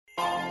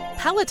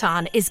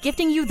Peloton is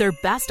gifting you their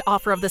best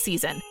offer of the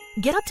season.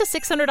 Get up to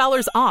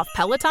 $600 off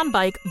Peloton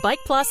Bike, Bike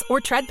Plus,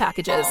 or Tread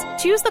packages.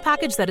 Choose the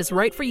package that is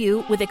right for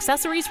you with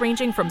accessories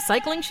ranging from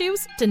cycling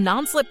shoes to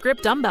non-slip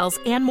grip dumbbells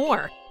and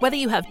more. Whether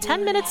you have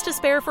 10 minutes to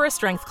spare for a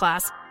strength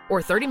class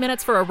or 30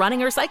 minutes for a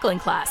running or cycling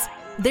class,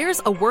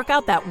 there's a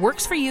workout that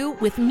works for you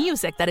with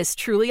music that is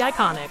truly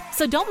iconic.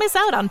 So don't miss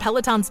out on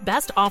Peloton's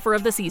best offer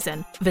of the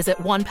season. Visit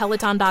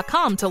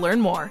onepeloton.com to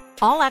learn more.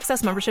 All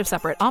access membership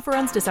separate. Offer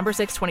ends December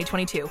 6,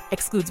 2022.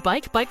 Excludes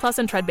Bike, Bike Plus,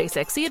 and Tread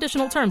Basic. See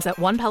additional terms at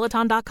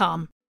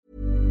onepeloton.com.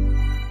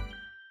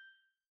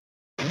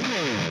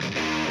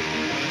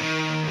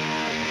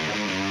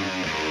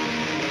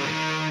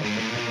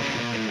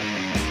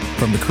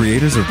 From the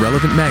creators of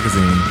Relevant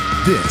Magazine,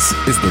 this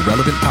is the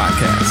Relevant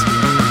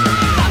Podcast.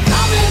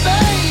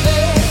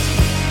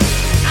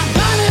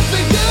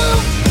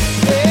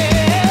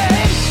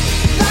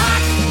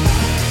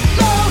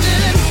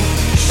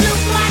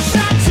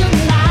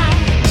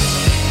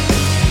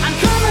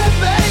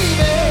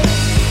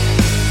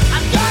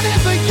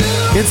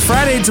 It's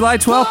Friday, July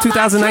 12th,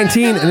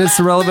 2019, and it's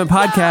the Relevant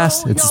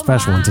Podcast. It's a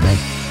special one today.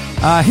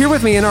 Here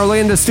with me in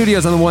Orlando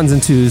studios on the ones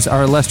and twos,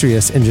 our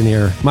illustrious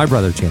engineer, my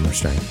brother, Chandler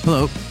Strang.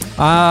 Hello.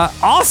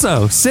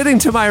 Also, sitting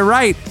to my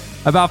right,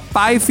 about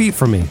 5 feet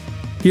from me,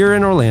 here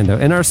in Orlando,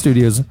 in our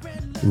studios,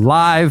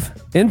 live,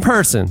 in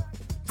person,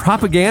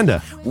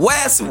 Propaganda.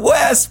 West,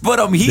 but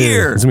I'm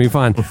here. Dude, it's going to be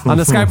fun. On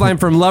the Skype line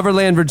from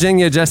Loverland,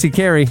 Virginia, Jesse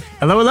Carey.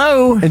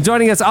 Hello. And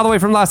joining us all the way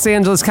from Los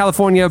Angeles,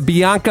 California,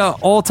 Bianca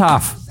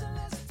Olthoff.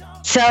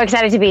 So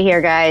excited to be here,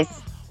 guys.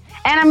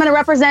 And I'm going to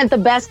represent the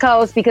best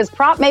coast because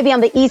Prop may be on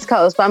the East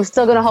Coast, but I'm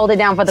still going to hold it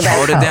down for the best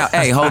coast. Hold it down.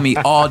 Hey, hold me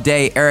all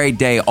day, every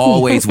day,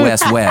 always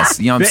west.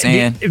 You know what I'm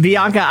saying?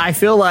 Bianca, I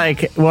feel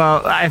like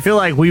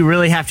we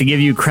really have to give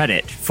you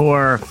credit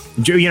for,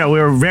 we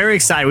were very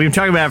excited. We've been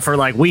talking about it for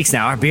like weeks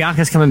now.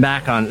 Bianca's coming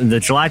back on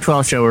the July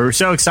 12th show. We're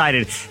so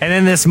excited. And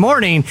then this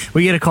morning,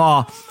 we get a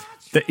call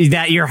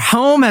that your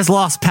home has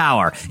lost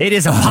power. It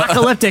is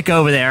apocalyptic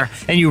over there,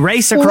 and you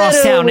race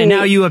across town, and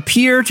now you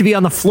appear to be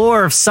on the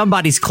floor of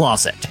somebody's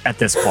closet at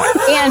this point.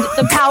 And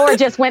the power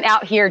just went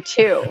out here,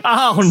 too.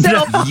 Oh, so,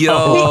 no.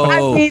 Yo. I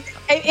mean,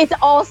 it's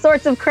all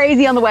sorts of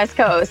crazy on the West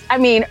Coast. I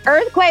mean,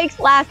 earthquakes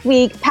last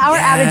week, power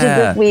outages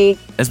this week.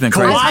 It's been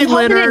crazy. I'm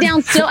holding it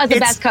down still as the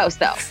best coast,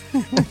 though.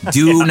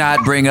 Do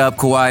not bring up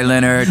Kawhi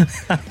Leonard.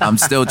 I'm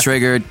still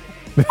triggered.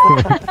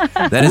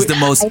 That is the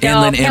most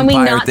inland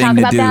empire thing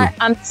to do. That?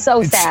 I'm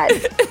so sad.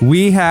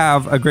 We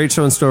have a great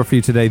show in store for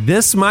you today.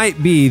 This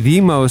might be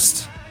the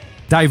most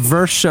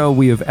diverse show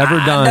we have ever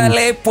done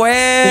in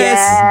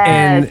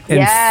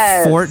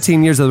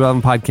 14 years of the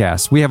Relevant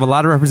Podcast. We have a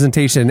lot of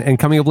representation, and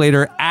coming up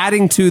later,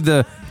 adding to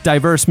the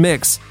diverse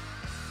mix,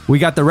 we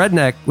got the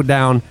redneck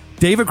down.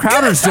 David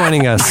Crowder's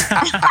joining us.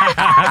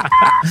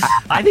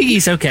 I think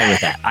he's okay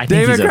with that.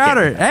 David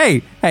Crowder.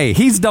 Hey,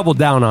 he's doubled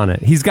down on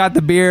it. He's got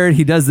the beard.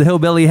 He does the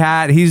hillbilly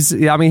hat. He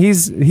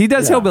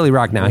does hillbilly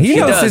rock now. He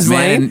knows his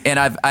lane. And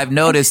I've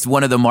noticed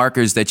one of the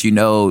markers that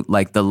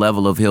like the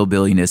level of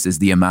hillbilliness is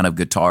the amount of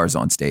guitars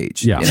on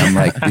stage. Yeah. And I'm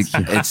like,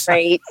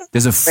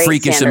 there's a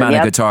freakish amount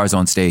of guitars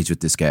on stage with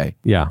this guy.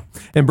 Yeah.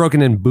 And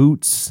broken in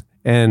boots.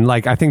 And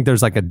I think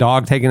there's a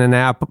dog taking a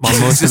nap on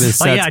most of his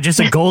sets.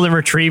 Just a golden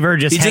retriever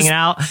hanging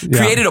out.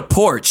 Created a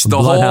porch.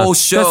 The whole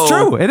show That's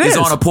true. It is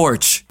on a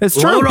porch. It's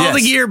true. Load all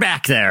the gear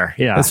back there.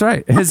 Yeah, that's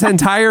right. His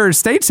entire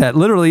stage set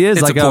literally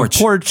is a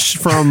porch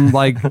from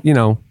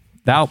the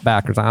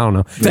Outback or something. I don't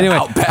know. Anyway,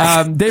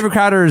 David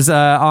Crowder's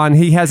on.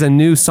 He has a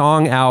new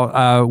song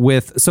out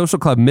with Social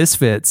Club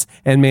Misfits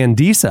and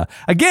Mandisa.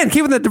 Again,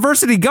 keeping the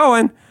diversity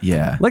going.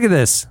 Yeah. Look at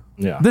this.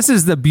 Yeah. This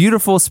is the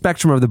beautiful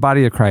spectrum of the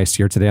body of Christ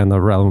here today on the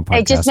Relevant Podcast.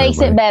 It just makes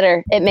it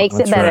better. It makes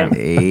it better.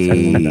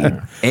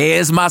 Right.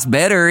 Es más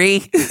better.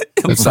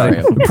 I'm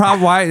sorry.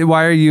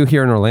 Why are you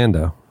here in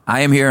Orlando?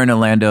 I am here in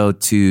Orlando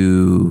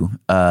to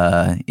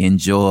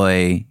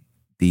enjoy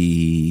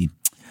the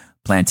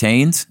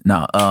plantains.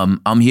 No,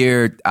 I'm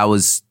here. I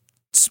was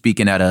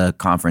speaking at a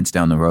conference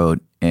down the road,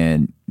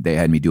 and they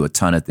had me do a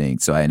ton of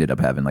things. So I ended up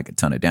having a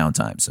ton of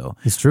downtime. So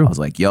it's true. I was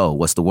like, yo,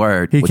 what's the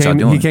word? What y'all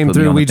doing? He came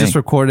through. We just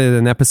recorded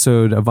an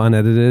episode of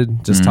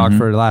Unedited. Just talked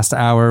for the last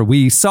hour.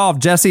 We solved,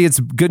 Jesse,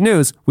 it's good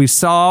news. We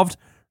solved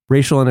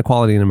racial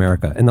inequality in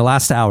America in the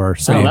last hour.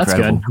 So that's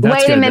good.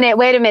 Wait a minute.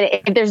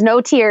 If there's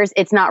no tears,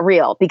 it's not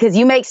real because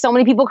you make so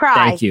many people cry.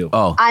 Thank you.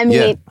 Oh, I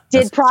mean,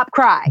 did Prop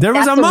cry? There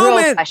was a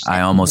moment.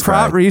 I almost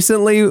cried. Prop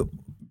recently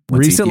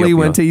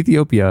went to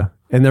Ethiopia,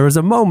 and there was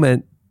a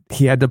moment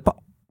he had to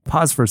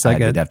pause for a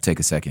second. I did have to take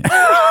a second.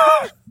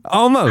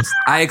 Almost.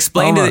 I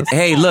explained to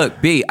hey,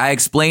 look, B, I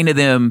explained to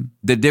them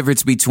the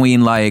difference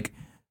between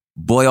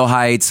Boyle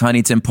Heights,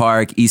 Huntington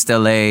Park, East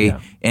LA,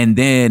 and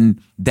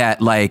then that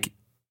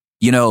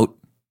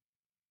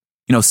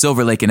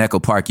Silver Lake and Echo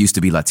Park used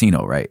to be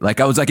Latino, right?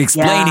 I was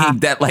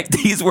explaining that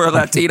these were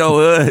Latino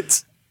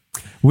hoods.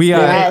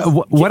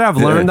 What I've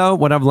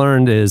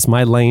learned is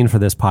my lane for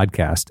this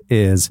podcast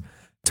is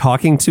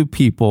talking to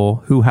people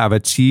who have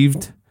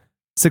achieved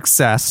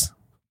success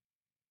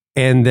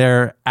and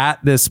they're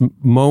at this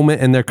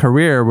moment in their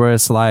career where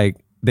it's like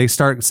they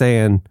start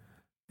saying,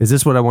 is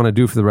this what I want to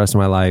do for the rest of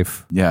my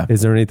life? Yeah.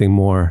 Is there anything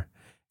more?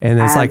 And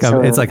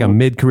it's like a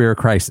mid-career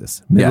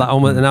crisis,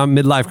 almost not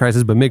midlife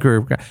crisis, but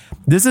mid-career.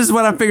 This is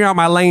what I'm figuring out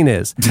my lane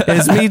is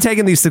me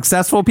taking these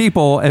successful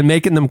people and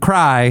making them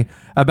cry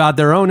about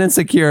their own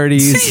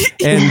insecurities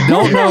and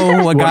don't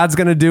know what God's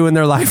going to do in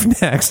their life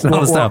next. And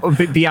all this stuff.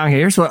 Bianca,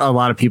 here's what a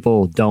lot of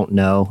people don't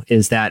know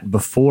is that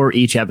before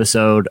each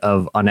episode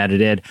of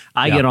Unedited,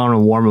 I get on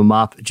and warm them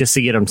up just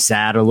to get them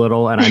sad a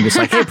little. And I'm just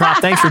like, hey, Prop,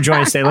 thanks for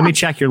joining us today. Let me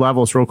check your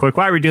levels real quick.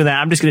 While we're doing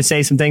that, I'm just going to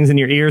say some things in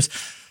your ears.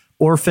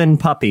 Orphan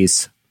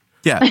puppies.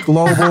 Yeah.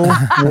 Global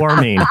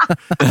warming.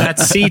 That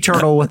sea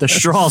turtle with a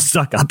straw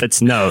stuck up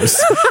its nose.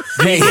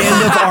 The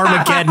end of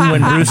Armageddon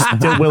when Bruce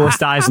Willis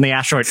dies in the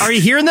asteroid. Are you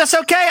hearing this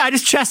okay? I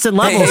just chested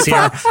levels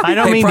here. I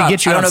don't mean to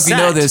get you upset. I don't know if you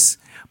know this,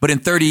 but in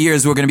 30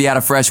 years, we're going to be out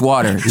of fresh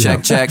water.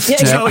 Check.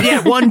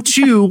 So, 1,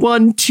 2,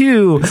 1,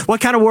 2. What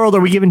kind of world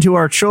are we giving to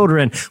our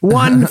children?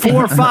 1,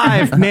 4,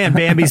 5. Man,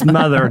 Bambi's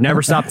mother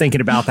never stopped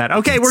thinking about that.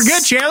 Okay, we're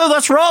good, Chandler.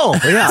 Let's roll.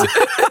 Yeah.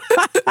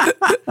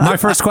 My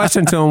first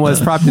question to him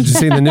was, Prop, did you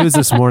see in the news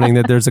this morning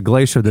that there's a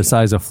glacier the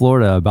size of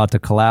Florida about to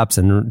collapse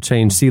and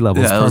change sea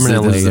levels permanently?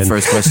 That was the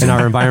first question. And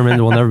our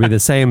environment will never be the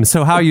same.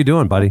 So how are you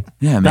doing, buddy?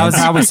 Yeah, man. That was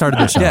how we started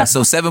the show. Yeah,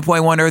 so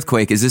 7.1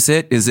 earthquake. Is this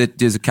it? Is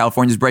it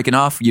California's breaking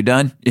off? You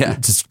done? Yeah.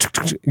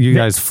 You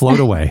guys float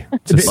away.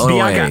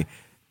 Bianca,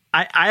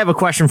 I have a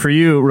question for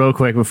you real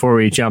quick before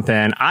we jump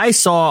in. I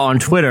saw on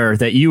Twitter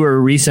that you were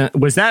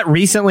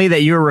recently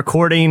that you were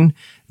recording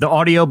the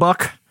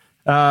audiobook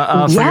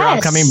for your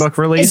upcoming book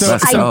release?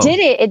 I did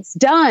it. It's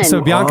done. So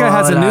Bianca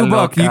has a new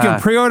book. You can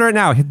pre-order it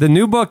now. The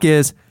new book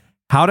is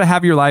How to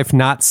Have Your Life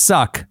Not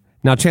Suck.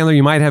 Now, Chandler,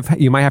 you might have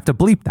to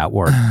bleep that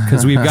word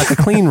because we've got the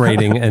clean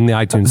rating in the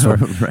iTunes store.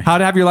 Right. How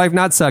to Have Your Life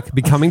Not Suck,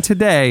 Becoming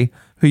Today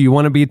Who You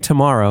Want to Be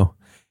Tomorrow.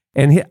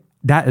 And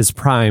that is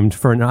primed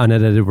for an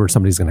unedited where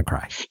somebody's going to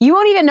cry. You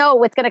won't even know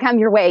what's going to come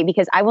your way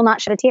because I will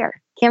not shed a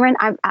tear. Cameron,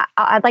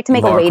 I'd like to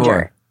make a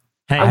wager.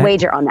 A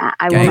wager on that.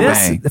 I will.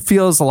 This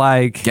feels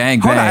like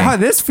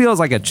this feels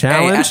like a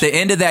challenge. At the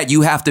end of that,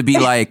 you have to be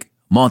like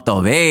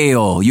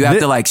Monteveo. You have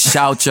to like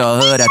shout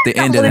your hood at the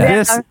end of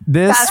that.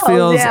 This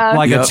feels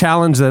like a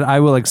challenge that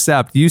I will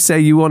accept. You say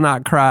you will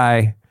not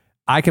cry.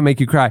 I can make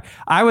you cry.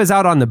 I was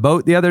out on the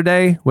boat the other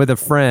day with a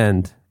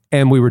friend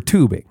and we were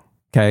tubing.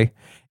 Okay.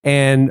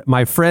 And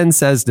my friend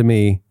says to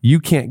me, you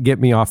can't get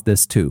me off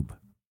this tube.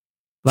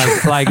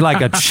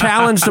 Like a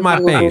challenge to my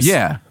face.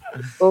 Yeah.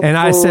 And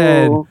I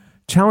said,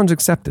 challenge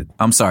accepted.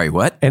 I'm sorry,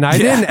 what? And I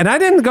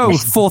didn't go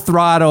full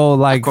throttle,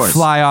 like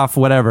fly off,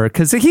 whatever,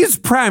 because he's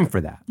primed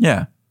for that.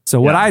 Yeah. So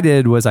what I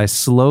did was I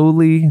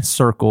slowly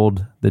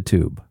circled the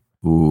tube,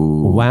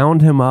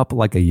 wound him up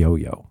like a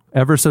yo-yo,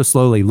 ever so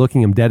slowly,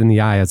 looking him dead in the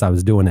eye as I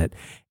was doing it.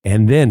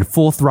 And then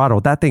full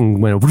throttle, that thing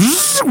went,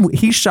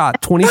 he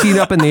shot 20 feet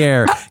up in the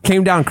air,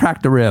 came down,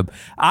 cracked a rib.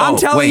 I'm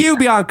telling you,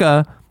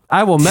 Bianca,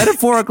 I will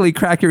metaphorically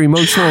crack your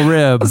emotional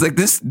rib. I was like,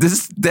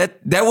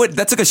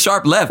 that took a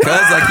sharp left, cuz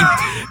like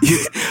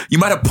you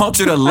might have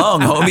punctured a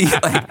lung, homie.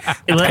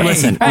 Like,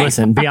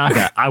 listen,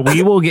 Bianca,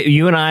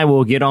 you and I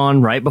will get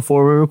on right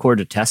before we record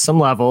to test some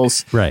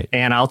levels. Right.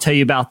 And I'll tell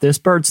you about this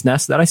bird's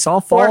nest that I saw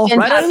fall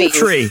right out of the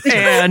tree.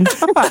 And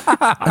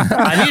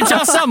I need to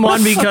tell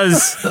someone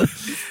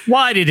because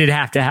why did it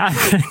have to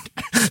happen?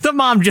 The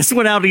mom just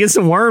went out to get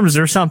some worms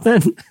or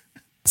something.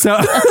 So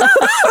it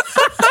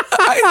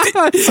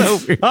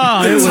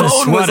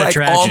was like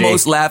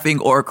almost laughing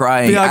or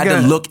crying. Bianca, I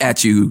had to look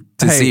at you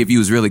to see if you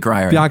was really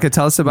crying. Bianca,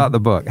 tell us about the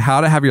book, How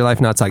to Have Your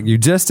Life Not Suck. You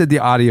just did the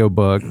audio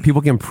book.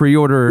 People can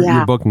pre-order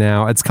your book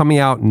now. It's coming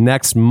out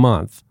next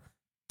month.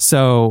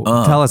 So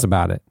tell us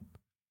about it.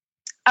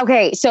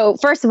 Okay, so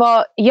first of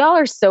all, y'all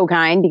are so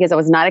kind because I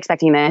was not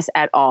expecting this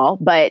at all.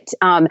 But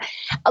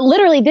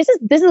literally, this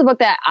is a book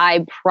that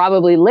I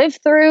probably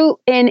lived through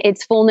in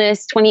its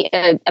fullness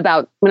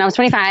about when I was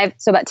 25,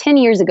 so about 10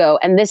 years ago.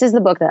 And this is the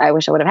book that I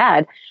wish I would have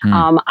had.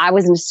 I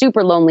was in a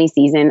super lonely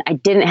season. I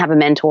didn't have a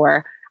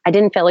mentor. I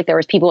didn't feel like there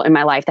was people in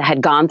my life that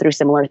had gone through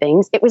similar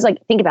things. It was like,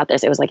 think about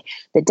this. It was like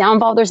the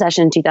downfall of the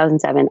recession in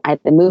 2007. I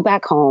had to move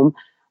back home.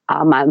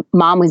 My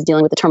mom was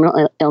dealing with a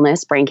terminal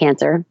illness, brain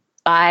cancer.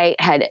 I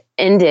had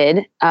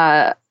ended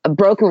a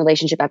broken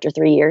relationship after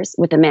 3 years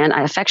with a man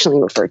I affectionately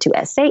refer to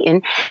as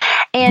Satan.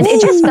 And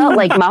it just felt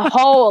like my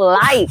whole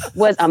life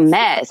was a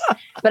mess.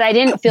 But I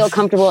didn't feel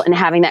comfortable in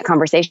having that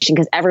conversation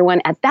because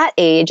everyone at that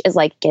age is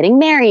like getting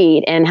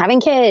married and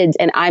having kids.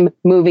 And I'm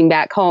moving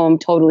back home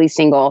totally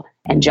single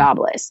and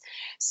jobless.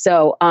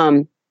 So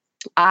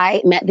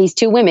I met these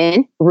two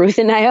women, Ruth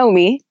and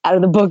Naomi, out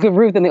of the book of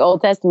Ruth in the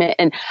Old Testament.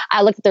 And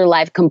I looked at their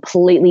life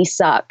completely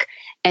suck.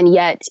 And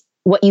yet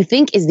what you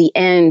think is the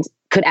end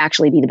could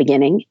actually be the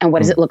beginning. And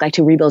what does it look like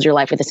to rebuild your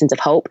life with a sense of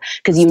hope?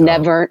 Because you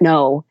never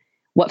know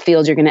what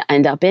fields you're going to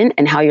end up in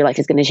and how your life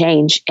is going to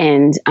change.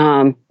 And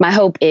my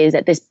hope is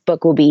that this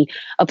book will be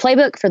a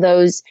playbook for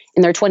those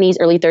in their 20s,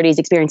 early 30s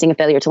experiencing a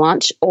failure to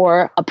launch,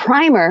 or a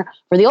primer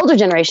for the older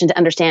generation to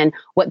understand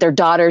what their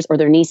daughters or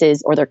their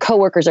nieces or their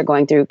coworkers are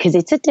going through, because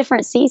it's a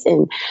different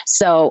season.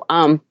 So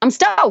I'm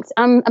stoked.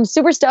 I'm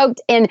super stoked.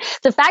 And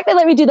the fact that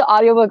let me do the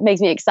audiobook makes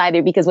me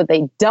excited, because what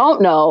they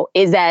don't know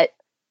is that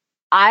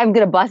I'm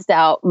going to bust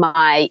out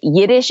my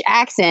Yiddish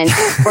accent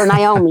for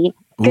Naomi.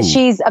 Because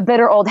she's a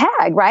bitter old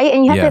hag, right?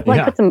 And you have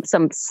to put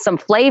some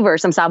flavor,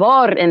 some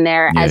sabor in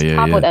there, as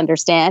Pop would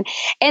understand.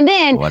 And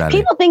then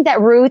people think that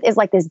Ruth is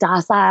like this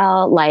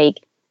docile, like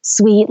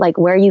sweet, like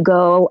where you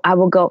go, I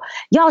will go.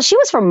 Y'all, she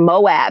was from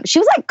Moab. She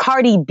was like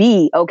Cardi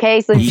B, okay?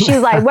 So she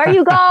was like, where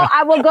you go,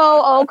 I will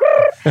go. Oh,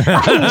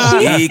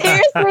 she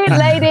seriously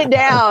laid it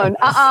down.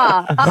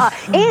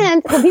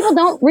 And what people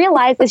don't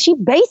realize is she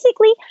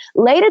basically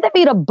laid at the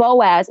feet of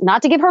Boaz,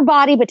 not to give her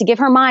body, but to give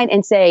her mind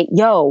and say,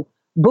 yo,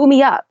 boo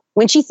me up.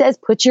 When she says,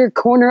 put your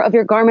corner of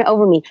your garment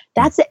over me,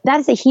 that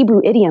is a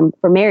Hebrew idiom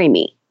for marry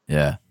me.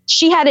 Yeah.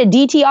 She had a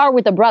DTR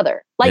with a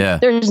brother.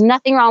 There's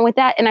nothing wrong with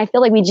that. And I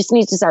feel like we just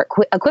need to start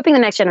equipping the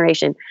next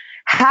generation,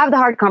 have the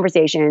hard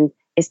conversations.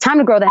 It's time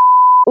to grow the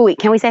wait,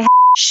 can we say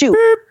shoot?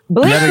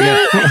 You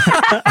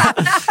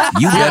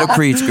better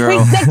preach, girl.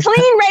 The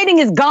clean rating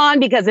is gone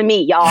because of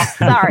me, y'all.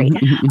 Sorry.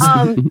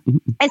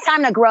 It's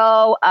time to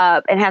grow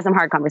up and have some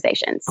hard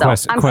conversations. So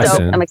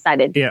I'm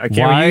excited. Yeah,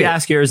 Karen, you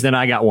ask yours, then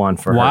I got one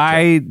for her.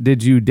 Why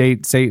did you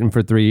date Satan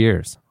for 3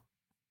 years?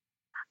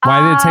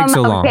 Why did it take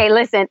so long? Okay,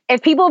 listen,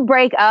 if people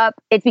break up,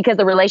 it's because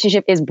the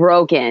relationship is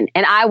broken.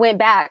 And I went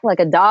back like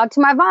a dog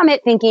to my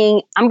vomit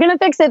thinking, I'm going to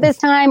fix it this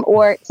time,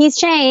 or he's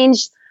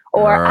changed,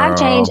 or I've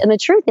changed. And the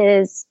truth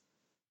is,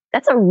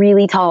 that's a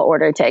really tall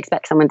order to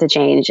expect someone to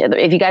change.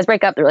 If you guys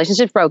break up, the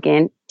relationship's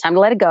broken, time to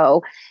let it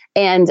go.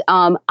 And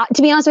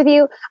to be honest with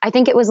you, I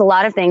think it was a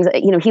lot of things.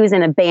 You know, he was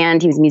in a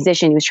band, he was a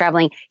musician, he was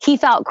traveling. He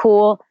felt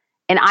cool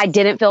and I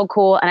didn't feel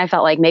cool. And I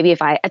felt like maybe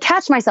if I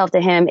attached myself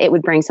to him, it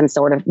would bring some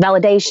sort of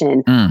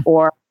validation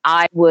or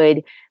I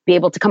would be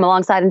able to come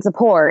alongside and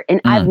support.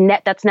 And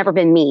that's never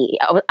been me.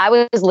 I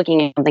was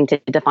looking at something to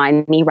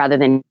define me rather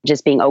than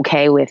just being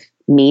okay with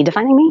me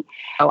defining me.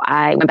 So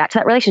I went back to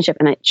that relationship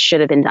and it should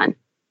have been done.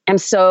 I'm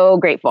so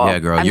grateful. Yeah,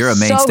 girl, you're a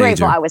main stager. So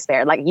grateful I was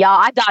spared. Like,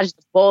 y'all, I dodged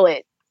the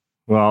bullet.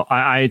 Well,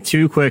 I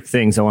two quick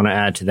things I want to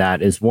add to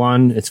that is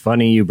one, it's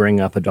funny you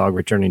bring up a dog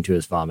returning to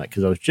his vomit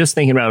because I was just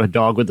thinking about a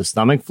dog with the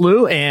stomach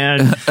flu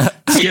and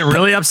getting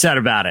really upset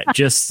about it.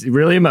 Just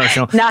really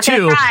emotional. Not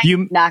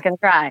gonna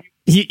cry.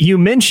 You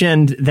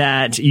mentioned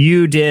that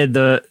you did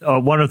the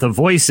one of the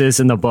voices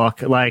in the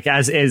book, like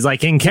as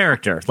like in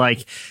character.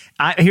 Like,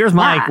 here's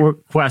my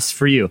request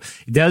for you: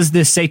 does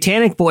this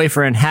satanic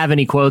boyfriend have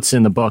any quotes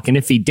in the book? And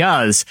if he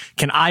does,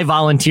 can I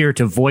volunteer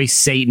to voice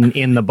Satan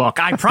in the book?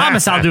 I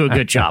promise I'll do a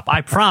good job.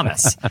 I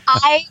promise.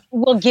 I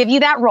will give you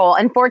that role.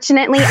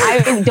 Unfortunately,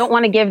 I don't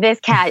want to give this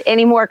cat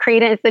any more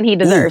credence than he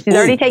deserves. He's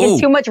already taken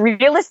too much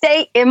real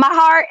estate in my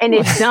heart, and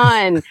it's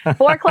done.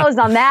 Foreclosed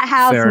on that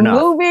house.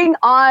 Moving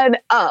on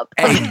up.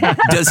 Hey,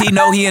 does he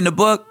know he in the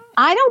book?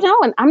 I don't know,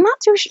 and I'm not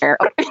too sure.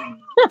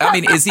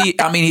 Does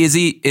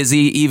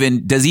he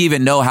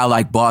even know how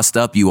like bossed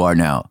up you are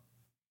now?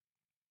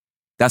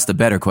 That's the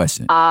better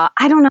question. I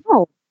don't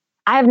know.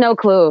 I have no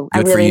clue.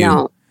 Good I really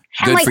don't.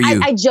 Good and for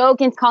you. I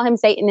joke and call him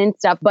Satan and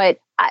stuff, but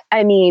I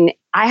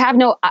have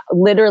no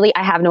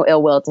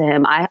ill will to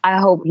him. I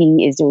hope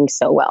he is doing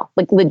so well.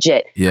 Like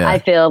legit. Yeah. I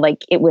feel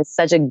like it was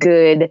such a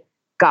good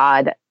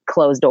God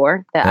closed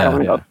door that I don't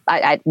want to go.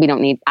 I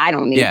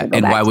don't need to go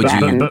and back.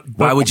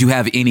 Why would you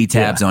have any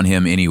tabs on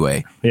him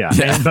anyway? Yeah.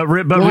 But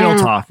real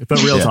talk.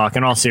 But real talk.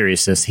 In all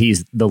seriousness,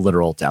 he's the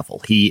literal devil.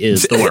 He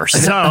is the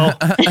worst. So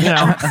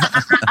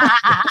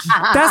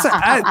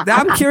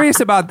I'm curious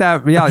about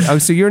that. Yeah.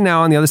 So you're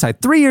now on the other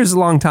side. 3 years is a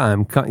long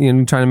time. You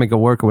know, trying to make it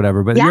work or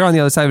whatever. But you're on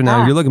the other side of it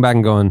now. You're looking back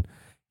and going,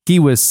 he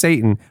was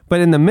Satan.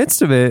 But in the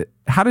midst of it,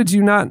 how did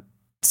you not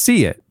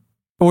see it,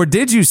 or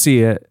did you see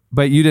it,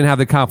 but you didn't have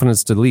the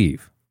confidence to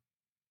leave?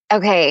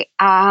 Okay.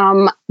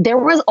 There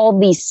was all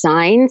these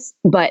signs,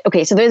 but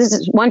okay. So there's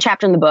this one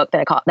chapter in the book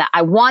that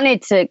I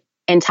wanted to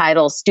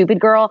entitle Stupid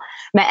Girl.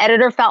 My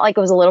editor felt like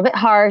it was a little bit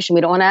harsh and we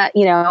don't want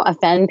to,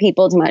 offend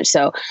people too much.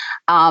 So,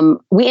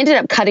 we ended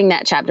up cutting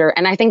that chapter.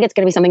 And I think it's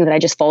going to be something that I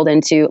just fold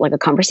into like a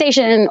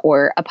conversation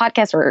or a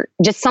podcast or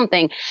just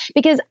something,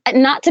 because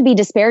not to be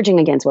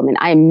disparaging against women.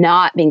 I am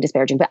not being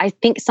disparaging, but I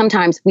think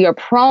sometimes we are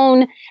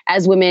prone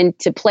as women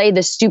to play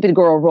the stupid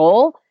girl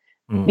role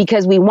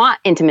because we want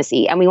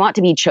intimacy and we want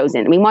to be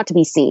chosen and we want to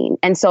be seen.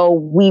 And so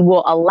we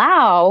will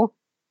allow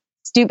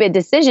stupid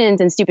decisions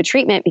and stupid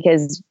treatment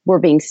because we're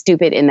being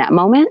stupid in that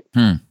moment.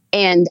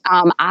 And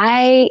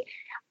I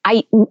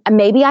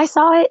maybe I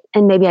saw it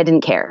and maybe I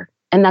didn't care.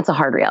 And that's a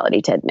hard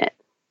reality to admit.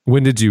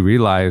 When did you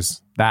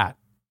realize that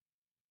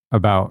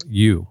about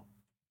you?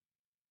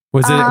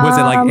 Was it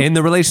like in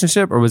the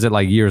relationship or was it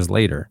like years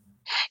later?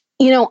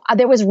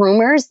 There was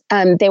rumors.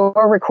 They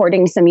were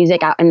recording some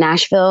music out in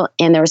Nashville,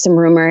 and there were some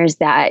rumors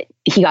that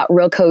he got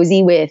real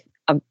cozy with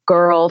a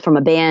girl from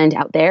a band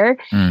out there.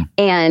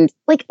 And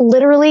like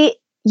literally,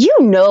 you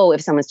know,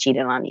 if someone's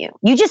cheated on you,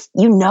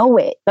 you know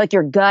it, like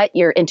your gut,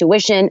 your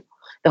intuition,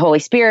 the Holy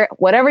Spirit,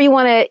 whatever you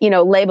want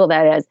to, label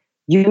that as,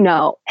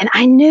 and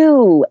I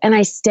knew, and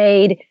I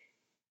stayed.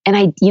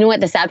 And you know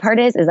what the sad part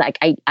is like,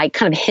 I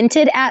kind of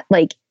hinted at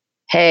like,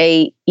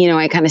 hey,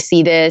 I kind of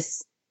see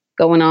this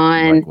going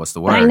on. Like, what's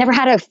the word? But I never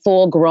had a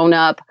full grown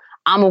up,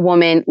 I'm a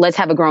woman, let's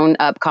have a grown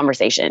up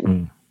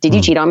conversation. Did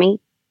you cheat on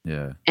me?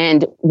 Yeah.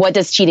 And what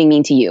does cheating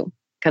mean to you?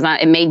 Because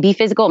it may be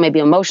physical, it may be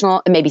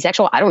emotional, it may be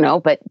sexual. I don't know.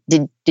 But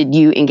did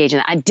you engage in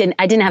that? I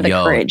didn't have the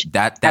courage.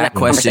 That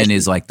question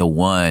is like the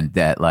one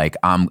that like,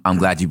 I'm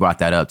glad you brought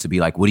that up to be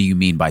like, what do you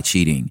mean by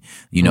cheating?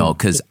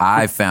 Because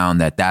I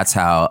found that that's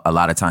how a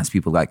lot of times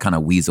people like kind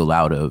of weasel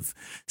out of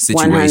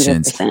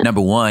situations. 100%. Number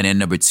one. And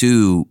number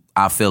two,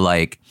 I feel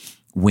like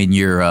when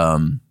you're a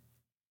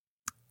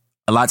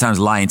lot of times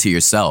lying to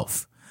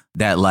yourself.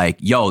 That like,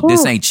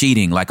 this ain't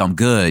cheating. Like, I'm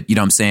good. You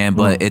know what I'm saying?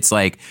 But it's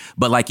like,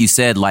 but like you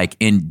said, like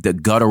in the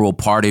guttural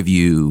part of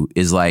you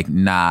is like,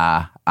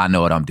 nah, I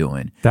know what I'm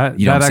doing.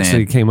 That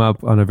actually came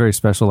up on a very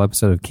special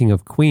episode of King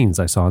of Queens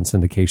I saw on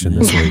syndication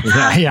this week.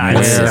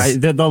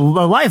 The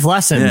life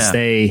lessons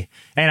and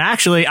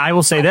actually I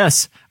will say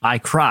this, I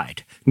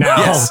cried.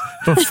 Now,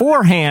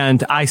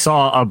 beforehand, I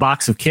saw a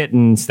box of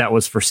kittens that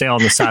was for sale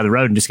on the side of the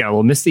road and just got a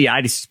little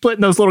misty-eyed,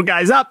 splitting those little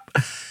guys up.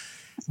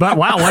 But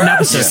wow, what an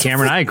episode,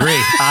 Cameron. I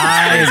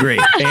agree.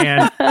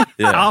 And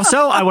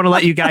also, I want to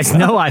let you guys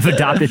know I've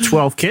adopted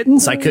 12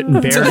 kittens. I couldn't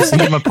bear to see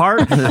them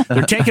apart.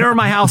 They're taking over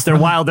my house. They're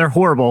wild. They're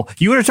horrible.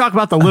 You want to talk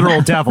about the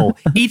literal devil.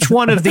 Each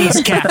one of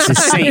these cats is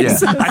Satan.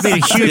 I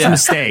made a huge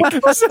mistake. I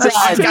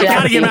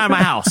got to get them out of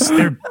my house.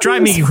 They're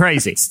driving me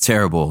crazy. It's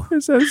terrible.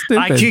 It's so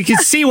stupid. You can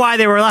see why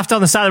they were left on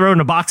the side of the road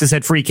in a box that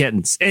said free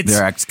kittens.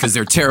 Because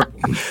they're terrible.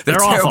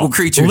 They're awful. Terrible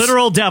creatures.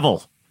 Literal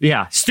devil.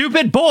 Yeah.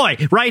 Stupid boy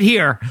right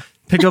here.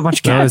 Picked up a bunch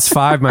of cats. When I was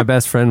 5, my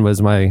best friend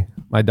was my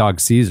dog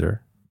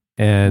Caesar.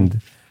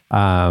 And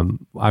I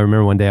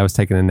remember one day I was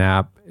taking a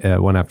nap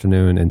one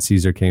afternoon and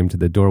Caesar came to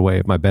the doorway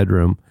of my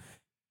bedroom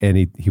and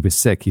he was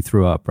sick. He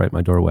threw up right in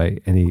my doorway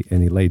and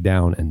he laid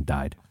down and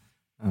died.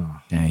 Oh,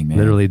 dang, man.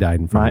 Literally died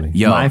in front of me.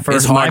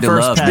 It's hard to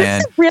love, man.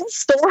 This is a real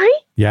story?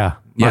 Yeah.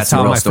 Yeah, that's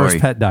how my first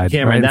pet died.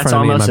 Cameron, that's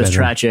almost as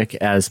tragic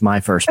as my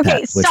first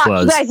pet, which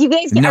was... You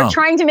guys are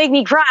trying to make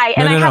me cry,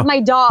 and I have my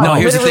dog. No,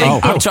 here's the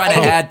thing. I'm trying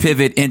to add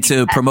pivot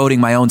into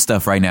promoting my own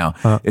stuff right now.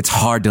 It's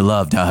hard to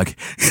love, dog.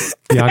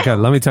 Bianca,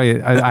 let me tell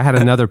you, I had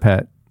another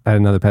pet.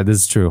 This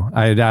is true.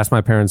 I had asked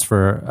my parents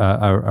for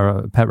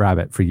a pet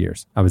rabbit for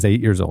years. I was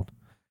 8 years old.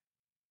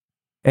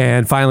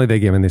 And finally they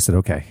gave me, and they said,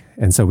 okay.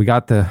 And so we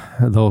got the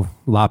little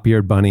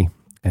lop-eared bunny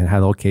and had a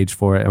little cage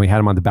for it. And we had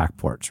him on the back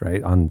porch,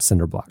 right, on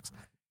cinder blocks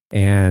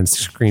and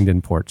screened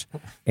in porch.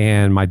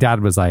 And my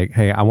dad was like,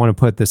 hey, I want to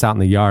put this out in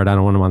the yard. I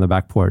don't want him on the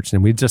back porch.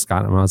 And we just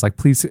got him. I was like,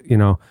 please,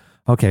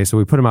 okay. So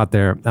we put him out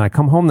there and I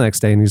come home the next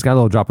day and he's got a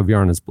little drop of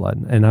urine in his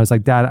blood. And I was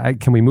like, Dad,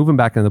 can we move him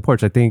back into the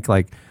porch? I think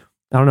I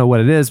don't know what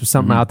it is, but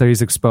something out there,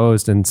 he's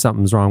exposed and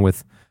something's wrong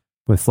with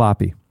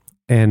Floppy.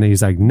 And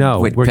he's like, no,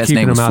 we're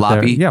keeping him out Floppy?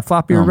 there. Yeah,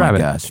 Floppy or Rabbit.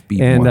 Oh my gosh, be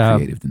more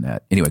creative than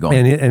that. Anyway, go on.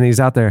 And he's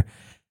out there.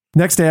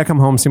 Next day I come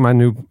home, see my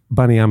new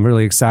bunny. I'm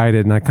really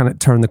excited. And I kind of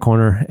turn the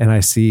corner and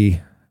I see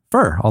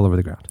fur all over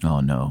the ground. Oh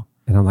no.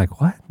 And I'm like,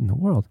 what in the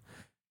world?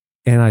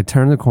 And I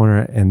turn the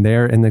corner and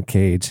there in the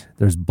cage,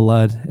 there's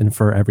blood and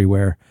fur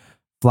everywhere.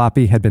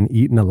 Floppy had been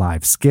eaten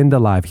alive, skinned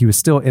alive. He was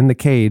still in the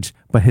cage,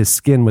 but his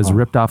skin was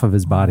ripped off of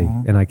his body.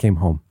 And I came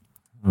home.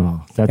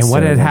 Oh, that's and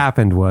what had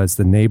happened was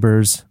the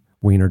neighbor's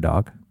wiener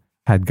dog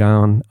had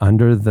gone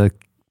under the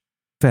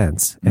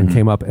fence and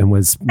came up and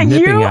was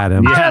nipping at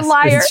him. You're a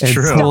liar. And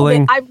true.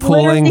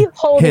 pulling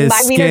holding his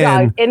my wiener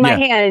dog in my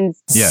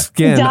hands.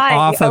 Skin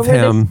off of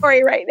him. This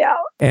story right now.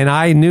 And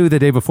I knew the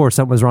day before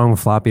something was wrong with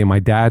Floppy, and my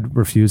dad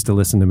refused to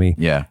listen to me.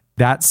 Yeah.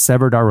 That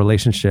severed our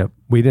relationship.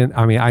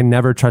 I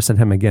never trusted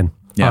him again.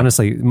 Yeah.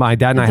 Honestly, my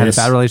dad and I had a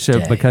bad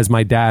relationship because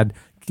my dad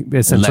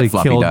essentially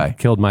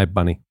killed my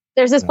bunny.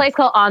 There's this place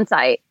called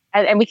Onsite.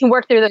 And we can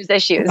work through those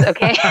issues,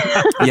 okay?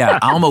 Yeah,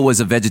 Alma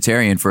was a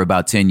vegetarian for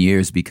about 10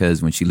 years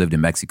because when she lived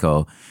in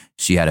Mexico,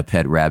 she had a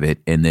pet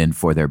rabbit. And then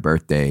for her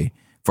birthday,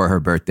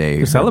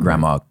 her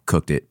grandma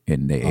cooked it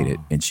and they ate it.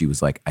 And she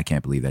was like, I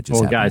can't believe that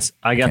just happened. Well, guys,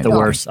 I got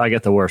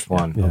the worst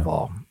one of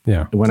all.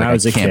 Yeah. When I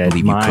was a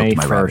kid, my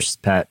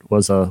first pet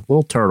was a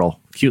little turtle,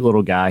 cute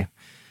little guy.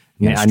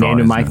 I named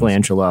him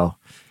Michelangelo.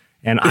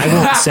 And I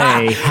won't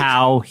say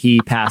how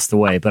he passed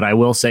away, but I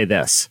will say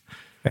this.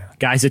 Yeah.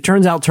 Guys, it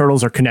turns out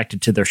turtles are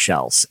connected to their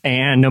shells.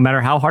 And no matter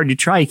how hard you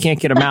try, you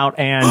can't get them out.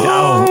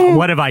 And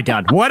what have I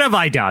done? Poor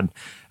Michelangelo.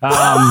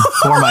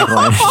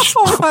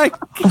 Oh my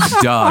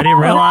God. I didn't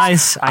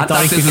realize. I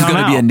thought this was going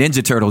to be a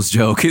Ninja Turtles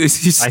joke. I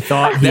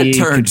thought that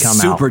turned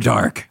super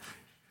dark.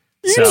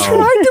 You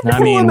tried to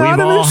pull him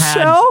out of his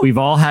shell? We've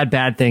all had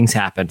bad things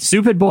happen.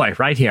 Stupid boy,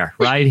 right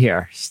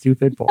here.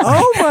 Stupid boy.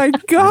 Oh my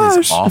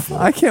gosh. Awful.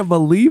 I can't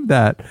believe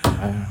that.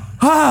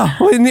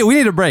 We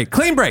need a break.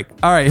 Clean break.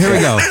 All right, here we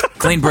go.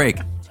 Clean break.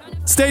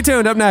 Stay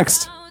tuned. Up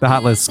next, the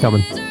hot list is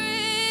coming.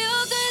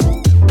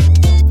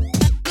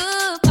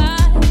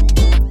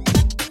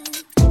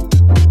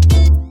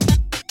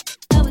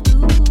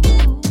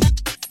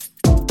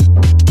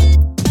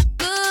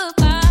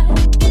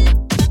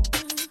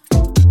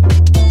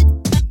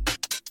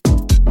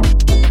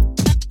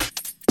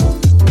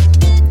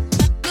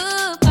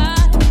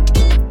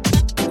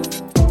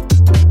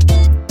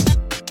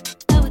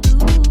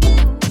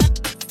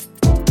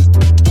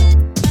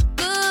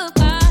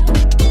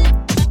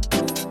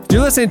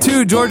 You're listening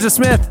to Georgia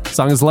Smith.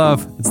 Song is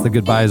Love. It's the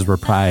Goodbyes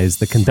Reprise,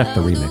 the Conductor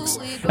remix.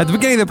 At the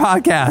beginning of the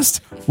podcast,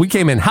 we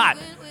came in hot.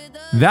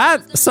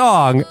 That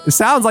song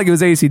sounds like it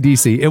was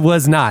AC/DC. It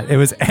was not. It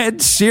was Ed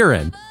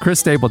Sheeran, Chris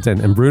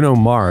Stapleton, and Bruno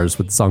Mars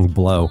with the song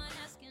Blow.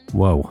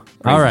 Whoa.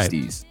 All right.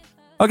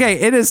 Okay,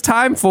 it is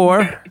time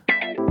for...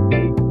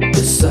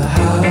 It's the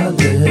hot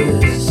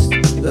list.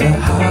 The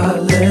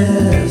hot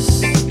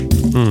list.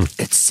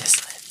 It's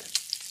sizzling.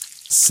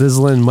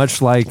 Sizzling,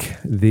 much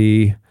like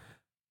the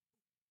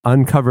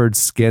uncovered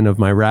skin of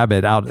my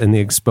rabbit out in the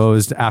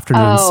exposed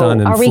afternoon sun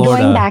in Florida. Are we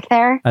going back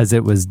there? As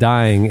it was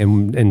dying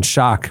in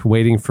shock,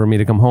 waiting for me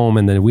to come home,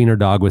 and the wiener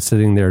dog was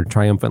sitting there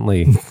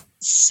triumphantly.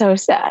 So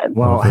sad.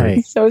 Well,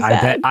 hey, so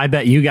sad. I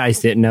bet you guys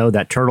didn't know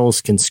that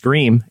turtles can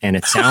scream, and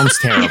it sounds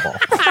terrible.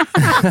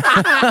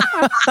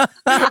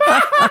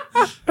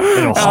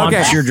 It'll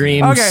haunt your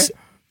dreams. Okay.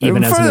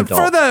 Even as an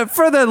adult.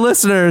 For the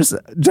listeners,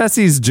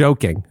 Jesse's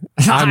joking.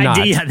 I'm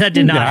not. Yeah, that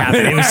did not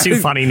happen. It was too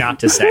funny not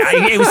to say.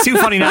 It was too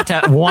funny not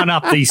to one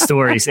up these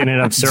stories in an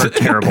absurd,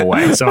 terrible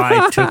way. So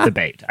I took the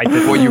bait.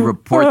 Before you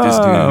report this,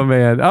 dude. Oh,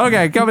 man.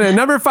 Okay, coming in.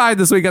 Number 5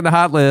 this week on the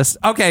hot list.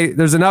 Okay,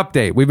 there's an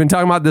update. We've been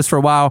talking about this for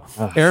a while.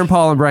 Aaron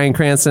Paul and Bryan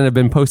Cranston have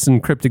been posting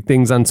cryptic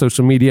things on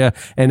social media,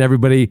 and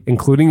everybody,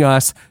 including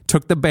us,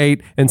 took the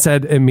bait and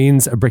said it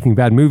means a Breaking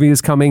Bad movie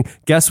is coming.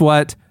 Guess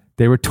what?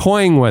 They were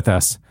toying with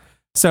us.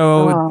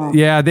 So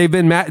yeah, they've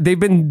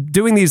been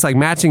doing these like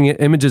matching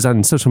images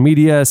on social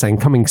media saying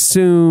coming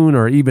soon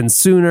or even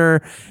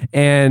sooner,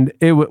 and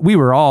we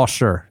were all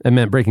sure it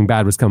meant Breaking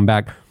Bad was coming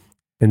back.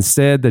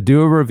 Instead, the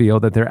duo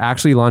revealed that they're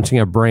actually launching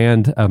a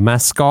brand of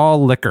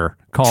mezcal liquor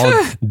called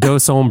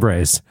Dos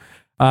Hombres.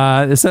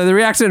 So the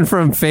reaction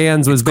from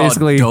fans was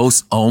basically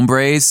Dos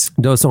Hombres.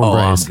 Dos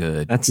Hombres. Oh, I'm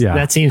good.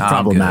 That seems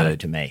problematic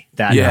to me.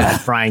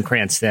 That Bryan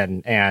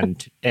Cranston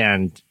and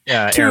Aaron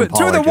Paul two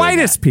of the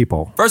whitest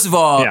people. First of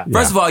all,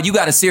 you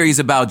got a series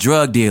about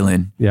drug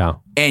dealing. Yeah,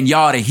 and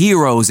y'all the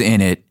heroes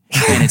in it,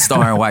 and it's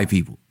starring white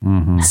people.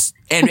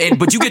 Mm-hmm.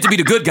 But you get to be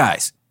the good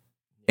guys.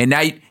 And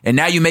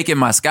now you making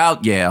my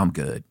scout? Yeah, I'm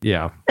good.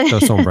 Yeah,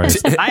 Dos Hombres.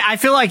 I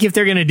feel like if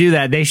they're going to do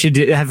that, they should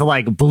have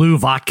like blue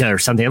vodka or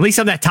something. At least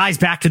something that ties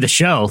back to the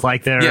show,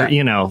 like their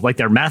like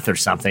their meth or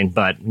something.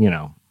 But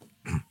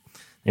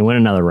they went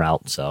another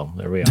route, so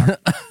there we are.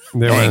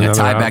 Dang, a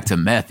tie back to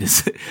meth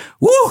is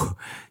woo.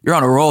 You're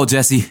on a roll,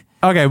 Jesse.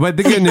 Okay, but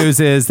the good news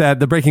is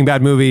that the Breaking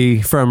Bad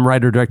movie from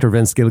writer-director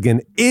Vince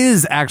Gilligan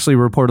is actually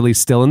reportedly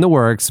still in the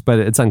works, but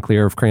it's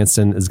unclear if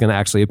Cranston is going to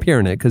actually appear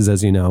in it because,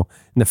 as you know,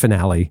 in the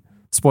finale.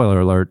 Spoiler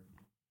alert,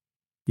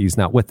 he's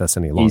not with us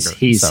any longer.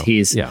 He's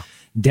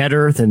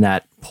deader than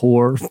that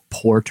poor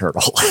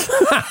turtle.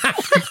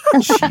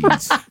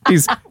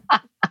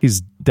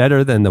 He's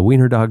deader than the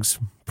wiener dog's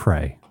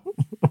prey.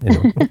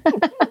 Anyway.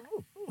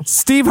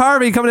 Steve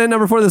Harvey coming in at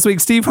number 4 this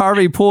week. Steve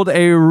Harvey pulled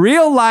a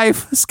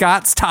real-life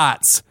Scott's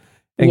Tots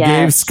and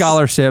gave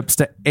scholarships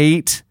to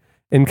 8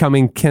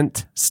 incoming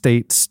Kent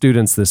State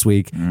students this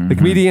week. Mm-hmm. The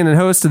comedian and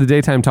host of the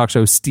daytime talk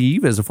show,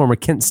 Steve, is a former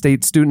Kent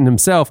State student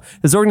himself.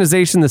 His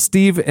organization, the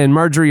Steve and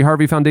Marjorie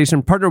Harvey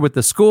Foundation, partnered with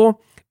the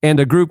school and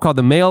a group called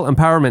the Male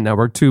Empowerment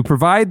Network to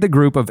provide the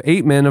group of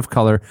 8 men of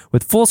color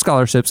with full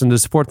scholarships and to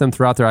support them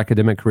throughout their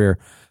academic career.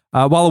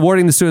 While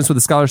awarding the students with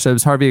the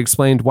scholarships, Harvey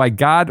explained why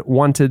God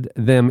wanted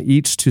them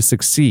each to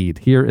succeed.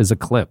 Here is a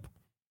clip.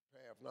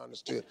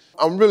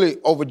 I'm really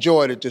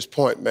overjoyed at this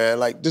point, man.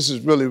 Like, this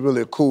is really,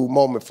 really a cool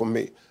moment for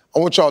me. I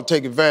want y'all to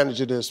take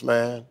advantage of this,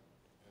 man.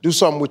 Do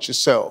something with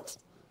yourself.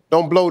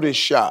 Don't blow this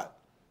shot.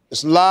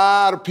 There's a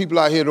lot of people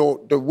out here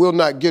that will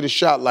not get a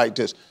shot like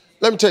this.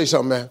 Let me tell you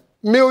something, man.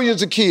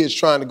 Millions of kids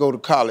trying to go to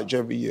college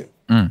every year.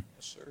 Mm.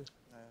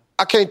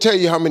 I can't tell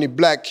you how many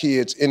black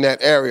kids in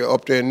that area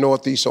up there in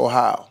Northeast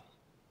Ohio.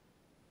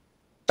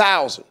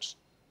 Thousands.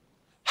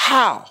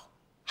 How?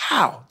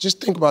 Just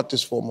think about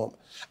this for a moment.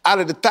 Out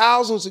of the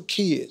thousands of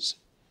kids,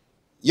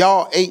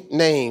 y'all 8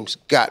 names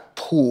got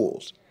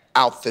pulled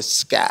out the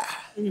sky.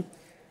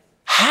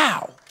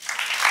 How?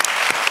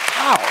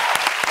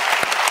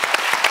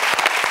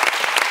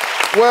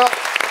 Well,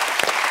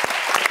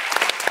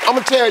 I'm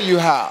gonna tell you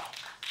how.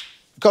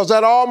 Because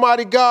that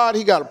Almighty God,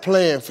 He got a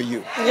plan for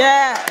you.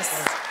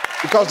 Yes.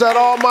 Because that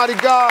Almighty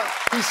God,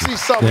 He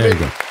sees something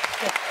bigger.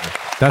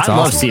 That's I awesome.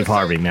 love Steve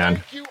Harvey,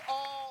 man.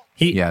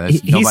 He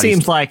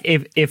seems like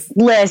if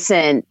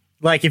listen.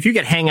 Like, if you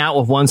could hang out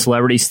with one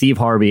celebrity, Steve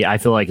Harvey, I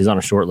feel like is on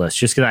a short list.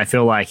 Just because I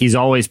feel like he's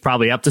always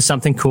probably up to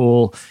something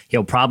cool.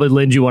 He'll probably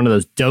lend you one of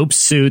those dope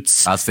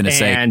suits. I was finna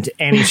say. And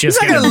he's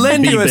just going to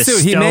lend you a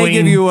suit. He may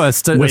give you a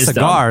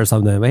cigar or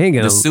something. But he ain't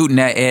gonna... The suit and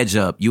that edge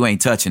up, you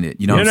ain't touching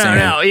it. You know what I'm saying?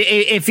 No.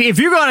 If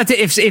you're going to,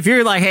 if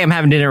you're like, hey, I'm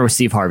having dinner with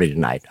Steve Harvey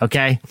tonight,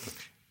 okay?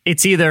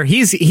 It's either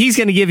he's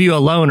going to give you a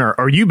loaner,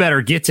 or you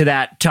better get to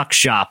that tuck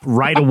shop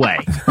right away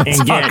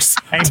and get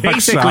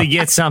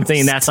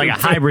something that's like a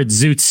hybrid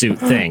zoot suit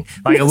thing,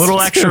 like a little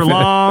extra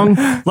long.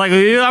 Like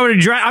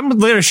I'm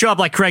going to show up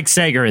like Craig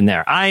Sager in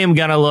there. I am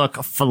going to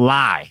look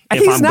fly.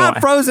 He's not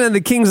frozen in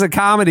the Kings of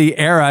Comedy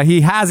era.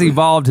 He has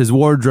evolved his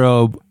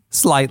wardrobe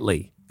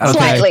slightly.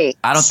 Slightly.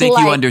 I don't think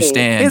you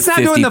understand. It's not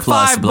 50 doing the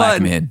plus 5 black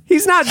button. men.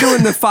 He's not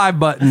doing the 5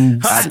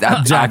 button.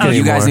 Jack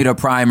You guys anymore. need a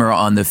primer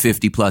on the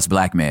 50 plus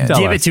black man.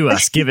 Give it to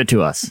us. Give it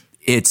to us.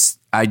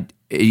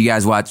 You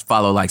guys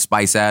follow like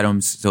Spice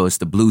Adams, so it's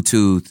the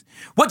Bluetooth.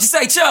 What'd you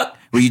say, Chuck?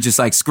 Where you just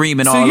like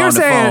screaming all on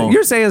the phone.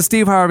 You're saying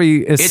Steve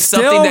Harvey is It's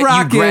still something that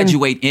rocking, you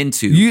graduate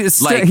into.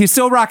 He's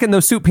still rocking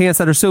those suit pants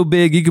that are so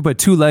big you could put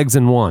 2 legs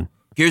in one.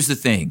 Here's the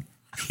thing.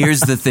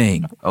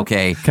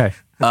 Okay.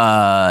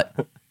 Okay.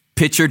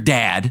 Picture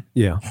dad.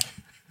 Yeah.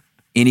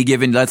 Any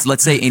given,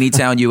 let's say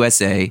Anytown,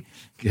 USA.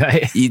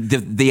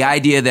 The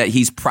idea that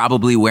he's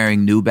probably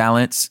wearing New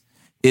Balance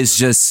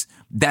is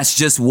that's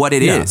just what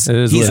it is. It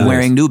is he's what it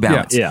wearing is. New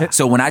Balance. Yeah.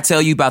 So when I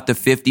tell you about the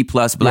 50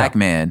 plus black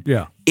man,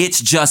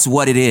 it's just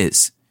what it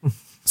is.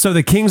 So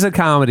the Kings of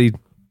Comedy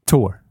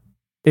tour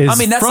is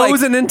that's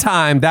frozen in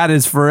time. That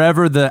is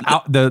forever the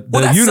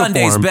that's uniform.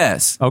 Sunday's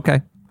best.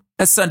 Okay.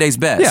 That's Sunday's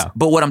best. Yeah.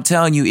 But what I'm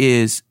telling you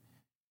is,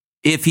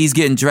 if he's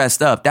getting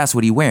dressed up, that's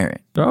what he's wearing.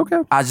 Okay.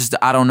 I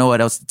don't know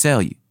what else to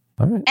tell you.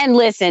 All right. And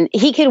listen,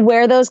 he could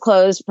wear those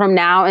clothes from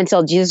now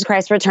until Jesus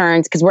Christ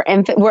returns because we're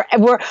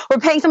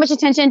paying so much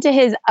attention to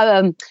his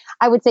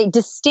I would say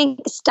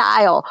distinct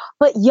style.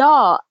 But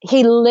y'all,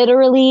 he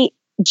literally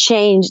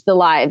changed the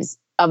lives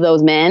of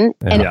those men.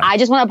 And I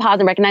just want to pause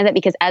and recognize that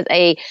because as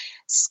a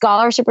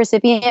scholarship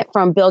recipient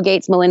from Bill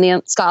Gates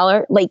Millennium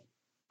Scholar, like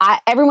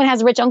everyone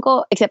has a rich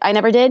uncle except I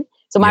never did.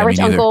 So my rich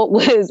uncle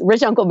was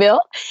Rich Uncle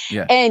Bill,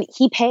 and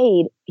he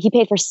paid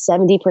for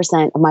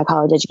 70% of my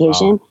college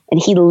education,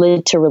 and he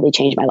literally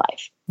changed my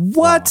life.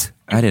 What?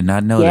 I did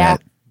not know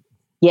that.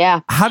 Yeah.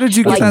 How did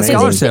you get that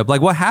scholarship?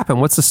 Like, what happened?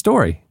 What's the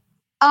story?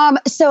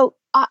 So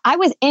I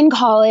was in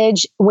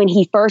college when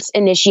he first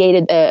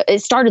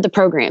started the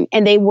program,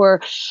 and they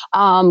were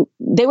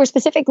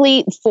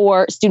specifically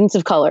for students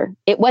of color.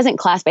 It wasn't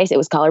class-based, it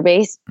was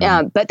color-based,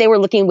 but they were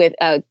looking with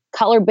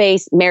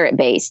color-based,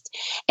 merit-based.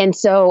 And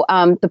so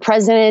the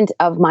president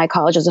of my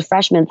college, as a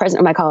freshman, the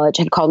president of my college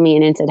had called me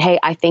in and said, "Hey,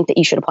 I think that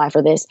you should apply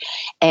for this,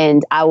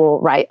 and I will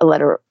write a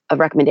letter of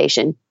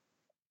recommendation."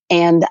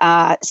 And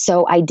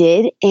so I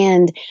did.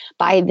 And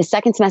by the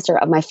second semester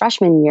of my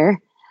freshman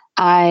year,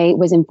 I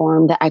was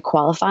informed that I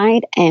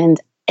qualified. And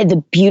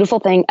the beautiful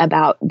thing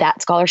about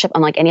that scholarship,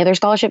 unlike any other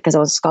scholarship, because I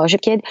was a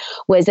scholarship kid,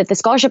 was that the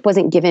scholarship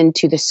wasn't given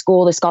to the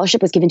school. The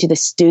scholarship was given to the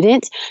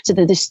student so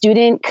that the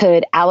student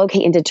could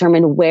allocate and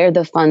determine where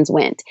the funds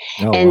went.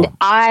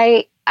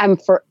 I'm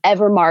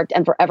forever marked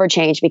and forever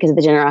changed because of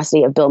the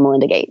generosity of Bill and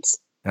Melinda Gates.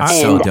 That's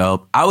so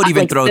dope. I would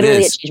even throw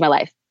this. It changed my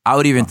life. I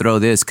would even throw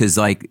this because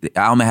like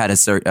Alma had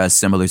a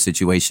similar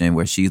situation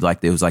where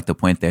it was like the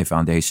Puente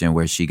Foundation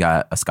where she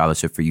got a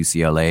scholarship for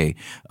UCLA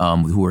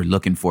who were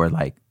looking for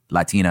like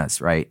Latinas,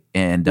 right?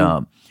 And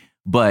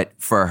but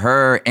for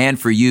her and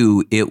for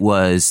you, it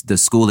was the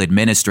school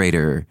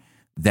administrator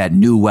that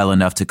knew well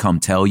enough to come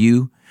tell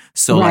you.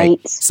 So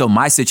so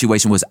my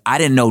situation was I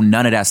didn't know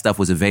none of that stuff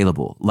was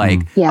available.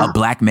 Like a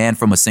black man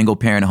from a single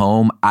parent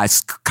home,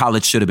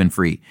 college should have been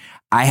free.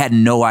 I had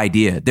no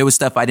idea. There was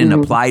stuff I didn't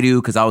apply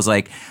to because I was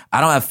like, I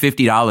don't have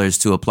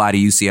 $50 to apply to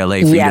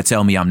UCLA for you to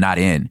tell me I'm not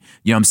in.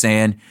 You know what I'm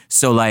saying?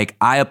 So like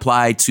I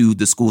applied to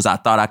the schools I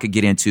thought I could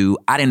get into.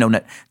 I didn't know,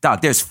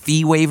 dog, there's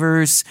fee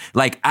waivers.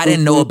 Like I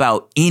didn't know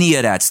about any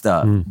of that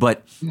stuff.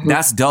 But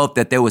that's dope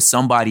that there was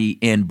somebody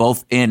in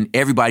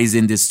everybody's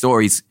in this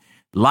story's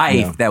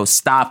life that was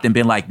stopped and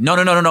been like, no.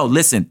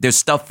 Listen, there's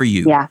stuff for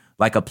you. Yeah.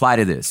 Like apply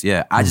to this.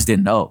 Yeah. I just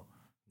didn't know.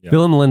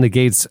 Bill and Melinda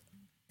Gates,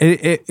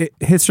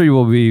 history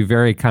will be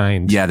very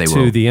kind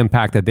to the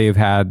impact that they've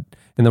had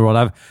in the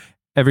world.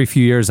 Every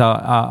few years,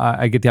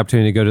 I get the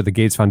opportunity to go to the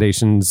Gates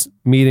Foundation's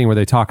meeting where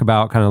they talk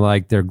about kind of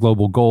like their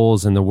global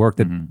goals and the work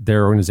that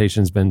their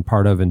organization's been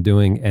part of and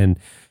doing. And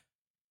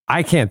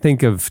I can't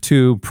think of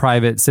two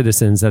private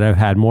citizens that have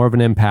had more of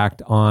an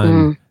impact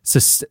on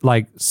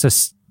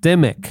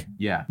systemic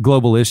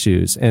global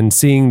issues and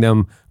seeing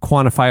them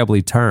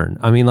quantifiably turn.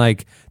 I mean,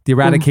 like the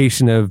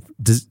eradication of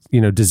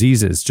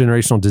diseases,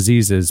 generational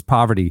diseases,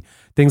 poverty,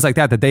 things like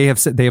that they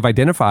have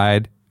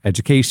identified,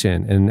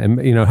 education and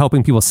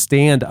helping people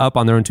stand up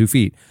on their own 2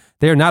 feet.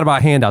 They are not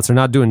about handouts. They're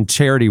not doing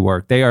charity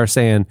work. They are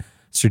saying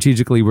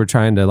strategically we're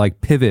trying to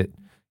like pivot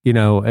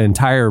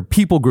entire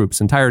people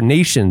groups, entire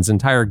nations,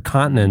 entire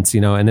continents,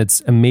 and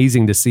it's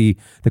amazing to see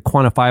the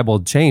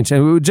quantifiable change.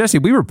 And Jesse,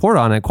 we report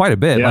on it quite a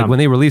bit. Like when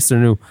they release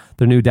their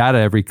new data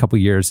every couple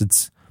of years,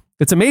 it's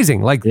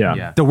amazing. Like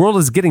the world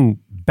is getting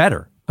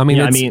better. I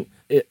mean,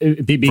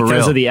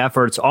 because of the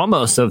efforts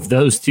almost of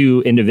those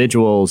two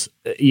individuals,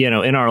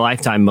 in our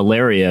lifetime,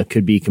 malaria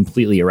could be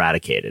completely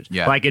eradicated.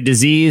 Yeah. Like a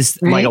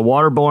disease, like a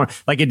waterborne,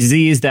 like a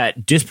disease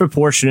that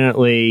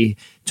disproportionately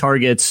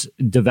targets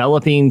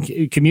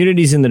developing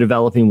communities in the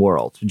developing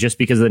world just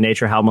because of the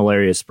nature of how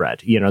malaria is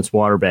spread. It's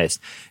water-based.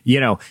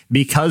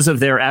 Because of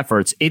their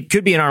efforts, it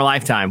could be in our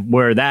lifetime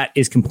where that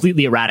is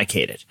completely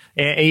eradicated.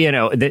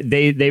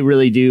 They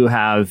really do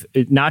have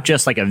not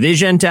just like a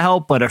vision to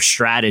help, but a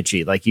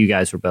strategy, like you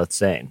guys were both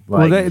saying.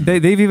 Like, well,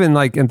 they've even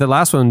like in the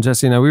last one,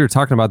 Jesse, we were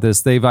talking about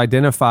this. They've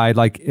identified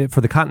like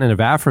for the continent of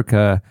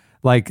Africa,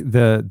 like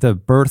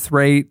the birth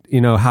rate,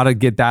 how to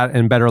get that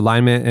in better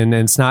alignment. And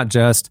it's not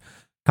just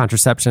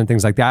contraception and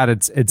things like that.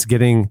 It's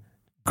getting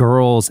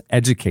girls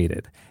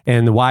educated.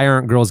 And why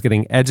aren't girls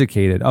getting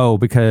educated? Oh,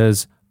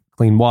 because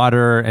clean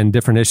water and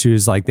different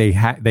issues, like they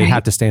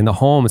have to stay in the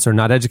home, so they're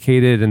not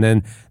educated, and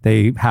then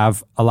they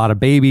have a lot of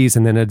babies,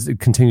 and then it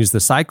continues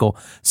the cycle.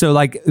 So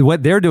like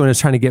what they're doing is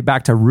trying to get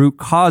back to root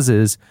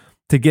causes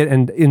to get,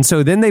 and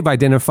so then they've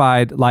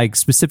identified like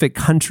specific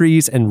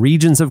countries and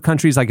regions of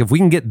countries. Like if we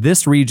can get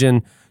this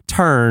region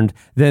turned,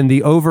 then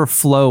the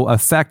overflow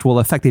effect will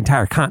affect the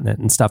entire continent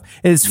and stuff.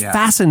 It's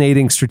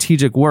fascinating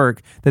strategic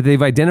work that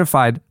they've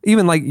identified,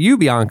 even like you,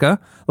 Bianca,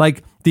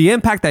 like the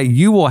impact that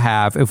you will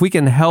have if we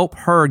can help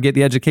her get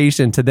the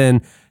education to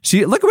then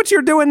look at what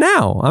you're doing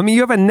now. I mean,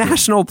 you have a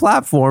national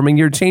platform and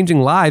you're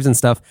changing lives and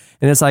stuff.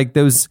 And it's like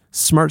those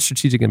smart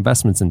strategic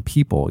investments in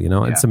people,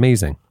 it's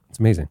amazing. It's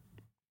amazing.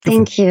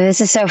 Thank you.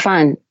 This is so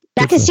fun.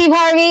 Back to Steve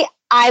Harvey.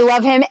 I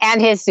love him and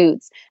his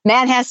suits.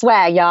 Man has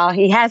swag, y'all.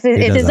 It's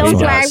his own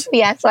swag.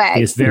 He has swag.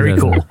 He is very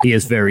cool. He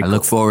is very cool. I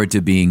look forward to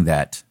being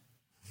that.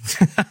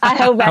 I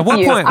hope that's At what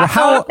you. point? I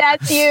hope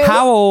that's you.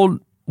 How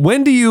old?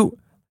 When do you?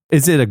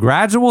 Is it a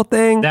gradual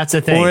thing? That's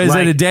the thing. Or is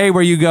it a day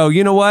where you go,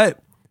 you know what?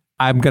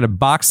 I'm going to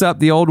box up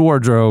the old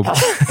wardrobe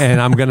and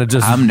I'm going to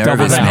just I'm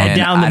nervous, man.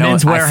 Down the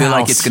men's warehouse. I feel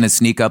like it's going to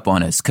sneak up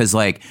on us. Cause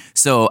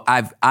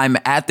I'm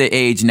at the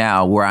age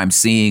now where I'm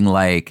seeing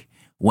like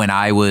when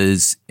I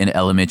was in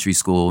elementary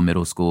school,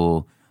 middle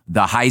school,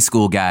 the high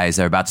school guys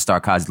that are about to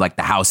start college, like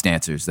the house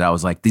dancers that I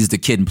was like, these are the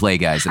kid and play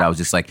guys that I was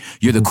just like,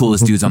 you're the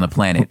coolest dudes on the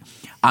planet.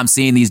 I'm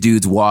seeing these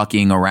dudes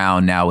walking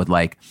around now with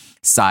like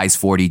size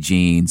 40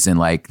 jeans and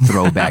like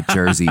throwback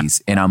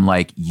jerseys. And I'm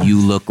like, you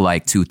look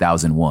like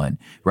 2001,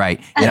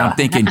 right? And I'm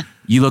thinking,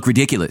 you look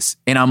ridiculous.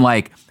 And I'm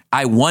like,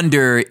 I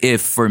wonder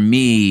if for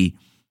me,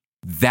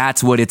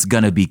 that's what it's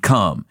going to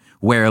become,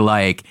 where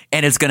like,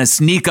 and it's going to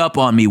sneak up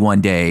on me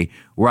one day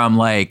where I'm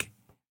like,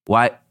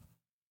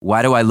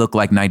 why do I look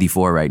like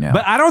 94 right now?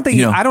 But I don't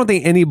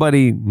think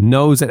anybody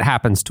knows it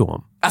happens to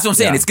them. That's what I'm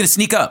saying. It's going to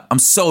sneak up. I'm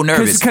so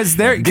nervous.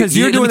 Because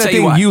you're doing the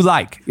thing you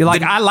like. You're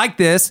like, I like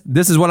this.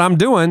 This is what I'm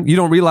doing. You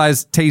don't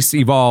realize tastes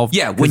evolve.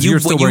 Yeah, when you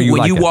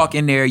walk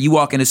in there, you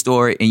walk in the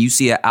store and you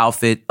see an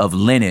outfit of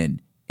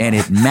linen and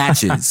it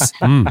matches.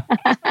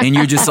 And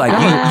you're just like,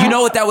 you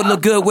know what that would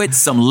look good with?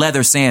 Some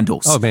leather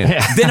sandals. Oh,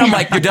 man. Then I'm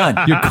like, you're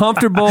done. You're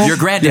comfortable. You're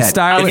granddad. You're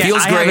stylish. It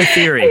feels great. I have a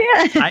theory.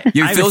 I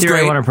have a theory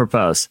I want to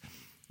propose.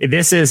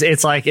 It's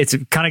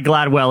kind of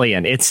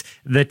Gladwellian. It's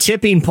the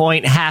tipping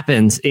point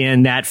happens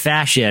in that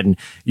fashion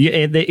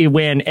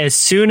when as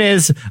soon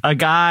as a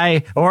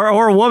guy or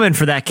a woman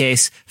for that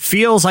case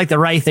feels like the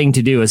right thing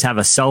to do is have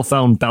a cell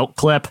phone belt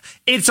clip,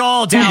 it's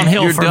all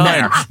downhill from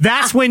there.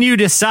 That's when you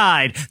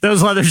decide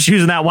those leather shoes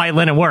and that white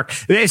linen work.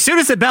 As soon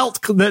as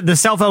the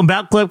cell phone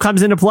belt clip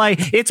comes into play,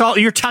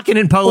 you're tucking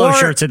in polo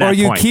shirts at that point.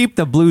 Or you keep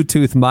the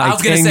Bluetooth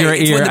mic in your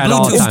ear at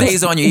all times. When the Bluetooth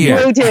stays on your ear.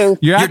 Bluetooth.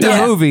 You're at the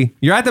movie.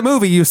 You're at the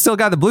movie. You still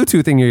got the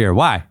Bluetooth in your ear.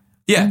 Why?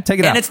 Yeah, take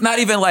it out. And it's not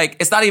even like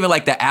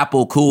the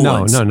Apple cool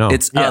ones. No.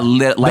 It's like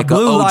the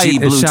blue an OG light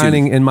Bluetooth. is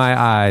shining in my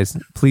eyes.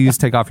 Please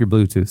take off your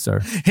Bluetooth,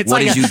 sir.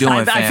 What is you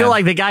doing, I feel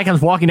like the guy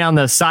comes walking down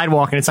the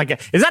sidewalk and it's like,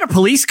 is that a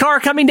police car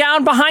coming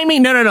down behind me?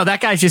 No.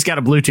 That guy's just got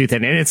a Bluetooth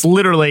in it. And it's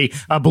literally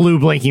a blue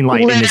blinking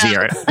light in his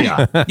ear.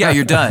 Yeah,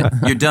 you're done.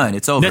 You're done.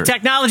 It's over. The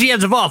technology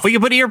has evolved. We can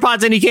put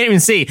earpods in, you can't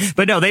even see.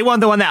 But no, they want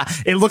the one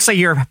that it looks like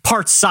you're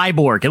part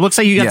cyborg. It looks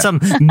like you got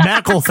some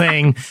medical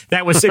thing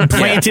that was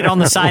implanted on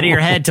the side of your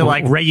head to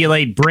like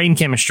regulate brain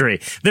chemistry.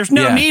 There's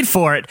no need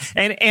for it.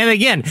 And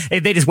again,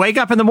 if they just wake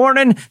up in the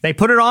morning, they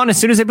put it on as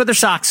soon as they put their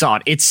socks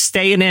on. It's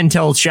staying in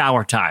until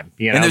shower time.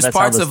 And there's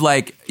parts of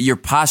like your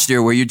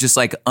posture where you're just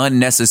like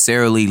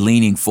unnecessarily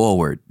leaning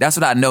forward. That's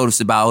what I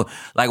noticed about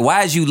like,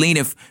 why is you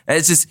leaning?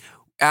 It's just,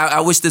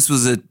 I wish this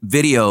was a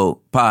video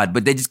pod,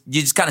 but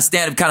you just kind of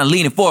stand up, kind of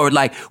leaning forward.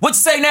 Like, what you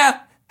say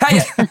now?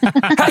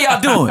 How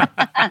y'all doing?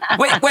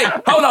 Wait,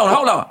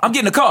 hold on. I'm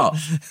getting a call.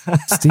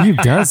 Steve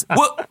does.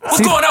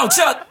 What's going on,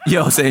 Chuck? You know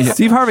what I'm saying?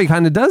 Steve Harvey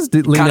kind of does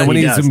lean when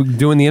he's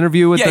doing the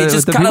interview with he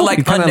just kind of like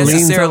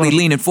unnecessarily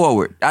leaning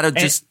forward.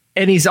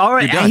 And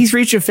he's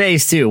reached a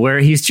phase too where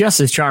he's just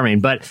as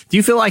charming. But do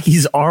you feel like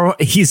he's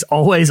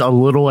always a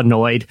little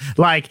annoyed?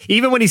 Like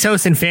even when he's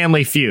hosting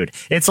Family Feud,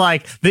 it's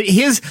like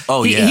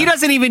he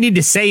doesn't even need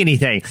to say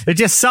anything. It's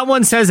just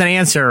someone says an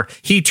answer,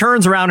 he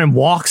turns around and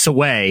walks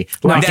away.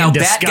 Like now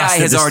that guy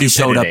has already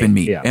showed up in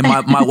me, and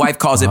my wife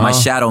calls it my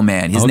shadow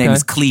man. His name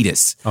is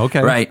Cletus.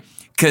 Okay, right?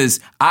 Because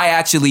I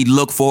actually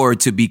look forward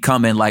to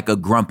becoming like a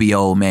grumpy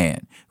old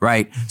man.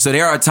 Right. So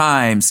there are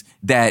times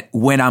that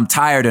when I'm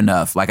tired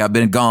enough, like I've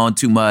been gone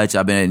too much,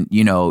 I've been,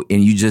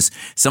 and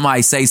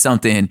somebody say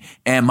something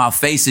and my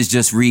face is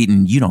just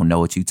reading, you don't know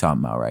what you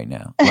talking about right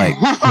now. Like,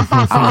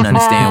 I don't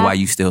understand why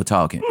you still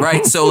talking.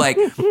 Right. So like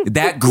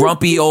that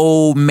grumpy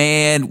old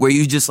man where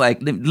you just like,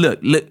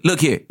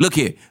 look here,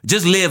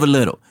 just live a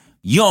little.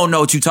 You don't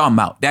know what you talking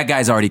about. That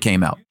guy's already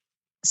came out.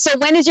 So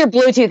when is your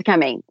Bluetooth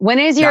coming? When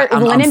is your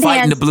linen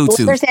pants,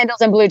 leather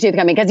sandals, and Bluetooth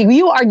coming? Because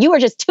you are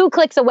just 2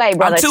 clicks away,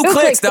 brother. I'm 2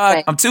 clicks,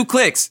 dog. I'm 2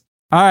 clicks.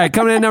 All right,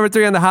 coming in at number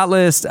 3 on the hot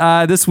list.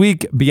 This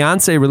week,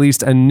 Beyonce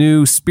released a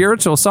new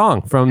spiritual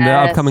song from the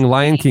upcoming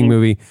Lion King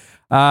movie.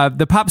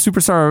 The pop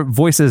superstar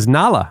voices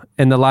Nala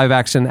in the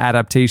live-action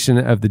adaptation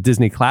of the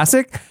Disney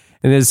classic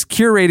and is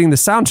curating the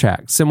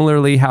soundtrack,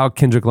 similarly how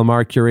Kendrick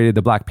Lamar curated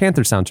the Black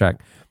Panther soundtrack.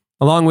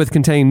 Along with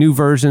containing new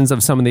versions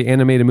of some of the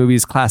animated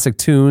movie's classic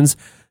tunes,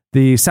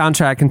 the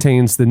soundtrack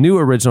contains the new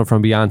original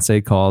from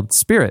Beyonce called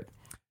Spirit.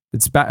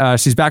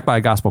 She's backed by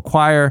a gospel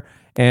choir,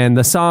 and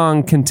the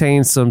song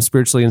contains some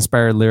spiritually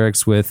inspired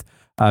lyrics with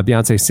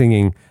Beyonce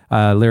singing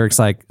lyrics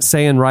like,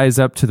 "Say and rise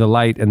up to the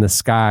light in the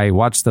sky.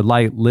 Watch the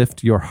light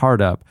lift your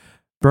heart up.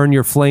 Burn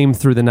your flame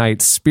through the night.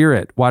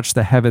 Spirit, watch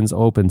the heavens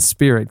open.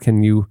 Spirit,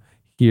 can you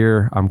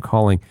hear I'm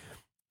calling?"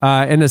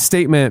 In a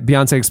statement,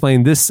 Beyonce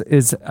explained, "This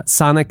is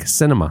sonic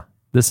cinema.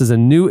 This is a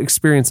new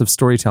experience of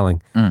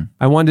storytelling.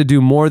 I wanted to do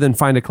more than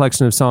find a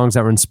collection of songs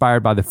that were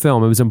inspired by the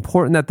film. It was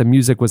important that the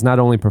music was not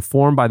only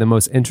performed by the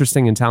most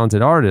interesting and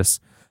talented artists,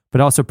 but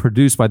also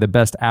produced by the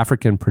best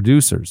African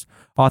producers.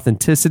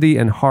 Authenticity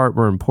and heart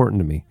were important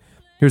to me."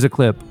 Here's a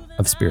clip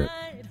of Spirit.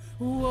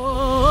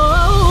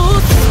 Whoa,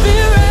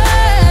 Spirit,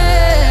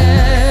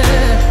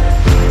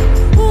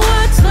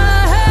 watch the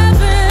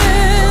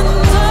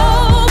heavens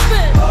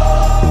open.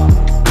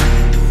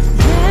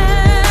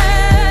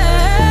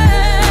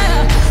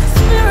 Yeah,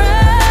 Spirit,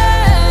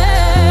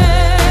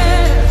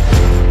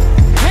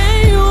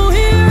 can you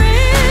hear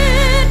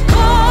it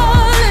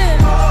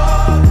calling?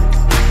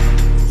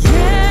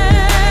 Yeah.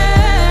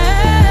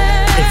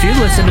 If you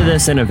listen to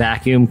this in a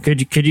vacuum,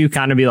 could you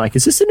kind of be like,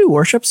 is this a new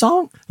worship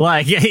song?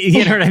 Like,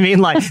 you know what I mean?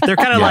 Like, they're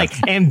kind of like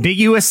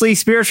ambiguously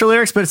spiritual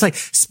lyrics, but it's like,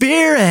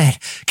 Spirit,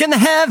 can the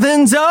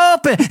heavens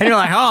open? And you're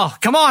like, oh,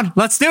 come on,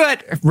 let's do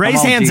it.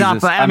 Raise hands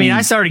Jesus. up. I mean,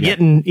 I started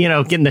getting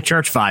the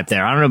church vibe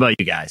there. I don't know about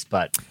you guys,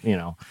 but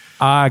can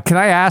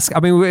I ask? I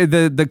mean,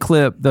 the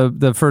clip,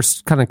 the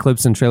first kind of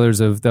clips and trailers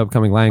of the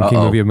upcoming Lion King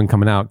movie have been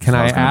coming out. Can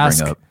I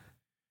ask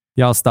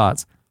y'all's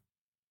thoughts?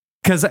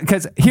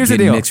 Because here's the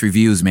deal. Mixed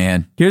reviews,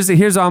 man. Here's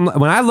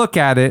when I look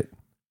at it,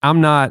 I'm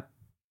not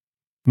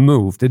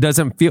moved. It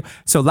doesn't feel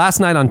so.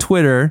 Last night on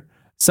Twitter,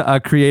 a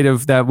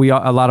creative that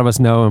a lot of us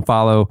know and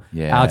follow,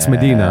 Alex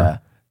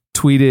Medina,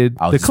 tweeted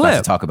the clip. About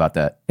to talk about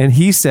that, and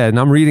he said, and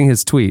I'm reading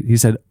his tweet. He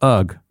said,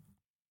 "Ugh,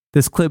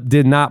 this clip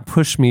did not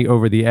push me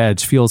over the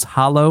edge. Feels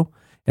hollow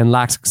and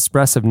lacks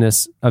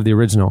expressiveness of the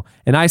original.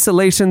 In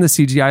isolation, the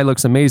CGI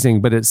looks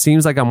amazing, but it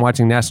seems like I'm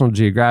watching National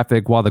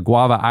Geographic while the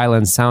Guava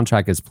Islands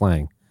soundtrack is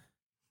playing."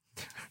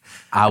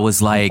 I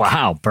was like,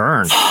 wow,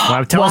 burn.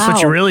 Well, tell us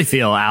what you really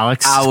feel,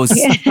 Alex.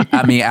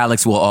 I mean,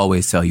 Alex will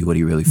always tell you what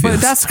he really feels.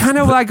 But that's kind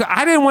of like,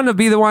 I didn't want to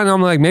be the one.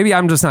 I'm like, maybe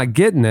I'm just not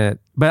getting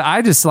it. But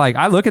I just like,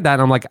 I look at that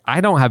and I'm like,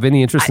 I don't have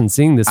any interest in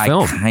seeing this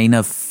film. I kind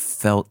of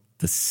felt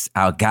this.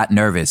 I got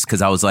nervous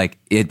because I was like,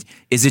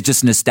 is it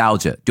just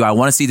nostalgia? Do I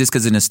want to see this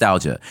because of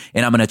nostalgia?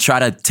 And I'm going to try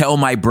to tell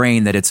my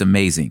brain that it's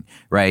amazing,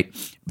 right?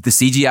 The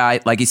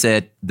CGI, like you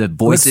said, the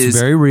voices,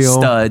 very real.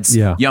 Studs.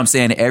 Yeah. You know what I'm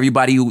saying?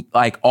 Everybody,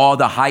 like all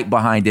the hype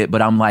behind it.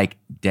 But I'm like,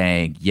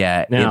 dang,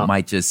 it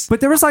might just.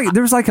 But there was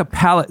like a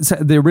palette.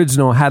 The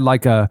original had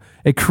like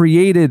it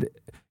created,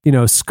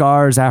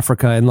 Scars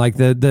Africa and like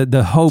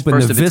the hope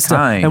and the vista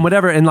and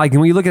whatever. And like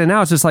when you look at it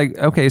now, it's just like,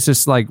 okay, it's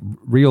just like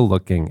real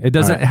looking. It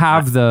doesn't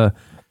have the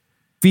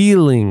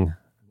feeling.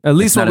 At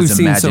least what we've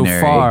seen so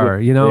far,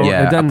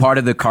 Yeah, a part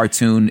of the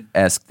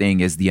cartoon-esque thing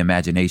is the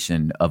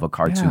imagination of a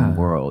cartoon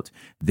world.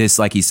 This,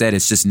 like he said,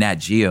 it's just Nat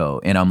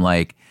Geo, and I'm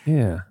like,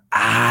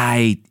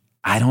 I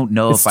don't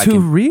know if I can. It's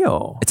too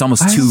real. It's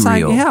almost too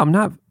real. I'm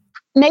not.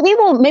 Maybe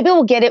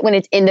we'll get it when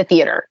it's in the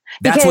theater.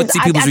 That's what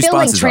people's I feel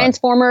like responses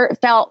Transformer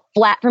felt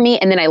flat for me,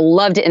 and then I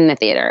loved it in the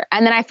theater.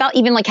 And then I felt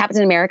even like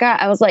Captain America,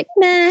 I was like,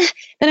 meh.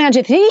 Then I went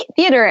to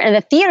theater, and the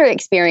theater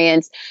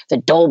experience, the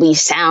Dolby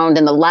sound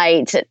and the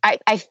lights,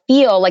 I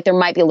feel like there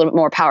might be a little bit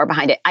more power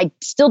behind it. I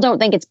still don't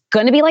think it's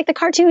going to be like the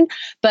cartoon,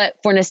 but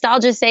for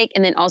nostalgia's sake,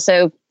 and then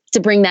also to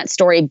bring that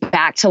story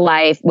back to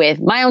life with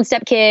my own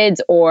stepkids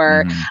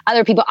or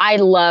other people. I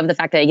love the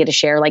fact that I get to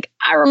share. Like,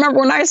 I remember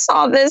when I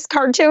saw this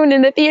cartoon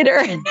in the theater,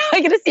 and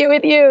I get to see it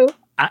with you.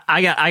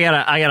 I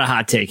got a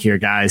hot take here,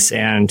 guys,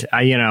 and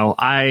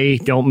I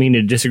don't mean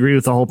to disagree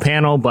with the whole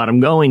panel, but I'm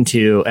going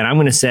to, and I'm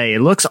going to say it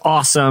looks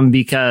awesome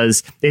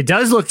because it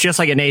does look just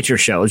like a nature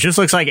show. It just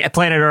looks like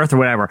Planet Earth or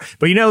whatever.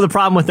 But the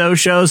problem with those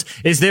shows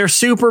is they're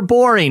super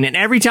boring, and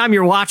every time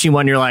you're watching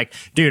one, you're like,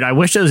 dude, I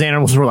wish those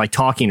animals were like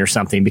talking or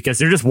something because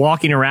they're just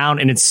walking around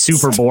and it's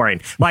super boring.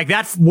 Like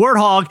that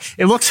warthog,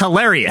 it looks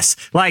hilarious.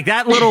 Like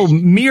that little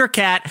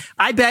meerkat,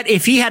 I bet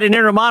if he had an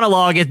inner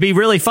monologue, it'd be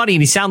really funny,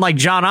 and he sound like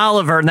John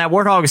Oliver, and that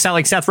warthog sound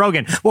like Seth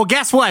Rogen. Well,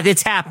 guess what?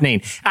 It's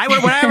happening.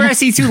 Whenever I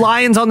see two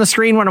lions on the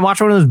screen when I watch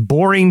one of those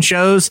boring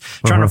shows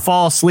trying to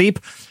fall asleep,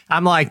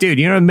 I'm like, dude,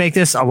 you know what would make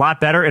this a lot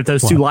better if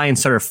those two lions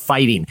started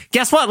fighting.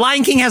 Guess what?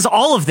 Lion King has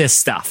all of this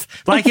stuff.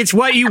 Like it's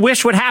what you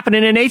wish would happen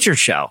in a nature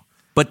show.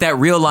 But that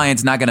real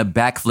lion's not going to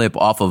backflip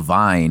off a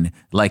vine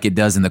like it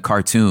does in the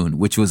cartoon,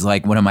 which was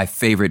like one of my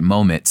favorite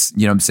moments.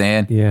 You know what I'm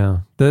saying?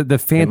 Yeah. The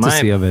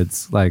fantasy of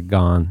it's like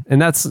gone.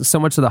 And that's so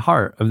much of the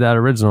heart of that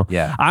original.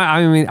 Yeah.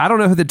 I mean, I don't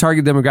know who the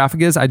target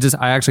demographic is.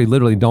 I actually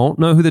literally don't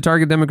know who the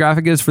target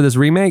demographic is for this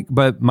remake,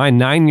 but my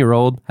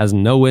 9-year-old has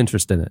no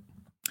interest in it.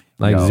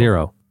 Like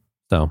zero.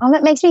 So. Oh,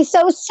 that makes me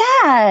so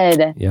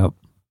sad. Yep.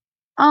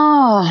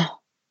 Oh.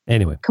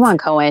 Anyway. Come on,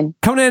 Cohen.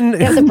 Coming in.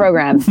 Get the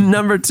program.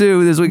 Number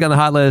 2 this week on the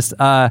hot list.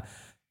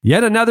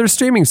 Yet another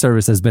streaming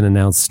service has been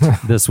announced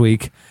this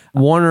week.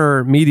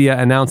 Warner Media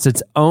announced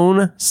its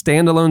own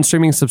standalone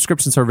streaming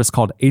subscription service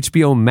called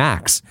HBO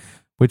Max,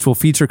 which will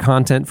feature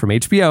content from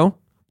HBO,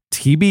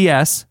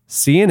 TBS,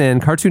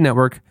 CNN, Cartoon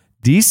Network,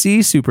 DC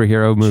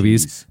superhero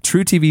movies,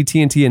 True TV,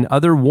 TNT, and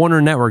other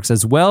Warner networks,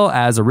 as well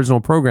as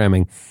original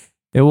programming.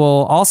 It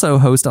will also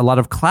host a lot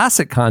of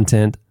classic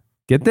content.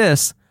 Get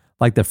this.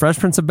 Like The Fresh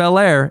Prince of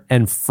Bel-Air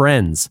and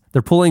Friends.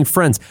 They're pulling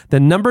Friends.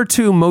 The number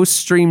 2 most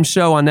streamed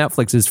show on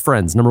Netflix is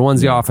Friends. Number 1's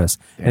The Office.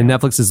 And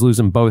Netflix is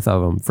losing both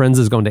of them. Friends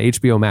is going to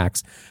HBO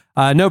Max.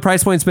 No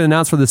price point's been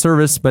announced for the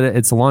service, but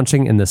it's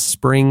launching in the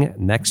spring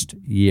next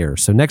year.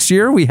 So next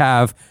year we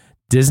have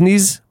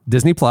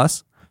Disney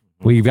Plus.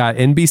 We've got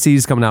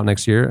NBC's coming out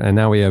next year. And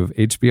now we have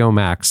HBO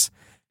Max.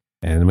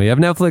 And we have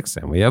Netflix.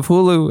 And we have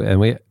Hulu. And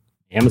we...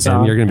 Amazon.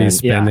 And you're going to be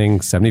spending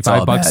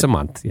 $75 a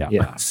month.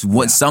 Yeah.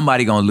 What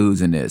somebody going to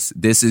lose in this?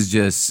 This is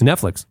just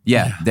Netflix.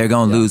 Yeah, they're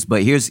going to lose.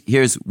 But here's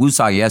we was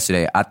talking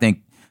yesterday. I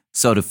think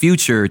so. The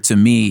future to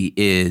me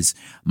is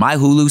my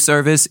Hulu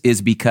service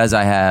is because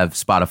I have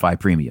Spotify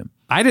Premium.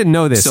 I didn't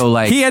know this. So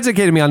like he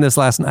educated me on this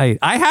last night.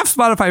 I have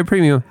Spotify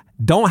Premium.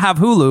 Don't have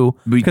Hulu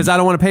because I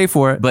don't want to pay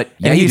for it. But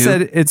and he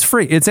said it's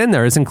free. It's in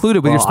there. It's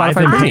included with your Spotify I've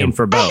been Premium. paying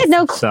for both. I had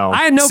no clue.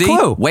 I had no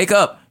clue. Wake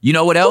up. You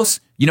know what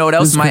else?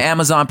 My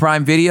Amazon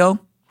Prime Video.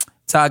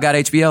 That's how I got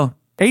HBO.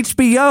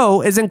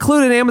 HBO is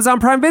included in Amazon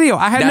Prime Video.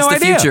 I had no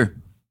idea.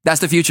 That's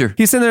the future.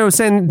 He's sitting there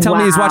telling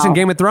me he's watching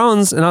Game of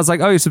Thrones, and I was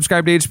like, "Oh, you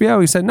subscribe to HBO?"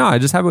 He said, "No, I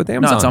just have it with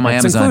Amazon. No, it's on my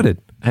Amazon.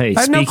 Included." Hey,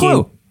 I had no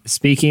clue.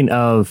 Speaking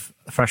of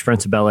Fresh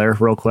Prince of Bel-Air,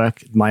 real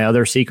quick, my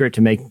other secret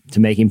to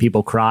making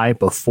people cry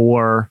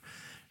before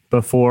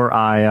people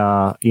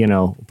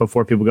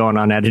go on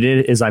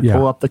unedited is I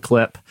pull up the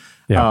clip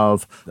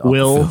of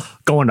Will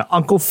going to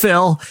Uncle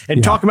Phil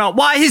and talking about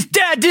why his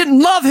dad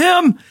didn't love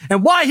him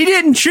and why he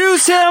didn't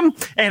choose him.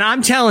 And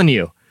I'm telling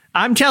you,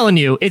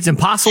 it's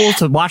impossible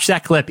to watch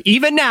that clip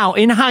even now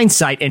in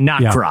hindsight and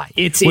not cry.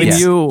 I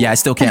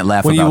still can't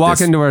laugh. When about you walk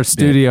this. into our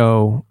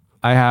studio,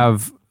 I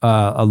have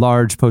a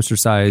large poster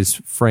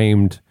size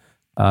framed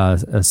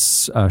a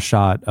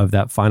shot of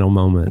that final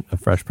moment of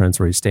Fresh Prince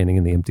where he's standing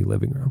in the empty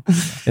living room,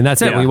 and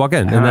that's it. We walk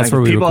in, and that's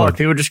where we record.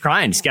 People just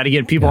crying. Just got to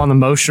get people on the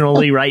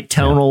emotionally right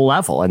tonal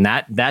level, and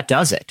that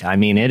does it. I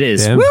mean, it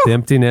is the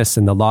emptiness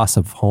and the loss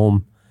of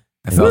home,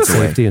 I felt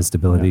safety and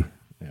stability.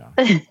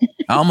 I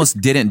almost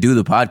didn't do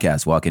the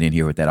podcast walking in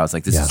here with that. I was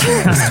like, this is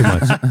too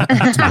much.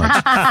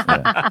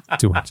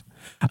 Too much.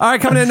 All right,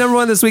 coming in number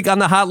 1 this week on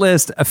the hot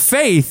list,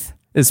 Faith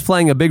is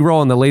playing a big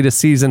role in the latest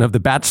season of The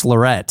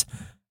Bachelorette.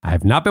 I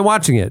have not been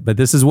watching it, but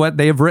this is what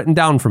they have written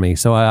down for me.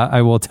 So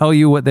I will tell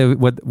you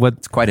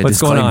what's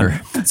going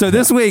on. So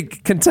this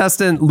week,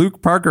 contestant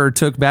Luke Parker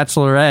took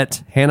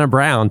Bachelorette Hannah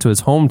Brown to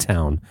his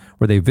hometown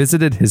where they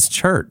visited his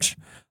church.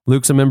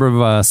 Luke's a member of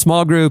a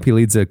small group. He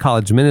leads a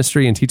college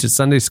ministry and teaches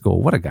Sunday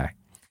school. What a guy.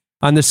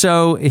 On the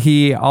show,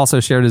 he also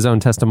shared his own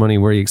testimony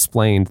where he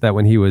explained that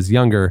when he was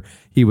younger,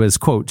 he was,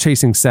 quote,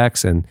 chasing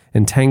sex and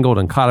entangled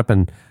and caught up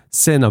in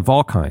sin of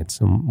all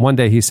kinds. And one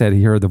day he said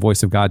he heard the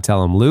voice of God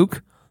tell him,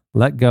 Luke,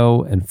 let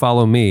go and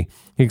follow me.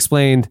 He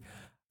explained,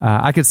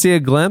 I could see a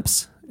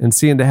glimpse and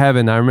see into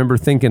heaven. I remember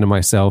thinking to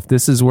myself,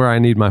 this is where I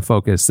need my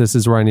focus. This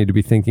is where I need to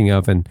be thinking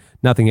of and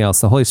nothing else.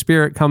 The Holy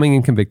Spirit coming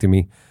and convicting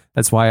me.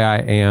 That's why I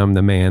am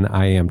the man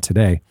I am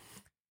today.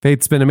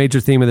 Faith's been a major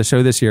theme of the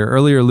show this year.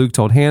 Earlier, Luke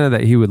told Hannah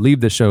that he would leave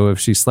the show if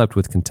she slept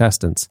with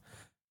contestants.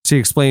 She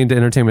explained to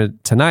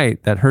Entertainment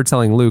Tonight that her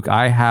telling Luke,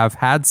 I have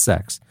had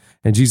sex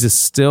and Jesus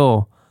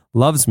still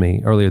loves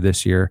me earlier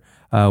this year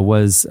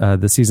was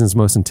the season's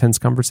most intense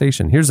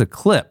conversation. Here's a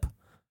clip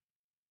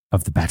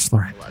of The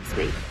Bachelorette.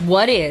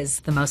 What is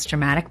the most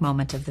dramatic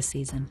moment of the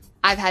season?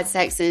 I've had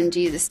sex and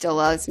Jesus still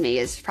loves me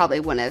is probably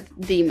one of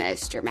the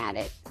most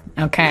dramatic.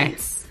 Okay.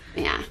 Moments.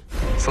 Yeah.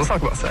 So let's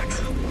talk about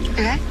sex.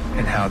 Okay.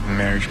 And how the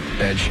marriage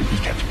bed should be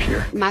kept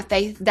pure. My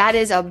faith, that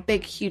is a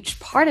big, huge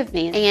part of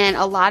me. And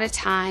a lot of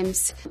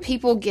times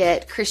people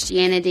get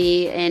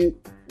Christianity and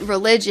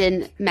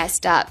religion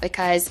messed up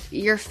because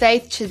your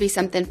faith should be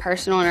something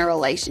personal in a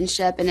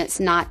relationship and it's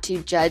not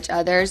to judge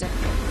others.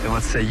 And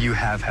let's say you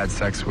have had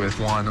sex with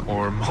one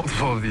or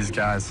multiple of these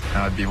guys, and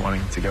I'd be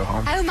wanting to go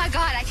home. Oh my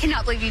God, I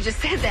cannot believe you just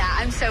said that.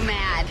 I'm so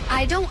mad.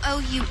 I don't owe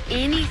you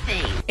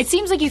anything. It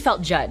seems like you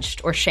felt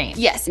judged or shamed.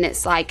 Yes, and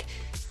it's like,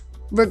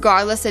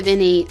 regardless of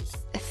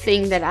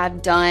anything that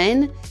I've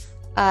done,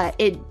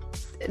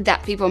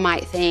 that people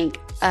might think,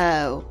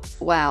 oh,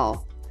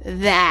 well,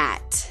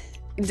 that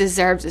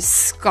deserves a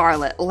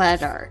scarlet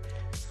letter.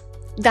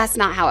 That's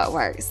not how it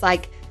works.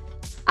 Like,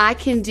 I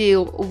can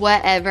do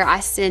whatever I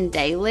sin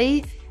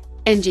daily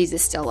and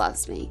Jesus still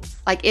loves me.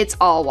 Like, it's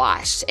all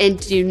washed. And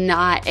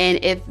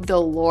if the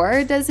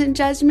Lord doesn't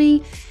judge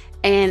me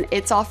and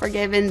it's all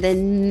forgiven,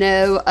 then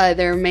no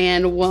other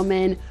man,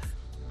 woman,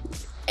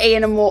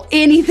 animal,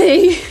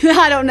 anything,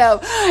 I don't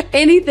know,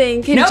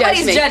 anything can judge me.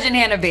 Nobody's judging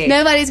Hannah B.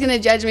 Nobody's going to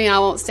judge me. I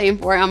won't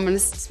stand for it. I'm going to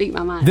speak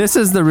my mind. This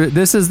is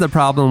the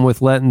problem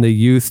with letting the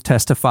youth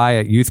testify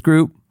at youth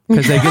group.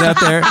 Because they get up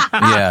there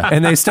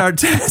and they start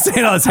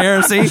saying all this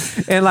heresy,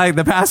 and like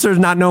the pastor's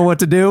not knowing what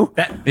to do.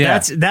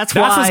 That's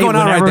why what's going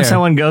on whenever right there.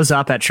 someone goes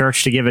up at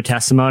church to give a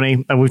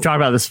testimony, and we've talked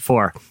about this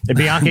before. And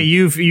Bianca,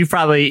 you've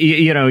probably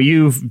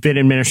you've been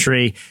in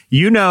ministry.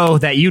 You know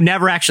that you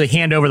never actually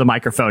hand over the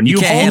microphone.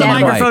 You hold the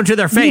microphone to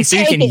their face so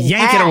you can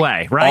yank it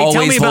away. Right? Always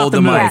Tell me about hold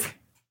the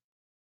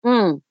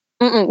move.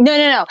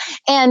 No.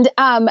 And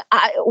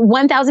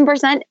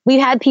 1000%,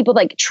 we've had people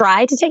like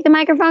try to take the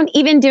microphone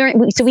even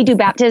so we do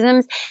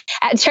baptisms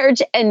at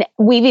church, and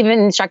we've even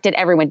instructed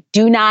everyone,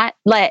 do not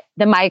let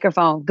the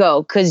microphone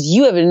go because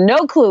you have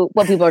no clue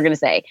what people are going to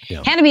say.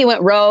 Yeah. Hannah B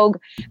went rogue.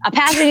 A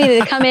pastor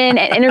needed to come in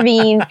and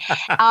intervene.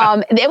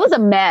 It was a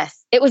mess.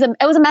 It was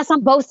a mess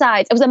on both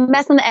sides. It was a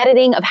mess on the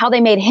editing of how they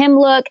made him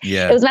look.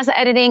 Yeah. It was a mess of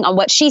editing on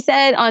what she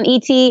said on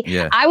ET.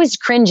 Yeah. I was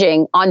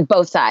cringing on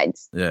both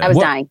sides. Yeah. I was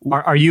dying.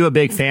 Are you a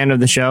big fan of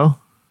the show?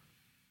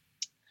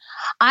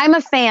 I'm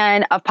a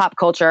fan of pop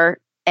culture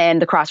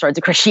and the crossroads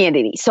of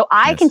Christianity. So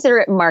I consider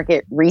it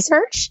market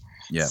research.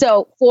 Yeah.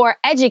 So for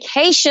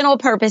educational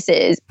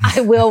purposes, I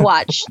will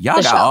watch y'all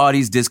the got show. all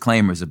these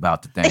disclaimers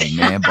about the thing,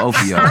 man.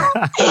 Both of y'all.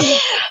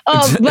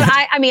 But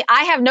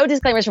I have no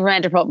disclaimers for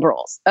Vanderpump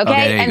Rules.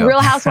 Okay. And go.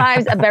 Real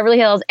Housewives of Beverly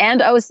Hills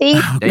and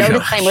OC. No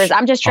disclaimers.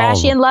 I'm just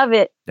trashy and love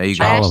it. There you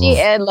go. Trashy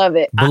and love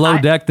it. Below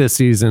Deck this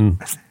season,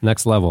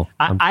 next level.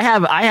 I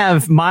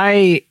have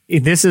my.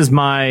 This is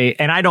my,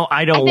 and I don't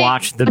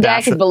watch the Deck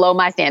Bachelor. is below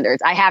my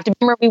standards. I have to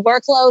remember we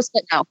were close,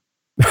 but no.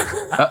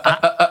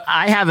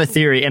 I have a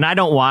theory, and I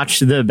don't watch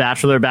the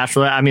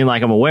Bachelorette. I mean,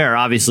 like, I'm aware,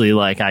 obviously,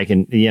 like I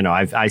can,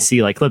 I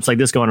see like clips like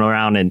this going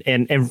around,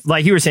 and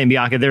like you were saying,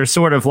 Bianca, there's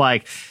sort of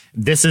like,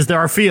 this is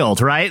our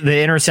field, right?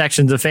 The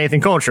intersections of faith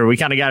and culture. We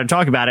kind of got to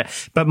talk about it.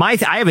 But I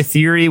have a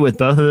theory with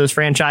both of those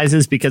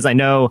franchises because I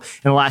know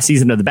in the last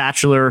season of The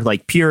Bachelor,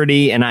 like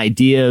purity and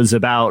ideas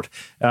about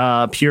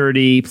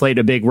purity played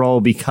a big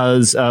role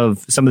because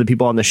of some of the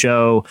people on the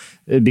show,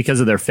 because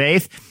of their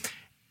faith.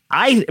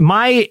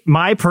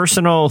 My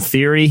personal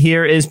theory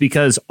here is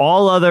because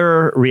all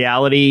other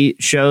reality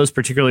shows,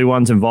 particularly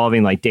ones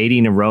involving like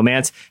dating and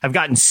romance, have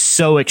gotten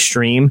so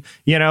extreme.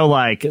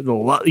 Like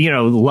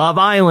Love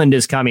Island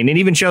is coming, and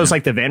even shows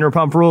like the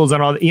Vanderpump Rules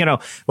and all.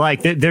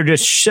 Like they're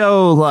just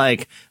so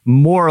like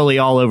morally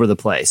all over the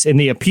place, and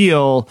the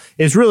appeal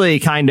is really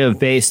kind of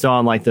based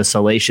on like the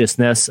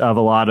salaciousness of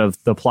a lot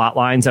of the plot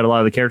lines that a lot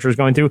of the characters are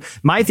going through.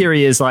 My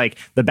theory is like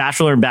the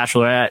Bachelor and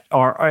Bachelorette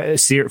are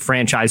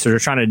franchises are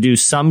trying to do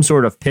some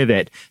sort of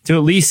pivot to at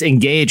least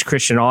engage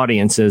Christian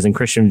audiences and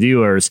Christian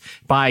viewers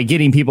by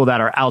getting people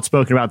that are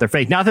outspoken about their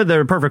faith. Not that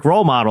they're perfect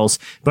role models,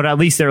 but at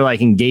least they're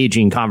like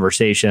engaging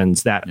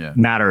conversations that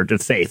matter to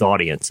faith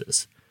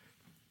audiences.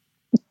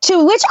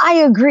 To which I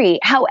agree.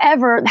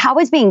 However, how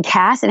it's being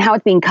cast and how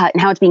it's being cut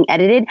and how it's being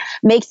edited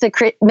makes the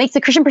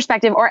Christian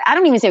perspective, or I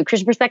don't even say a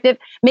Christian perspective,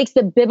 makes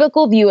the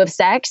biblical view of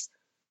sex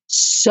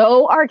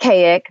so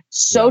archaic,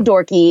 so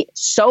dorky,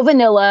 so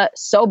vanilla,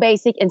 so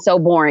basic, and so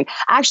boring.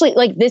 Actually,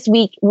 like this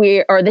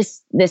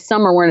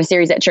summer, we're in a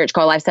series at church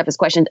called Life's Toughest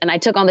Questions, and I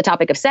took on the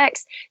topic of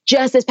sex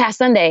just this past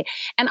Sunday.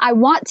 And I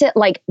want to,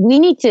 we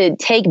need to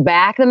take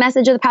back the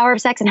message of the power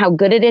of sex and how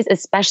good it is,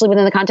 especially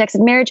within the context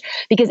of marriage,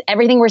 because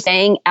everything we're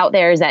saying out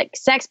there is that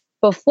sex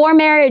before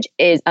marriage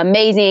is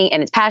amazing,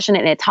 and it's passionate,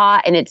 and it's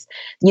hot, and it's,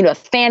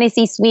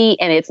 fantasy suite,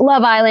 and it's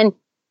Love Island.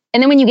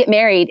 And then when you get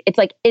married, it's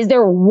like, is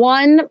there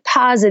one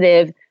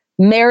positive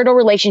marital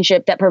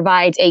relationship that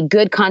provides a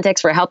good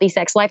context for a healthy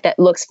sex life that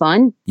looks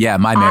fun? Yeah,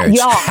 my marriage.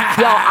 Y'all,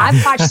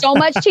 I've watched so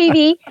much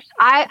TV.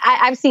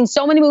 I've seen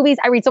so many movies.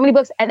 I read so many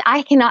books, and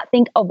I cannot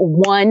think of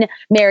one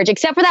marriage,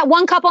 except for that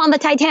one couple on the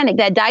Titanic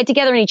that died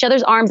together in each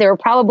other's arms. They were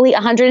probably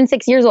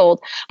 106 years old.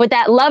 But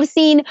that love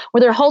scene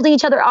where they're holding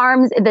each other's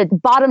arms at the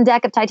bottom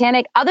deck of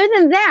Titanic, other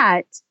than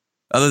that,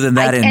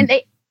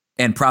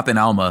 and Prop and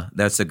Alma,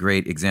 that's a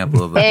great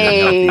example of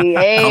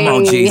a come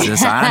on,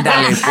 Jesus.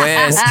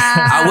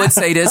 I would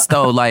say this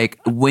though, like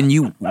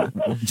when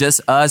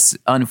us,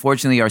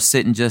 unfortunately, are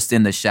sitting just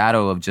in the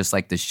shadow of just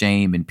like the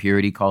shame and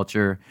purity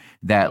culture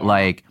that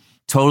like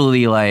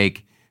totally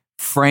like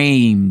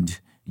framed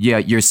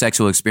your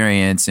sexual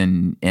experience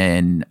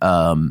and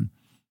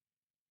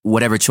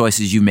whatever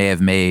choices you may have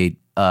made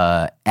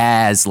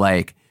as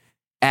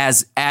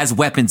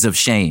weapons of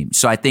shame.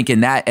 So I think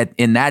in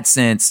that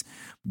sense,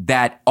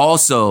 that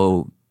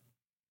also,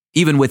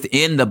 even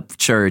within the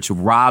church,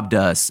 robbed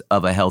us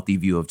of a healthy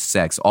view of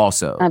sex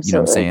also. Absolutely. You know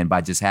what I'm saying? By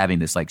just having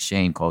this like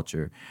shame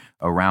culture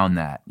around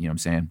that. You know what I'm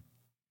saying?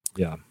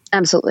 Yeah.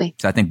 Absolutely.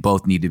 So I think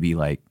both need to be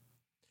like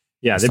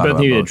Yeah, Let's they talk both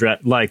about need to both. address,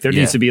 like, there Yeah.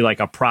 needs to be like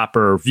a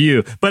proper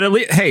view. But at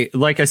least, hey,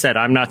 like I said,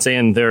 I'm not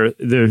saying they're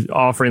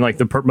offering like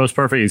the most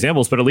perfect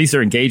examples, but at least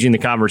they're engaging the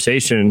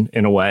conversation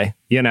in a way,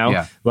 you know?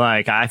 Yeah.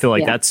 Like, I feel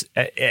like that's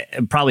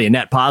probably a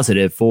net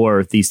positive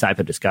for these type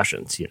of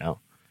discussions, you know?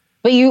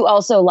 But you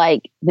also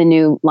like the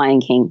new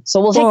Lion King, so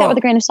we'll take that with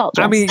a grain of salt.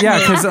 Jeff. I mean, yeah,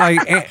 because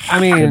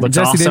It looks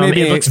Jesse, awesome. they may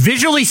be, It looks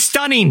visually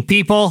stunning,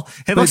 people.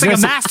 It looks like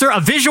a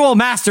visual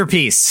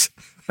masterpiece.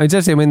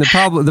 Jesse, I mean,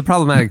 the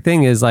problematic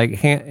thing is like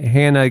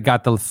Hannah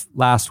got the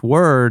last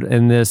word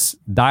in this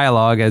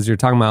dialogue as you're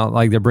talking about,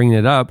 like they're bringing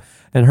it up,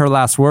 and her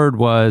last word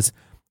was,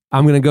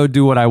 "I'm going to go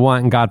do what I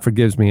want, and God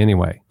forgives me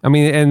anyway." I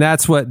mean, and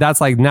that's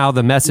like now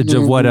the message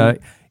of what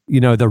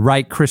the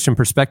right Christian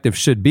perspective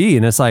should be,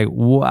 and it's like,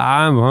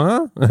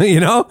 yeah,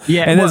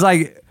 and it's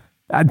like.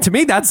 To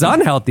me, that's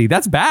unhealthy.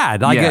 That's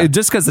bad. Like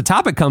just because the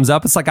topic comes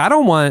up, it's like I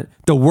don't want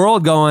the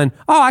world going,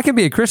 "Oh, I can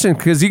be a Christian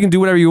because you can do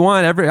whatever you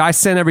want. I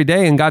sin every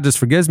day and God just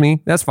forgives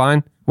me. That's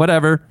fine.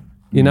 Whatever."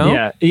 You know?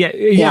 Yeah.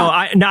 You know,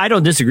 I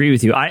don't disagree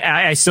with you.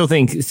 I still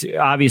think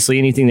obviously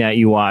anything that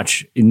you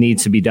watch it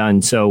needs to be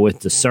done so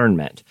with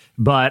discernment.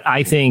 But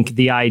I think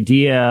the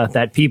idea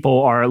that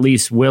people are at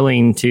least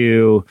willing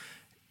to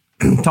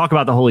talk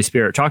about the Holy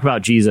Spirit, talk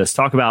about Jesus,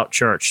 talk about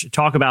church,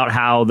 talk about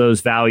how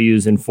those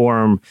values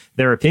inform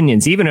their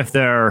opinions, even if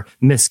they're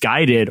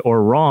misguided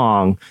or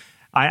wrong.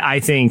 I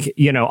think,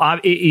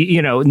 not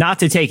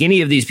to take any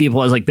of these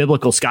people as like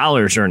biblical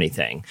scholars or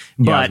anything,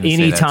 but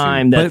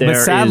anytime that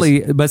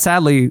but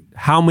sadly,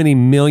 how many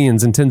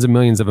millions and tens of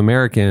millions of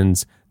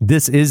Americans,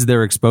 this is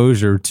their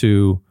exposure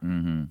to,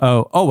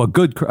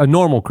 a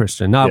normal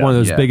Christian, not one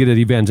of those bigoted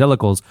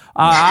evangelicals.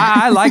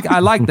 I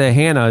like the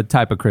Hannah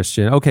type of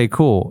Christian. Okay,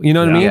 cool. You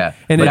know what I mean? Yeah.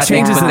 And But it I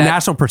think changes the that-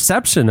 national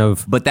perception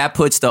of. But that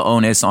puts the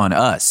onus on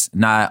us,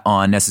 not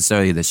on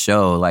necessarily the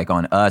show, like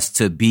on us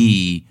to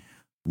be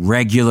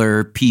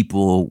regular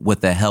people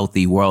with a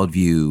healthy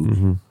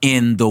worldview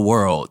in the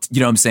world. You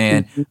know what I'm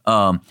saying?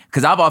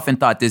 Because I've often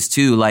thought this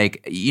too,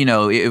 like,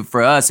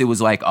 for us, it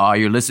was like, oh,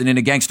 you're listening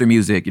to gangster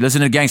music. You're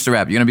listening to gangster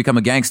rap. You're going to become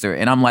a gangster.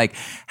 And I'm like,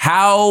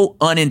 how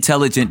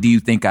unintelligent do you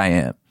think I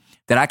am?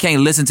 That I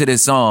can't listen to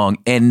this song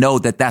and know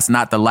that that's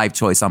not the life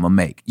choice I'm going to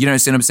make. You know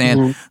what I'm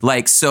saying?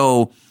 Like,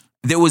 so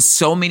there was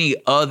so many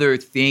other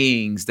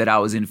things that I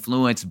was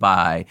influenced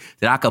by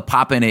that I could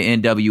pop in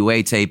an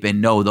NWA tape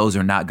and know those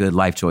are not good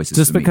life choices.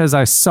 Just because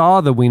I saw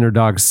the wiener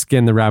dog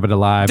skin the rabbit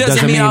alive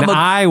doesn't mean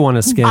I want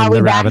to skin Are we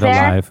the back rabbit there?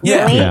 alive.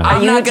 Yeah, Really? Yeah.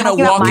 I'm not gonna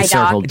walk my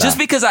dog? just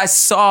because I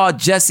saw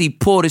Jesse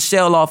pull the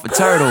shell off a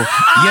turtle.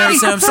 You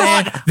understand what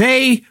I'm saying?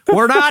 They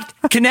were not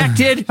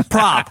connected.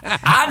 Prop.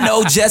 I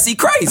know Jesse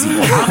crazy.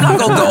 I'm not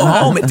gonna go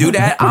home and do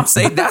that. I'm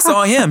saying that's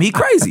on him. He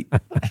crazy.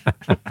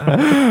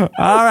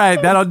 All right,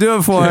 that'll do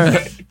it for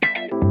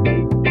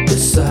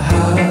It's the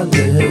hot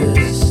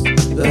list.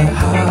 The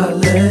hot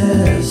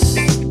list.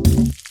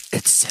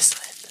 It's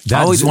sizzling. that.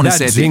 I always want to that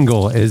say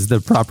jingle is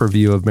the proper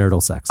view of marital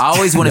sex. I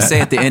always want to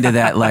say at the end of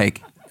that,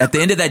 like at the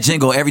end of that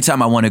jingle, every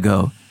time I want to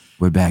go,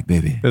 we're back,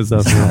 baby. It's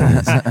up.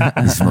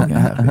 He's smoking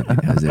hot,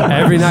 baby. How's it?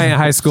 Every night in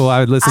high school, I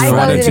would listen to I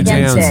voted 102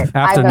 against Jams it.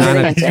 after I voted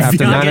 9 against it.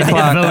 after 9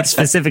 o'clock. Vote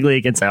specifically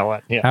against that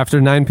one. Yeah.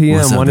 After 9 p.m.,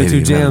 What's up, 102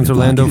 baby? Jams, Welcome to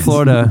Orlando, Podcast.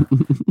 Florida.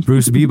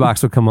 Bruce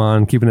B-Box would come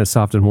on, keeping it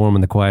soft and warm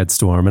in the quiet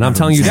storm. And I'm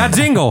telling you, that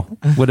jingle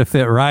would have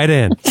fit right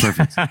in.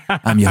 Perfect.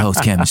 I'm your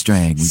host, Cameron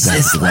Strang. We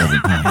back to the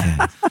Relevant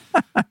Podcast.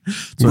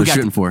 That's what we're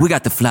shooting for. We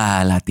got the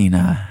fly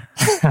Latina.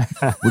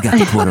 We got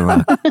the Puerto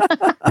Rock.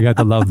 You got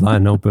the love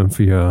line open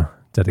for your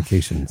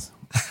dedications.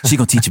 She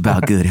gonna teach you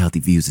about good, healthy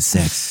views of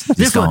sex.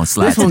 Just gonna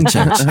slide to the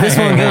church. This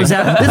one goes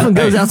out. This one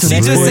goes out to She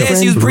an just said she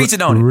was ex-boyfriend.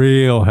 preaching on it.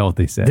 Real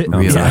healthy set. No,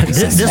 Real I'm healthy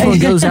sorry. This one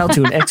goes out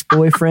to an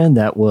ex-boyfriend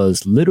that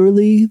was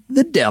literally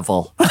the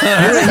devil. Here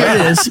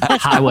it is,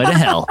 Highway to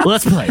Hell.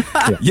 Let's play.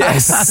 Yeah.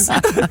 Yes. All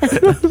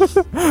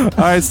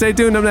right, stay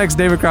tuned. Up next,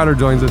 David Crowder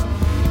joins us.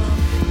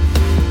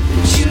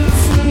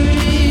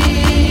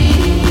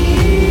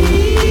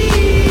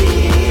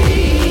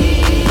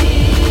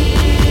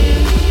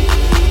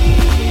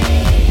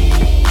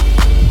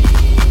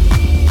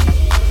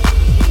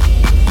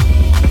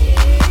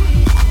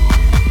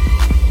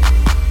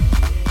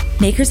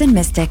 Makers and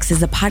Mystics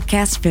is a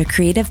podcast for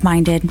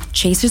creative-minded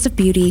chasers of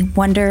beauty,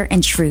 wonder,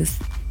 and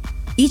truth.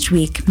 Each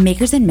week,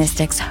 Makers and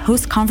Mystics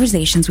host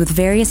conversations with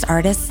various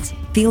artists,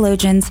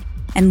 theologians,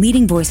 and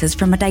leading voices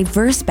from a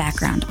diverse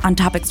background on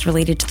topics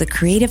related to the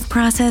creative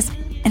process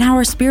and how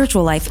our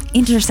spiritual life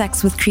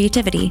intersects with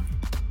creativity.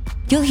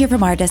 You'll hear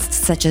from artists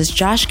such as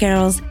Josh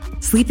Garrels,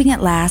 Sleeping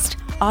at Last,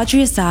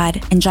 Audrey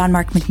Assad, and John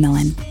Mark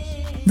McMillan.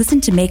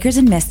 Listen to Makers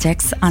and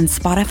Mystics on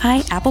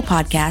Spotify, Apple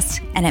Podcasts,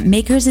 and at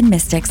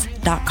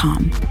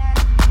makersandmystics.com.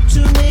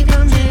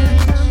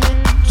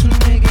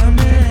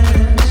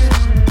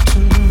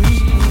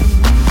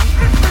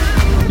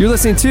 You're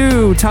listening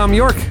to Tom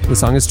York. The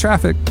song is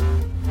Traffic.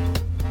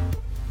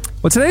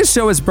 Well, today's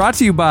show is brought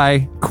to you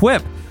by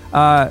Quip.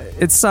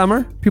 It's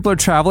summer, people are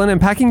traveling, and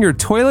packing your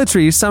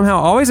toiletries somehow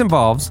always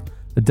involves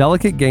the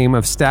delicate game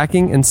of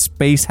stacking and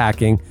space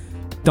hacking.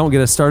 Don't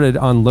get us started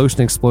on lotion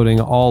exploding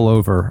all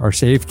over our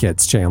shave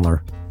kits,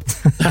 Chandler.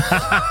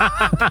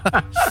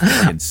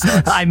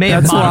 I may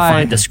have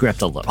modified the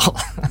script a little.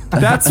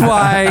 That's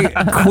why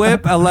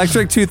Quip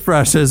electric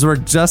toothbrushes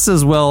work just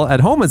as well at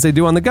home as they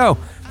do on the go.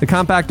 The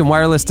compact and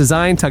wireless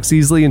design tucks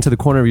easily into the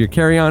corner of your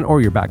carry-on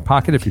or your back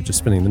pocket if you're just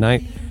spending the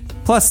night.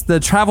 Plus, the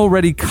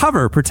travel-ready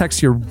cover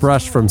protects your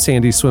brush from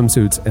sandy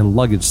swimsuits and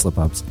luggage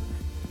slip-ups.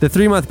 The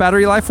 3-month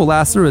battery life will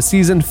last through a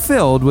season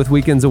filled with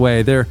weekends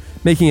away. They're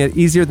making it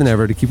easier than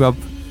ever to keep up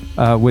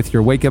with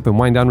your wake-up and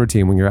wind-down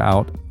routine when you're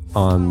out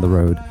on the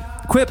road.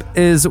 Quip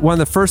is one of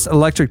the first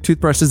electric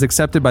toothbrushes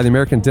accepted by the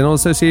American Dental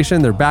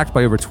Association. They're backed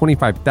by over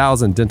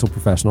 25,000 dental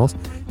professionals,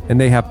 and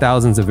they have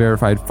thousands of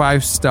verified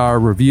 5-star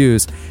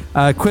reviews.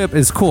 Quip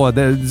is cool.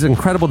 It's an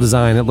incredible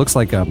design. It looks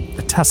like a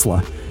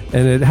Tesla,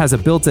 and it has a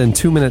built-in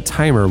 2-minute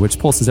timer, which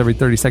pulses every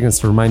 30 seconds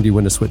to remind you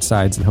when to switch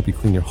sides and help you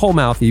clean your whole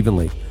mouth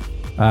evenly.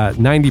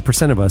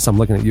 90% of us, I'm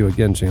looking at you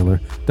again,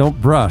 Chandler,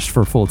 don't brush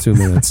for a full 2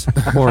 minutes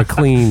or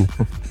clean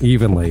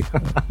evenly.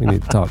 We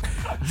need to talk.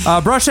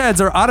 Brush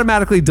heads are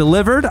automatically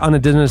delivered on a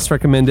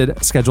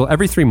dentist-recommended schedule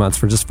every 3 months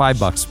for just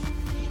 $5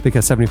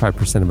 because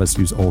 75% of us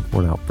use old,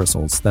 worn-out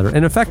bristles that are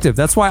ineffective.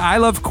 That's why I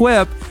love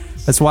Quip.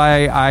 That's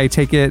why I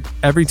take it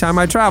every time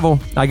I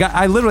travel. I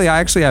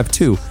actually have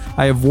 2.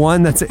 I have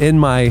one that's in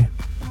my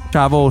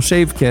travel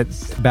shave kit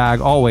bag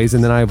always,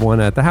 and then I have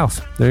one at the house.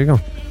 There you go.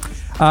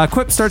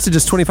 Quip starts at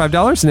just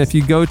 $25, and if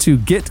you go to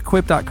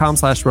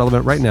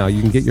getquip.com/relevant right now,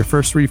 you can get your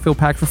first refill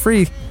pack for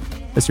free.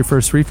 That's your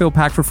first refill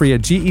pack for free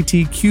at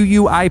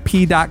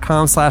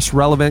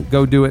getquip.com/relevant.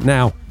 Go do it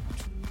now.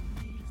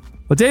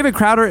 Well, David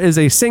Crowder is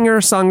a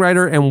singer,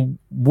 songwriter, and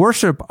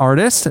worship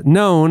artist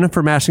known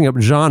for mashing up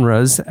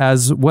genres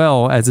as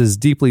well as his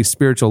deeply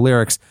spiritual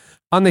lyrics.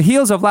 On the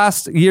heels of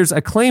last year's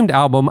acclaimed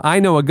album, I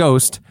Know a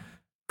Ghost,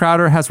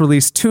 Crowder has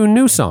released 2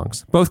 new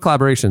songs, both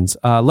collaborations.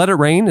 Let It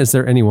Rain, Is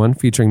There Anyone,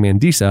 featuring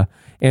Mandisa,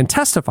 and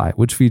Testify,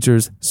 which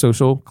features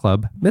Social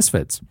Club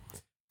Misfits.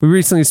 We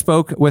recently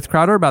spoke with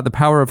Crowder about the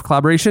power of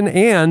collaboration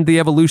and the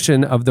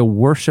evolution of the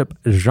worship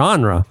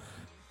genre.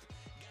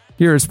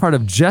 Here is part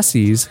of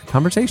Jesse's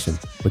conversation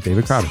with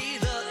David Crowder.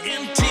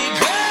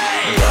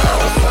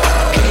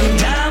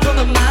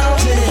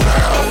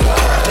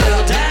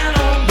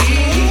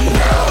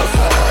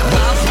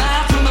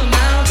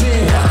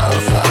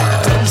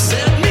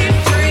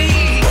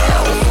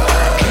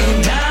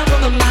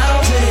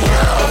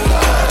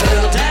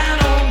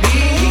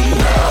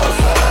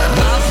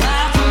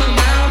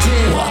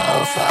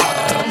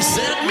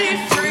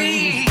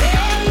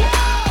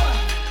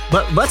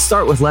 But let's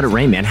start with Let It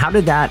Rain, man. How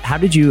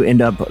did you end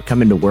up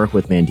coming to work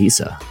with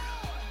Mandisa?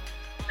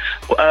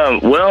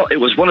 Well, it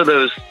was one of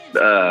those,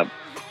 I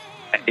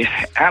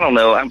don't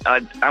know.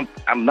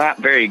 I'm not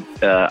very,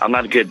 I'm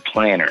not a good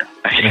planner.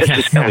 I guess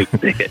that's how we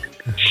think it.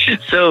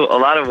 So a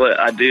lot of what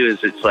I do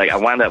is it's like I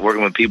wind up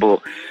working with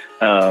people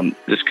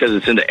just because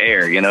it's in the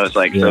air, you know. It's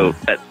like, so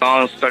that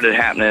song started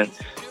happening.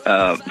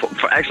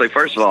 Actually,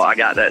 first of all, I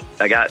got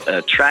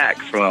a track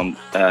from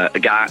a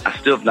guy I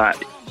still have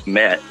not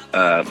met,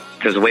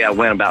 because the way I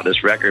went about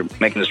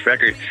making this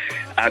record,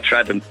 I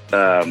tried to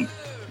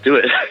do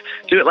it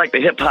like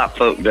the hip hop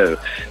folk do.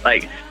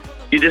 Like,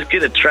 you just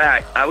get a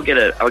track. I would get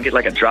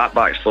like a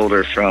Dropbox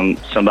folder from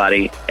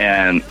somebody,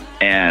 and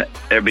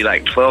there'd be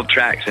like 12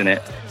 tracks in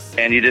it,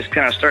 and you just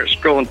kind of start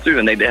scrolling through,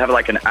 and they have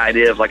like an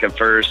idea of like a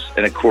verse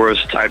and a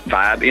chorus type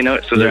vibe, you know.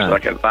 So there's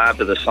like a vibe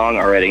to the song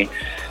already.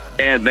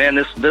 And man,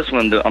 this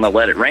one on the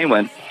Let It Rain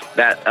one,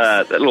 that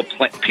little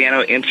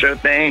piano intro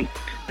thing.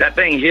 That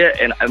thing hit,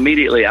 and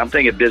immediately I'm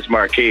thinking Biz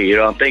Markie. You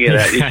know, I'm thinking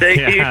that. You say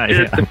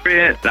the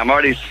print, and I'm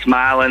already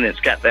smiling.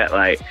 It's got that,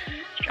 like,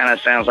 kind of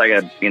sounds like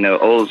a, you know,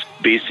 old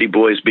Beastie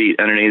Boys beat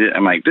underneath it.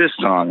 I'm like, this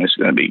song is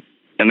going to be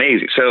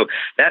amazing. So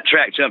that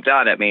track jumped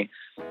out at me,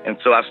 and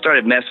so I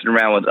started messing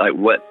around with like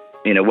what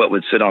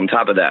would sit on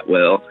top of that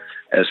well,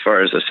 as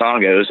far as the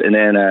song goes. And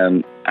then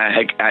I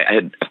had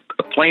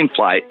a plane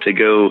flight to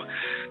go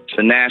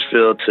to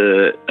Nashville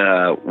to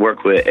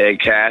work with Ed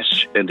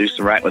Cash and do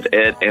some writing with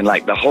Ed, and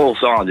like the whole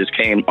song just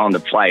came on the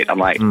flight. I'm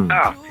like,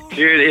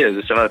 here it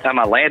is. So by the time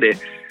I landed,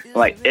 I'm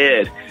like,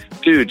 Ed,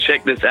 dude,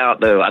 check this out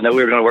though. I know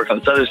we were going to work on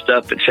this other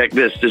stuff, but check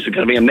this. This is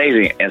going to be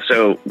amazing. And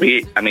so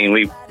we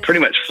pretty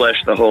much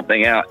fleshed the whole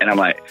thing out, and I'm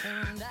like,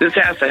 this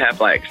has to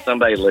have like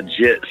somebody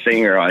legit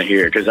singer on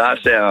here because I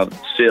sound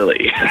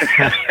silly.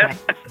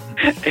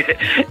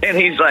 And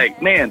he's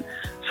like, man.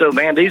 So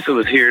Mandisa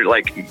was here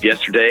like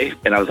yesterday,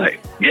 and I was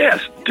like, yes,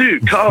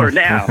 dude, call her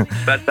now.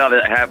 That's how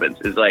that happens.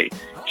 It's like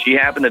she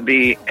happened to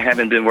be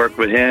having been working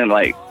with him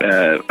like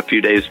a few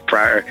days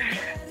prior,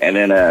 and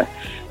then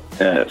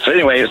so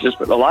anyway, it's just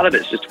a lot of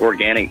it's just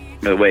organic.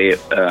 The way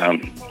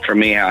for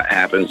me how it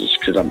happens is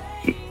because I'm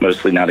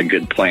mostly not a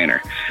good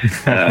planner.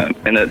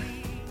 And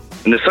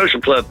the social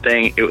club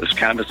thing, it was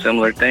kind of a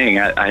similar thing.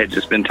 I had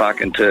just been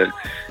talking to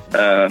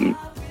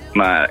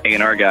my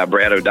A&R guy,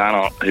 Brad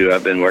O'Donnell, who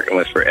I've been working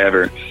with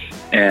forever,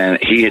 and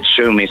he had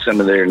shown me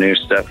some of their new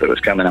stuff that was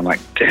coming. I'm like,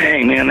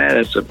 dang, man, that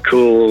is some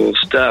cool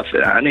stuff.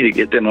 I need to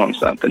get them on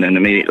something. And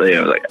immediately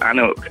I was like, I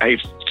know. I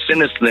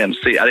send this to them.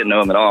 See, I didn't know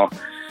them at all.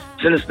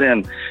 Send this to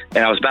them.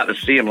 and I was about to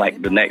see them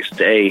like the next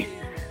day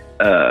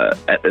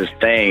at this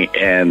thing,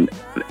 and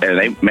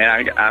I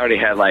already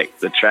had like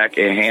the track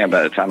in hand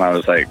by the time I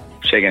was like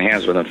shaking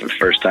hands with them for the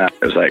first time.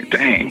 It was like,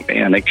 dang,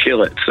 man, they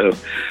kill it. So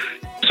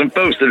some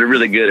folks that are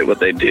really good at what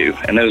they do,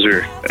 and those are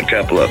a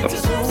couple of them.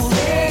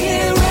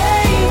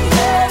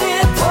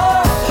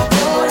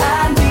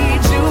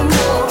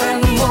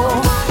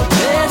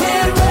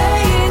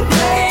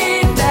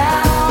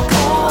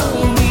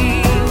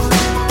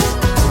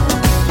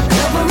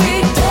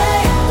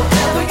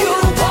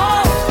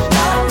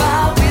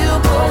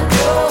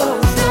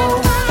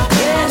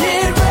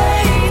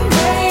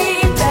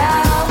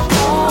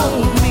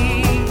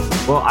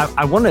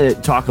 I want to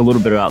talk a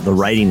little bit about the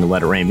writing to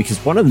Let It Rain, because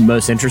one of the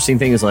most interesting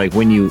things is like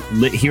when you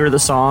hear the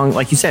song,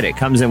 like you said, it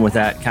comes in with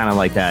that kind of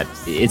like that.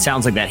 It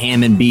sounds like that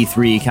Hammond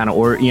B3 kind of,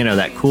 or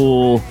that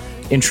cool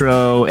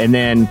intro, and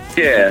then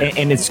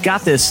and it's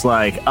got this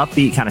like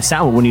upbeat kind of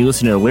sound. But when you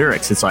listen to the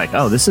lyrics, it's like,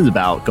 oh, this is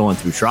about going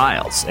through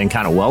trials and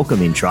kind of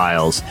welcoming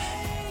trials.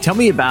 Tell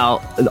me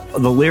about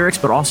the lyrics,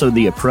 but also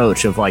the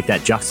approach of like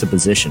that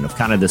juxtaposition of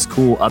kind of this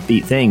cool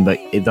upbeat thing, but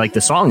like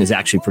the song is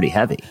actually pretty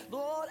heavy.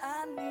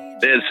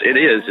 It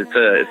is.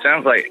 It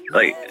sounds like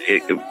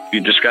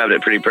you described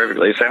it pretty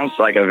perfectly. It sounds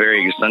like a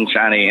very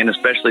sunshiny, and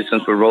especially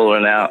since we're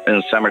rolling out in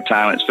the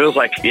summertime, it feels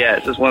like,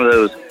 it's just one of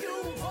those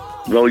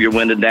roll your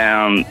window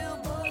down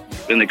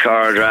in the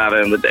car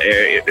driving with the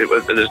air.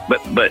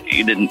 But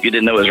you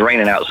didn't know it was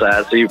raining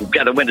outside, so you've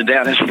got the window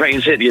down and the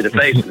rain's hitting you in the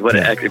face.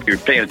 If you're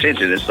paying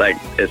attention, it's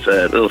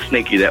a little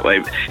sneaky that way.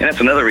 And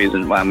that's another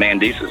reason why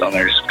Mandisa is on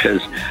there, is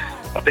because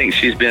I think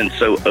she's been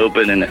so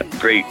open and a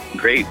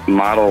great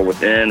model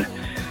within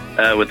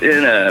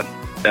a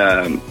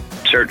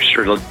church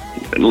or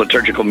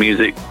liturgical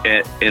music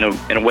in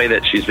a way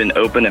that she's been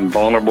open and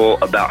vulnerable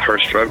about her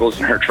struggles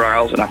and her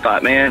trials. And I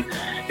thought, man,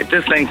 if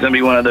this thing's going to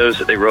be one of those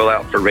that they roll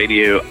out for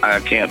radio, I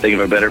can't think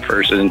of a better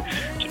person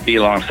to be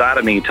alongside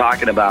of me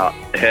talking about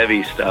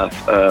heavy stuff.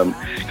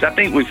 Because I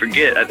think we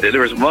forget.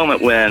 There was a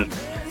moment when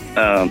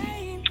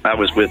I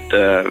was with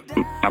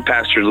my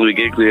pastor, Louis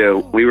Giglio.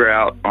 We were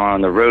out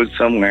on the road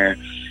somewhere,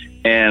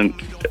 and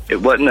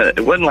it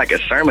wasn't like a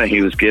sermon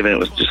he was giving. It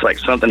was just like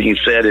something he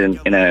said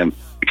in a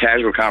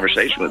casual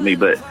conversation with me.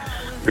 But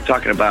we're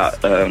talking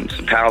about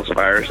some pals of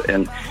ours,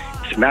 and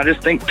I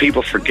just think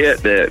people forget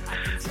that,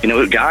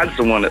 God's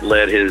the one that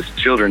led his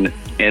children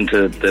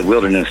into the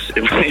wilderness.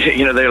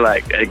 They're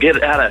like, they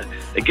get out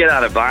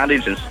of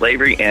bondage and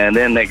slavery, and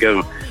then they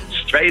go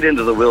straight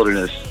into the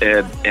wilderness,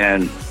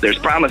 and there's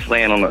promised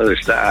land on the other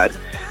side,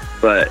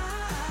 but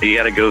you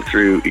got to go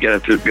through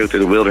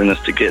the wilderness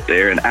to get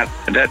there. And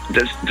that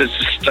just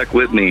stuck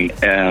with me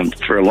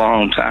for a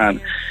long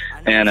time.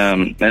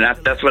 And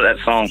that's what that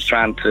song's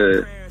trying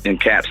to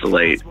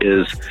encapsulate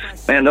is,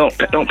 man,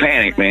 don't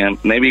panic, man.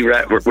 Maybe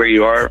right where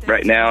you are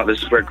right now,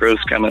 this is where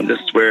growth's coming. This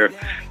is where,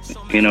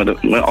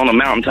 on the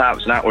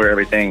mountaintop's not where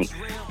everything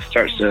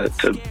starts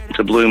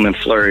to bloom and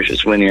flourish.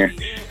 It's when you're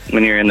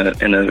in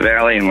the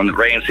valley, and when the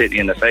rain's hitting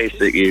you in the face,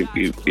 that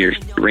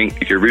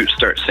your roots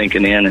start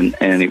sinking in,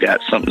 and you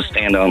got something to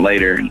stand on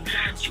later. And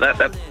so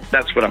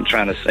that's what I'm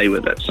trying to say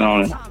with that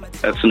song.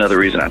 That's another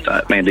reason I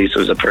thought Mandisa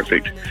was a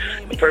perfect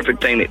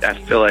thing that I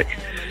feel like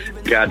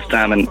God's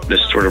timing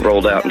just sort of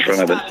rolled out in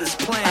front of us.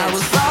 I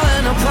was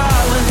falling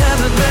apart when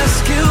heaven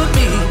rescued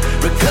me.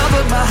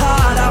 Recovered my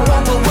heart, I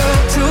want the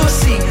world to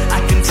see. I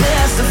can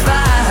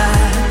testify.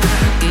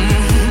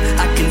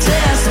 I can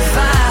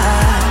testify.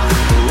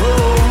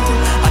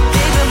 I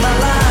gave him my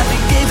life, he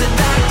gave it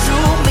back to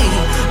me.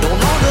 No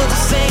longer the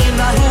same,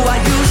 not who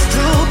I used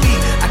to be.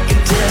 I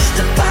can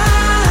testify.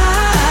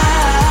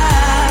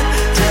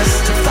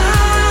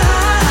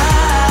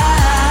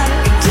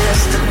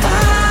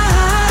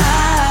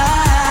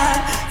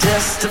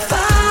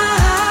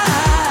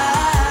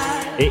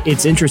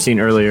 It's interesting.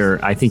 Earlier,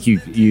 I think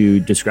you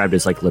described it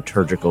as like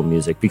liturgical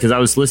music, because I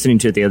was listening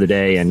to it the other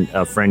day, and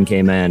a friend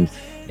came in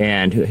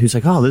and who's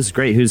like, "Oh, this is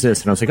great. Who's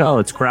this?" And I was like, "Oh,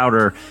 it's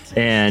Crowder."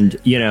 And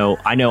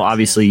I know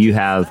obviously you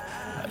have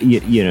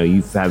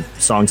you have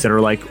songs that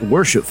are like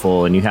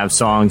worshipful, and you have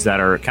songs that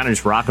are kind of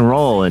just rock and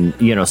roll, and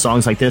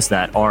songs like this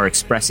that are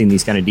expressing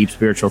these kind of deep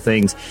spiritual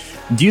things.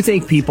 Do you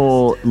think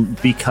people,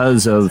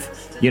 because of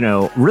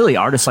really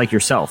artists like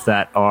yourself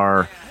that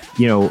are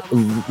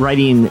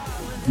writing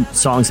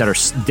songs that are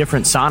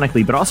different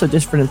sonically, but also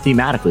different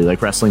thematically,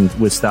 like wrestling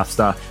with stuff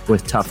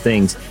with tough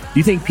things, do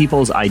you think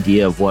people's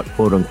idea of what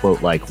quote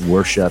unquote like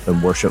worship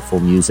and worshipful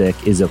music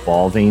is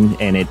evolving,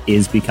 and it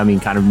is becoming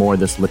kind of more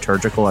this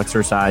liturgical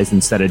exercise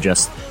instead of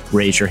just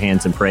raise your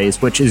hands and praise,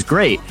 which is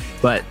great,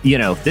 but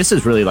this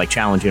is really like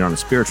challenging on a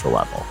spiritual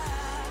level?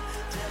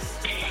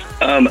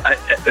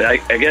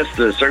 I guess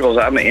the circles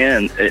I'm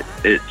in,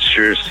 it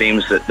sure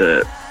seems that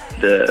the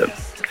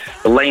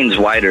lane's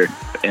wider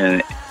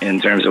in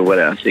terms of what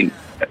I think.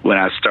 When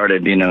I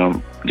started,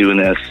 doing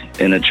this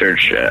in the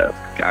church,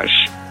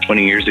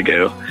 20 years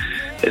ago,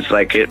 it's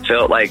like it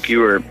felt like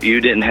you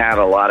didn't have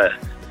a lot of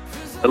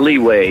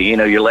leeway.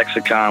 Your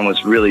lexicon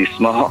was really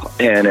small,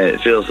 and it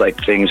feels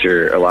like things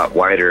are a lot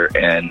wider.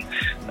 And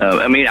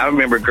I mean, I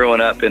remember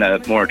growing up in a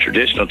more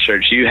traditional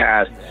church. You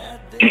had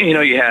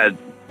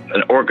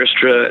an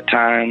orchestra at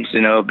times,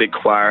 a big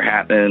choir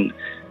happening,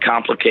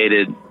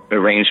 complicated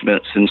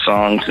arrangements and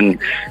songs,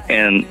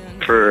 and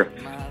for,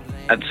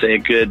 I'd say, a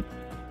good,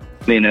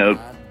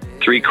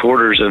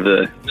 3/4 of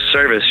the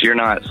service, you're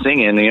not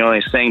singing. You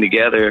only sang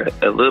together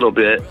a little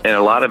bit, and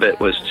a lot of it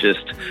was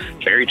just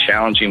very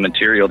challenging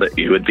material that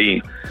you would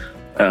be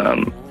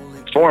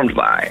formed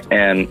by,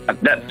 and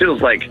that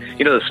feels like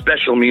the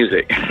special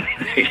music.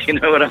 You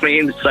know what I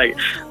mean? It's like,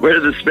 where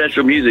does the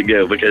special music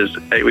go? Because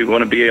hey, we all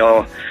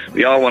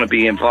want to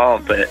be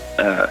involved, but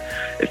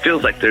it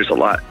feels like there's a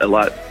lot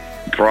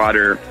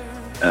broader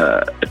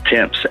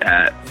attempts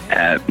at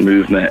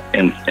movement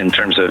in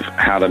terms of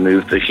how to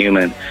move the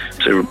human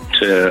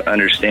to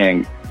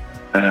understand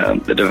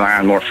the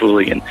divine more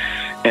fully,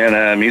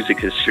 and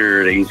music is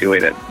sure the easy way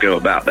to go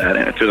about that.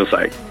 And it feels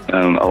like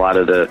a lot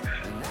of the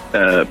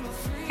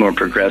more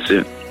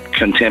progressive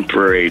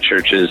contemporary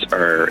churches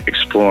are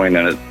exploring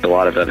a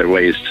lot of other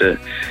ways to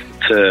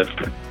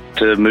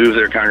move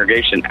their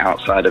congregation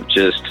outside of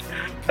just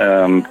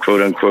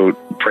quote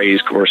unquote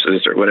praise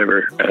courses or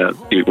whatever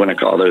you want to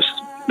call those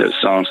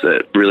songs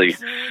that really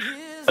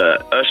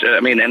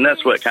and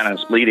that's what kind of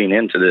is leading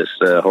into this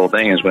whole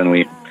thing, is when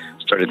we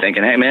started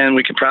thinking, hey man,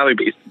 we could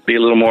probably be a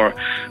little more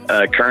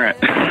current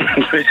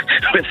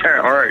with our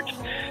art.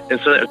 And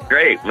so that's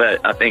great,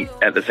 but I think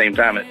at the same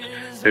time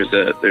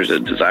there's a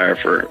desire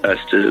for us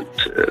to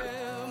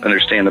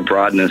understand the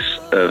broadness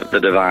of the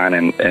divine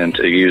and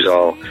to use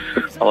all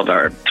of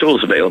our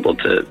tools available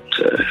to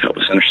help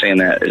us understand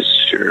that is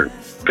sure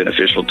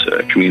beneficial to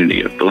a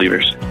community of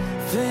believers.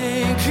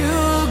 Thank you,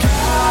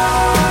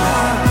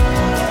 God,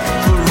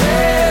 for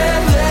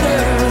red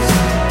letters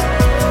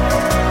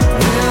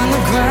when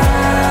the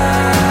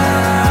ground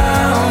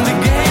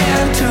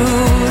began to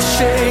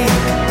shake.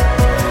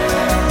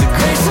 The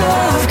grace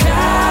of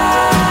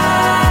God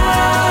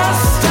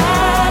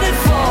started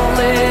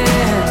falling,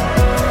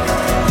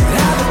 and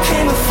I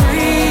became a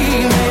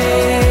free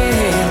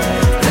man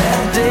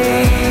that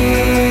day.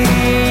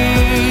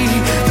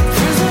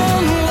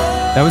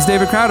 That was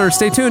David Crowder.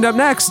 Stay tuned. Up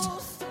next,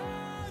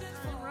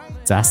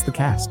 let's Ask the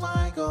Cast.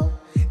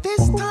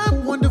 This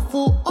time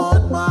wonderful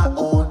on my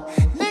own.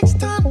 Next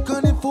time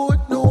gunning for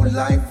no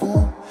life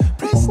phone.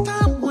 Press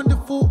time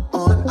wonderful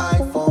on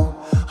iPhone.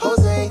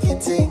 Jose can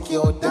take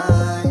your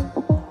dime.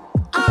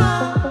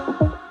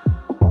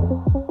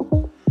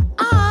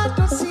 I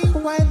don't see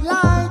white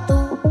light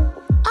though.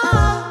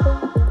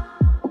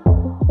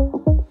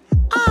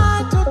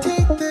 I don't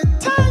take the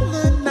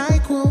Tyler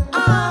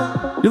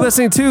NyQuil. You're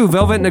listening to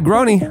Velvet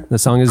Negroni. The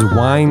song is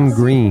Wine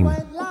Green.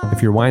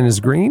 If your wine is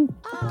green,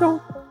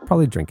 don't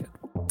probably drink it.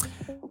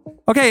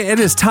 Okay, it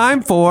is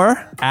time for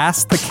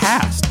Ask the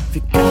Cast. If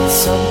you got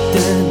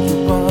something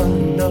you want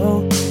to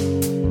know,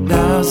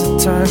 now's the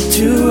time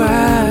to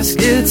ask.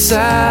 It's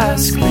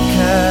Ask the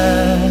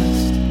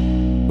Cast.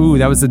 Ooh,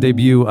 that was the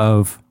debut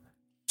of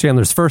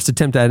Chandler's first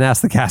attempt at an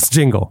Ask the Cast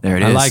jingle. There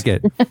it I is. like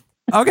it.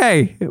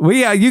 Okay,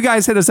 you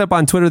guys hit us up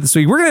on Twitter this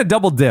week. We're going to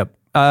double dip.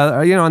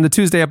 On the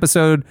Tuesday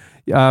episode,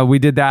 we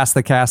did the Ask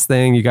the Cast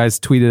thing. You guys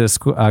tweeted us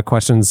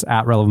questions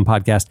at Relevant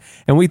Podcast,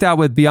 and we thought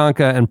with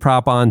Bianca and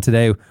Prop on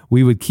today,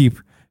 we would keep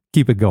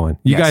it going.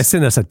 You guys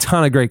sent us a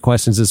ton of great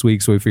questions this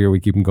week, so we figure we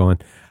keep them going.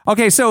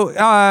 Okay, so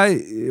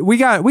we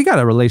got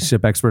a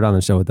relationship expert on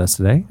the show with us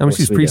today. I mean,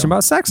 she's preaching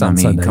about sex on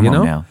Sunday. Come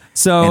on now.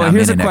 So and I'm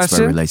here's in a an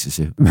question. expert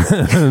relationship.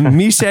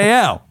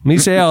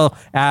 Michelle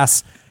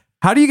asks,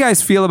 how do you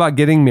guys feel about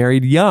getting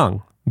married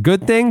young?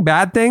 Good thing,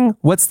 bad thing?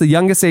 What's the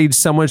youngest age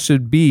someone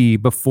should be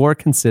before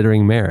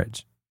considering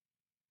marriage?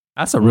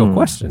 That's a real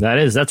question.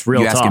 That's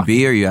real You talk. asking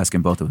B or are you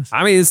asking both of us?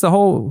 I mean, it's the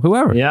whole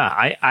whoever.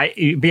 Yeah,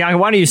 Bianca,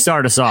 why don't you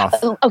start us off?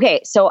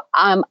 Okay, so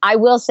I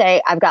will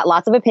say I've got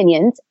lots of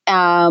opinions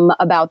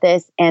about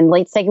this, and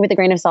let's take it with a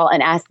grain of salt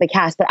and ask the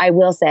cast. But I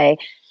will say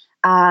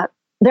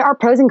there are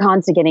pros and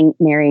cons to getting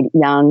married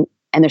young,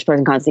 and there's pros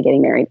and cons to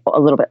getting married a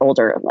little bit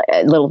older,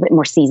 a little bit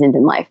more seasoned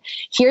in life.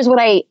 Here's what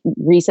I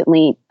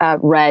recently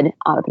read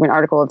through an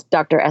article of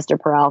Dr. Esther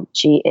Perel.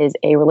 She is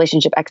a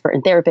relationship expert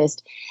and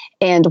therapist.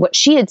 And what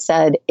she had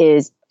said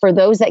is, for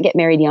those that get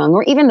married young,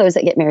 or even those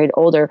that get married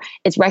older,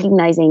 it's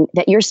recognizing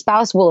that your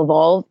spouse will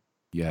evolve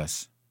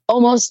Yes.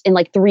 almost in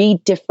like 3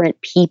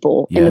 different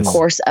people in the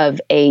course of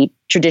a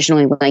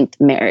traditionally linked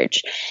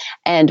marriage.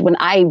 And when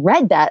I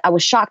read that, I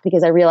was shocked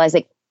because I realized,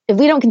 like, if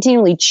we don't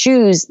continually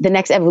choose the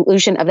next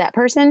evolution of that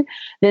person,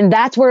 then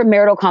that's where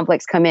marital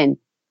conflicts come in.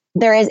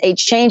 There is a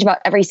change about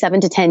every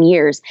 7 to 10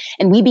 years,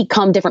 and we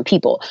become different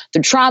people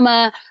through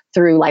trauma,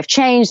 through life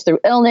change, through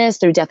illness,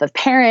 through death of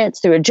parents,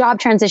 through a job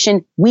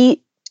transition.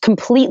 We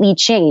completely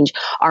change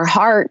our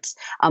hearts,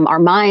 our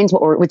minds,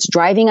 what's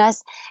driving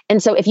us.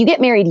 And so if you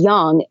get married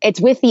young, it's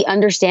with the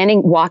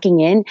understanding walking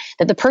in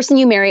that the person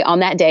you marry on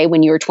that day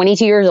when you're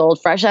 22 years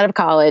old, fresh out of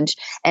college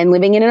and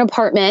living in an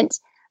apartment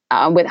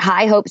with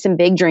high hopes and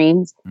big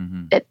dreams,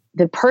 that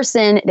the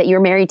person that you're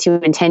married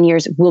to in 10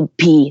 years will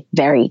be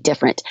very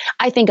different.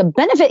 I think a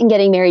benefit in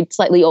getting married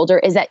slightly older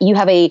is that you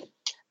have a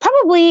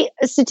probably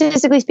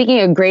statistically speaking,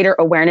 a greater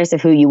awareness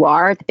of who you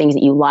are, the things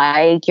that you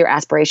like, your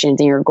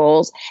aspirations and your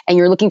goals, and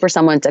you're looking for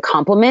someone to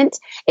complement.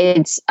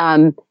 It's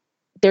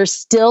there's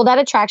still that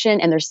attraction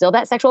and there's still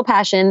that sexual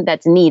passion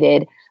that's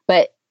needed,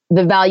 but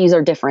the values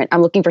are different.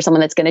 I'm looking for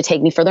someone that's going to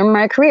take me further in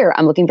my career.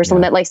 I'm looking for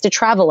someone that likes to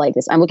travel like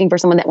this. I'm looking for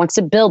someone that wants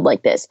to build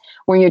like this.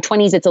 Where in your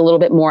 20s, it's a little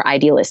bit more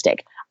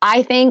idealistic.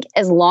 I think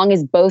as long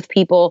as both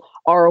people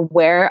are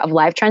aware of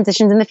life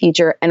transitions in the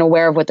future and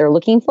aware of what they're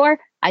looking for,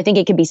 I think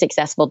it could be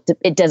successful.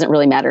 It doesn't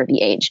really matter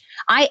the age.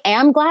 I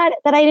am glad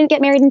that I didn't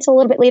get married until a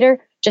little bit later,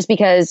 just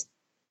because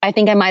I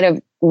think I might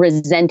have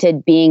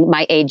resented being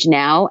my age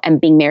now and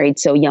being married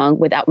so young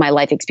without my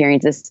life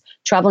experiences,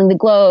 traveling the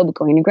globe,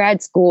 going to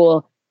grad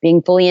school,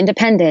 being fully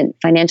independent,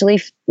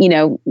 financially,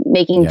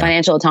 making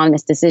financial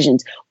autonomous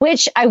decisions,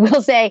 which I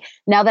will say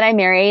now that I'm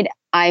married,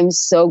 I'm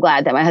so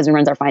glad that my husband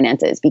runs our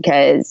finances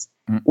because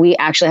we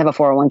actually have a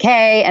 401k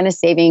and a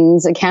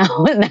savings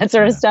account and that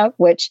sort of stuff,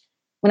 which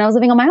when I was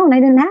living on my own, I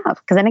didn't have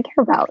because I didn't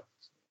care about.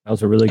 That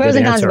was a really good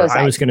answer.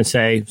 I was going to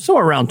say, so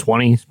around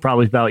 20 is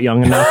probably about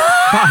young enough.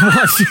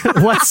 That's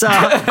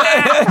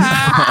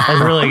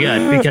really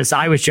good because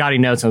I was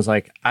jotting notes. And I was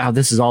like, oh,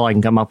 this is all I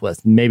can come up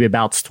with. Maybe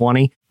about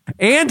 20.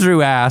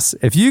 Andrew asks,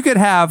 if you could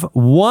have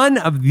one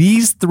of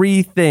these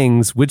three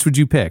things, which would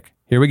you pick?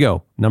 Here we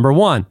go. Number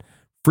 1,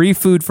 free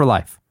food for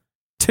life.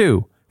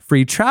 2,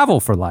 free travel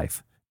for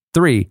life.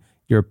 3,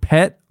 your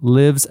pet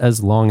lives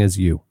as long as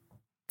you.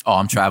 Oh,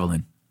 I'm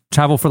traveling.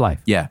 Travel for life.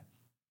 Yeah.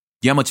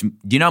 Do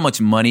you know how much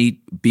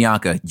money,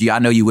 Bianca, I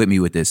know you with me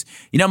with this.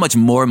 You know how much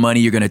more money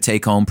you're going to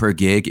take home per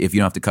gig if you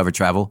don't have to cover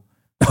travel?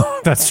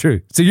 That's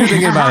true. So you're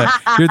thinking about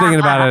it. You're thinking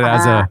about it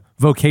as a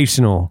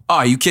vocational. Oh,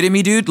 are you kidding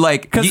me, dude?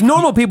 Like, because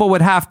normal people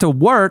would have to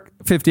work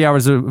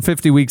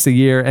 50 weeks a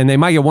year, and they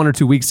might get 1 or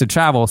 2 weeks to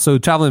travel. So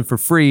traveling for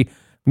free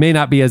may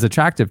not be as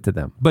attractive to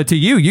them. But to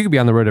you could be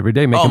on the road every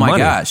day making money. Oh my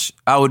gosh.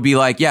 I would be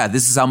like, yeah,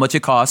 this is how much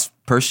it costs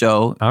per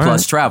show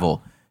plus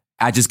travel.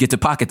 I just get to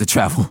pocket the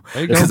travel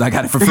because I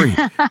got it for free.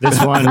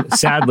 This one,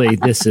 sadly,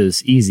 this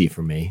is easy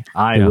for me.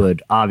 I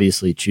would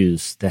obviously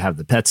choose to have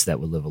the pets that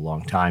would live a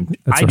long time.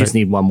 I just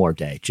need one more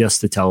day just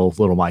to tell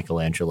little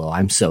Michelangelo,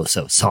 I'm so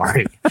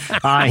sorry.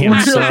 I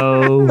am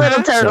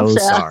so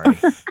sorry.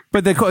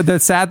 But the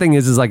sad thing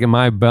is like in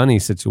my bunny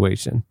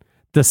situation,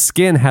 the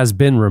skin has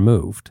been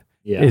removed.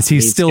 Yeah, is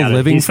he still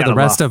living for the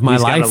rest of my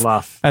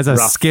life as a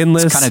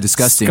skinless, kind of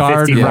disgusting,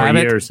 scarred 50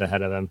 rabbit? Years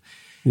ahead of him.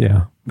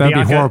 Yeah, that'd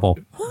be horrible.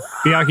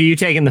 Bianca, you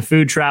taking the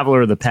food travel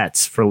or the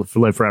pets for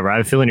live forever? I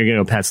have a feeling you're going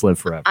to go pets live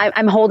forever.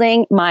 I'm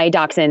holding my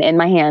dachshund in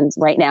my hands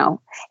right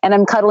now, and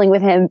I'm cuddling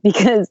with him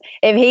because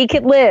if he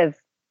could live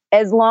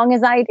as long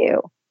as I do,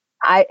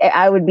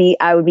 I would be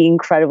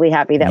incredibly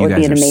happy. That would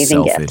be an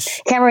amazing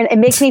gift. Cameron, it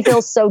makes me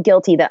feel so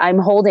guilty that I'm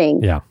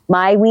holding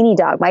my weenie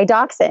dog, my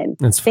dachshund,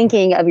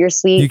 thinking of your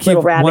sweet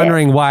little rabbit. You keep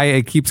wondering why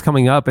it keeps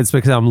coming up. It's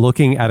because I'm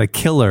looking at a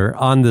killer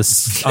on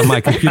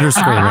my computer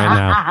screen right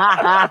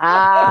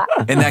now.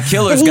 And that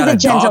killer's got a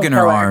dog in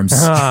her arms.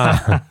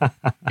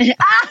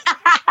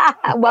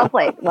 Well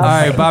played. All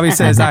right, Bobby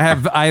says, I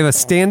have a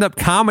stand-up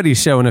comedy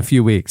show in a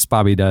few weeks.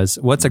 Bobby does.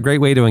 What's a great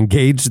way to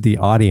engage the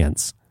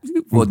audience?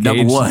 Well,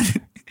 number one,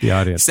 the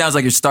audience. Sounds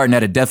like you're starting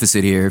at a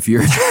deficit here. If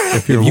you're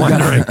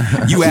wondering,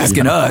 you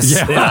asking us.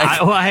 Yeah.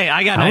 Hey,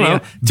 I got an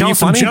idea. Tell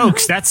some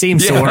jokes. That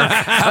seems to work.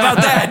 How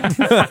about that?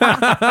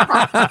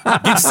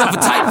 Get yourself a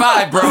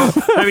tight 5, bro.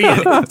 I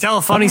mean, tell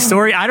a funny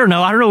story. I don't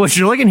know what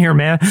you're looking here,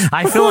 man.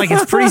 I feel like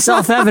it's pretty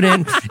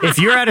self-evident. If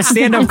you're at a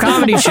stand-up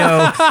comedy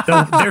show,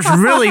 there's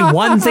really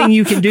one thing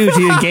you can do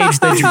to engage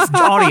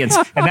the audience,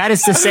 and that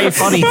is to say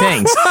funny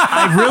things.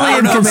 I really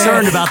am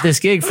concerned about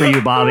this gig for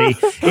you, Bobby.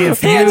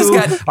 If you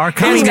are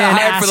coming in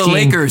asking, for the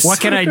Lakers. What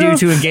can I do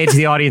to engage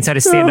the audience at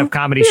a stand-up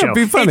comedy show?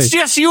 It's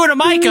just you and a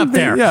mic up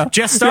there.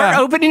 Just start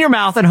opening your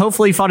mouth and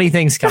hopefully funny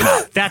things come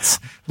out. That's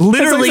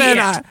literally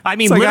it. I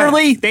mean,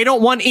 literally, they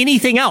don't want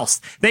anything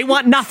else. They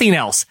want nothing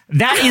else.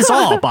 That is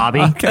all, Bobby.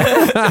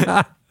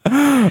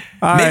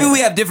 Maybe we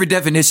have different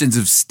definitions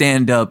of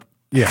stand-up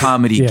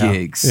comedy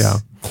gigs.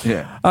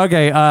 Yeah.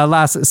 Okay.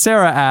 Last,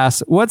 Sarah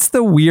asks, what's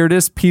the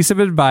weirdest piece of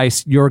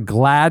advice you're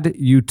glad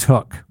you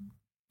took?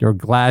 You're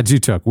glad you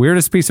took.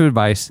 Weirdest piece of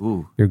advice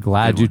you're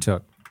glad you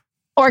took.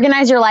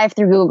 Organize your life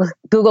through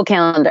Google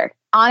Calendar.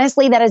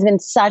 Honestly, that has been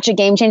such a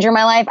game changer in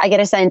my life. I get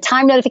to send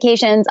time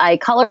notifications. I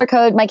color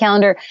code my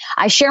calendar.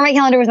 I share my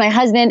calendar with my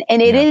husband,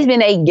 and it has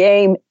been a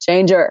game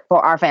changer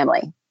for our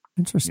family.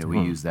 Interesting.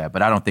 Yeah, we use that,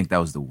 but I don't think that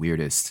was the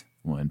weirdest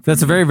one.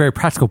 That's a very, very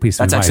practical piece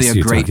of advice. That's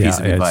actually a great piece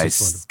of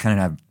advice.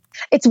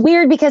 It's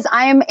weird because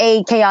I am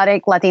a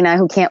chaotic Latina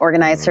who can't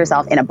organize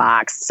herself in a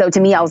box. So to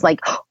me, I was like,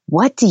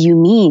 what do you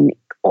mean?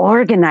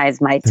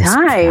 Organize my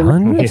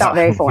time. It felt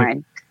very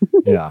foreign.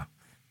 Yeah.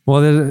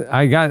 Well,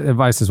 I got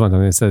advice this one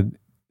time. They said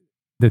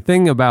the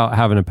thing about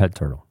having a pet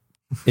turtle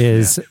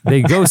is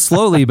they go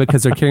slowly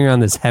because they're carrying on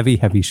this heavy,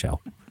 heavy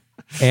shell.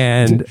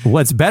 And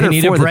what's better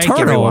for the turtle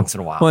every once in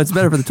a while. What's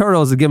better for the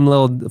turtle is to give them a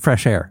little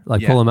fresh air,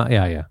 like pull them out.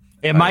 Yeah.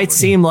 It might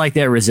seem like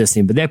they're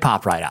resisting, but they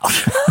pop right out.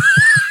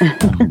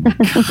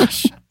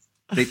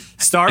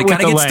 Start they with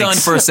kind of the get legs. stunned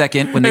for a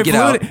second when they get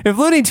out. If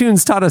Looney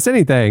Tunes taught us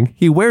anything,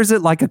 he wears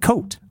it like a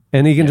coat.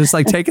 And he can just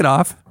like take it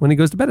off when he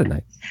goes to bed at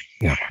night.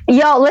 Yeah.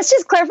 Yo, let's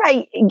just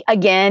clarify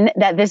again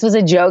that this was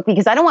a joke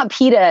because I don't want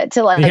PETA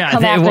to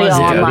come after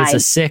y'all online. It's a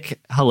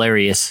sick,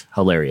 hilarious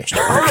joke.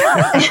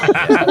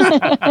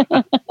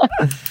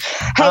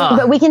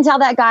 But we can tell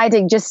that guy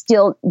to just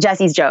steal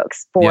Jesse's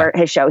jokes for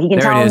his show. He can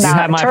tell him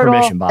about a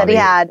turtle that he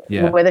had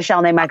with a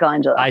shell named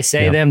Michelangelo. I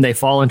say them, they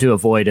fall into a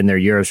void and they're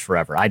yours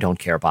forever. I don't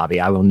care, Bobby.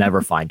 I will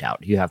never find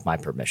out. You have my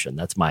permission.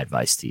 That's my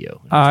advice to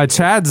you.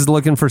 Chad's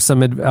looking for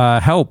some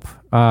help.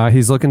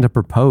 He's looking to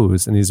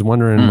propose, and he's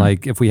wondering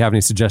like if we have any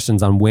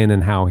suggestions on when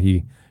and how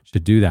he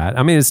should do that.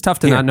 I mean, it's tough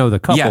to not know the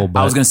couple. Yeah, but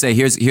I was going to say,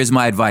 here's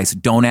my advice.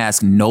 Don't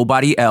ask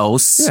nobody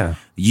else. Yeah.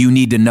 You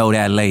need to know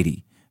that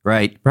lady,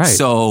 right? Right.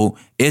 So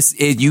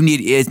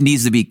it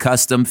needs to be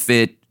custom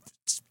fit,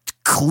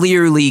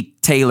 clearly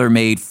tailor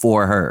made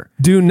for her.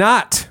 Do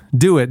not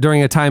do it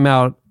during a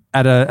timeout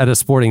at a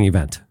sporting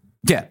event.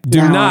 Yeah.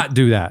 Do not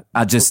do that.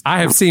 I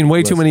have seen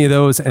way too many of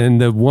those, and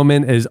the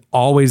woman is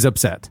always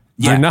upset.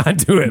 Yeah. Do not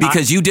do it.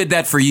 Because you did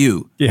that for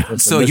you. Yeah.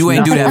 So you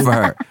ain't do that for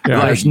her. Yeah.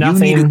 Like, There's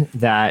nothing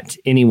that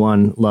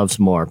anyone loves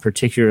more,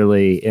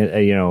 particularly,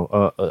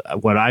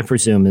 what I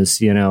presume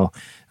is,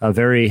 a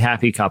very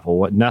happy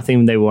couple.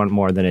 Nothing they want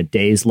more than a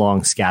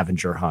days-long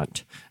scavenger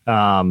hunt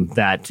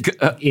that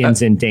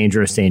ends in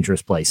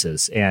dangerous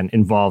places and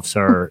involves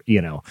her,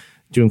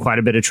 doing quite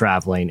a bit of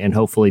traveling and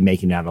hopefully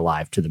making it out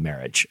alive to the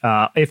marriage.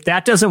 If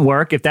that doesn't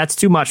work, if that's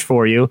too much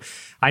for you,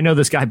 I know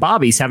this guy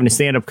Bobby's having a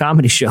stand-up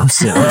comedy show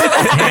soon. And,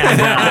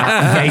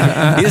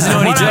 he doesn't know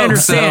any jokes. I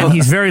understand,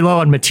 he's very low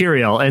on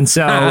material. And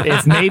so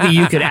if maybe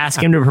you could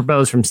ask him to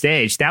propose from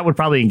stage, that would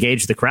probably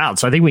engage the crowd.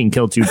 So I think we can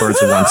kill two birds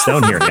with one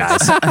stone here,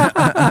 guys. There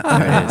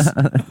it is.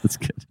 That's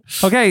good.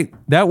 Okay,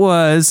 that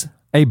was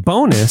a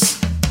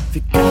bonus. If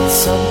you got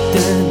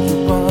something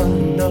you want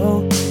to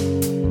know,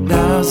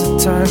 now's the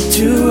time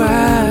to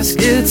ask.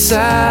 It's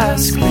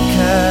Ask the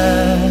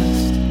Cast.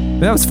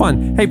 That was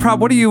fun. Hey, Prop,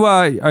 what are you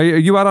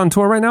out on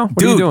tour right now?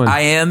 What are you doing?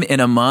 I am in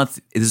a month.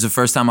 This is the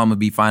first time I'm going to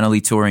be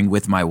finally touring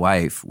with my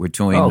wife. We're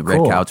touring the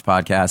Red Couch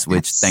podcast,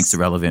 which thanks to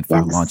Relevant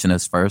for launching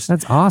us first.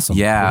 That's awesome.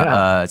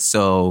 Yeah.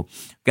 So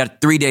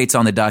got 3 dates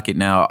on the docket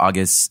now,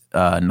 August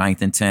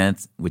 9th and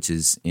 10th, which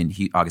is in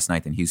August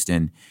 9th in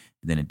Houston,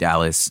 and then in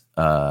Dallas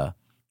on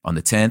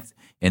the 10th,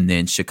 and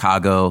then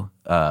Chicago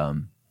So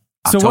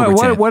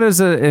what does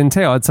it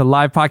entail? It's a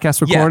live podcast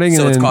recording? Yeah,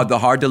 so it's called the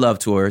Hard to Love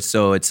Tour.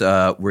 So it's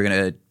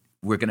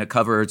we're gonna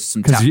cover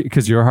some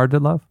because you're hard to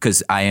love.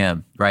 Because I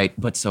am, right?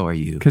 But so are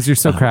you. Because you're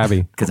so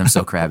crabby. Because I'm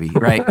so crabby,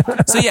 right?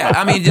 So yeah,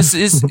 I mean,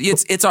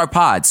 it's our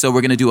pod. So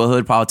we're gonna do a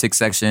hood politics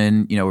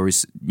section. Where we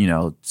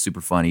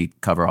super funny,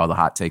 cover all the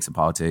hot takes of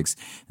politics,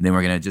 and then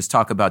we're gonna just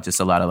talk about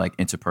just a lot of like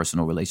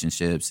interpersonal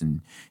relationships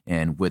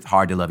and with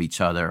hard to love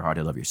each other, hard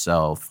to love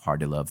yourself, hard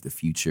to love the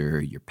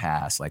future, your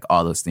past, like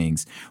all those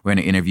things. We're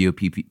gonna interview a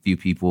few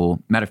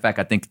people. Matter of fact,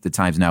 I think at the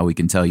times now we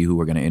can tell you who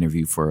we're gonna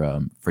interview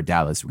for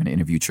Dallas. We're gonna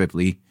interview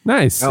Tripley.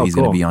 Nice. So he's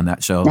going to be on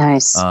that show.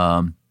 Nice.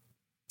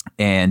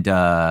 And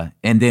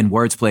then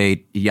Words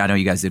Played. Yeah, I know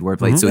you guys did Word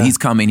Played. So he's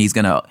coming. He's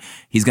gonna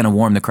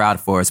warm the crowd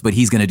for us, but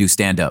he's gonna do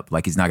stand up.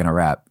 Like he's not gonna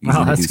rap. He's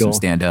gonna do some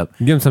stand up.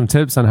 Give him some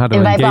tips on how to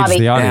engage Bobby.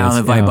 the audience. Yeah, I'll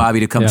invite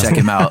Bobby to come check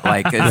him out.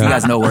 Like if you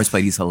guys know Words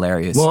Played, he's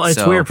hilarious. Well,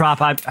 it's weird,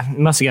 Prop. I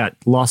must have got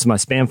lost in my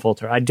spam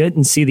folder. I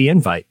didn't see the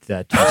invite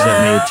that you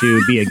sent me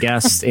to be a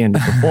guest and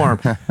perform.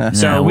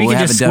 So we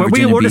can just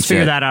we'll just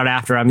figure that out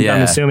after. I'm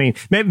assuming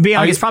maybe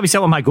it's probably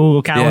something with my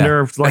Google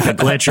Calendar, like a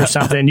glitch or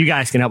something. You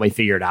guys can help me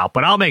figure it out,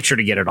 but I'll make sure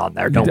to get it on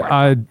there. Don't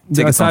worry.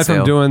 Aside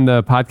from doing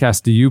the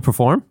podcast, do you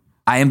perform?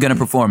 I am going to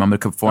perform. I'm going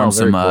to perform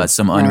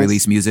some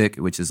unreleased music,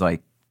 which is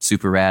like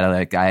super rad.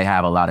 Like I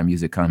have a lot of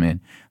music coming.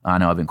 I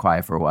know I've been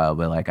quiet for a while,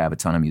 but like I have a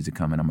ton of music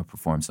coming. I'm going to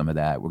perform some of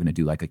that. We're going to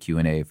do like a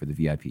Q&A for the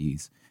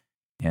VIPs.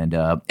 And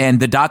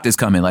the doctor's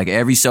coming. Like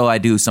every show I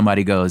do,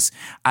 somebody goes,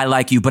 "I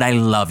like you, but I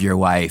love your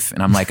wife."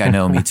 And I'm like, "I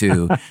know, me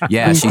too.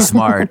 Yeah, she's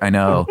smart. I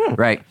know,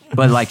 right?"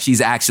 But like, she's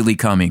actually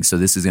coming, so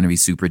this is going to be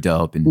super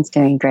dope. And it's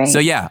going great. So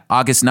yeah,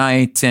 August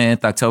 9th,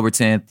 10th, October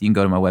 10th. You can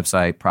go to my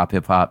website,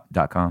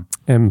 prophiphop.com.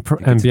 And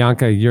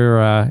Bianca,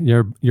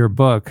 your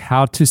book,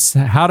 How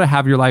to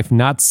Have Your Life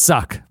Not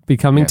Suck: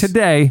 Becoming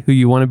Today Who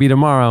You Want to Be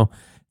Tomorrow.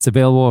 It's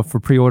available for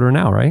pre-order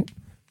now, right?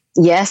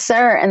 Yes,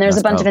 sir. And there's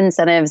a bunch of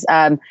incentives.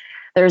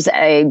 There's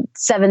a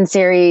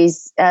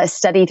 7-series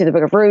study through the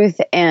Book of Ruth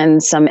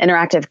and some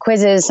interactive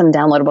quizzes, some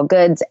downloadable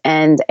goods,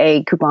 and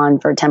a coupon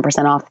for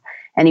 10% off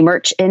any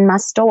merch in my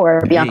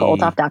store,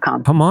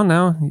 BiancaOlthoff.com. Come on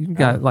now. You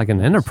got like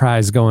an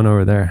enterprise going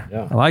over there.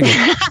 Yeah. I like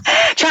it.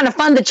 Trying to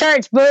fund the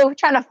church, boo.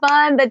 Trying to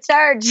fund the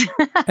church.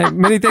 Hey,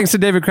 many thanks to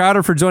David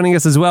Crowder for joining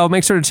us as well.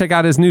 Make sure to check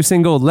out his new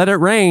single, Let It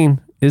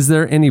Rain, Is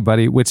There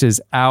Anybody, which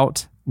is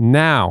out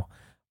now.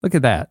 Look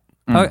at that.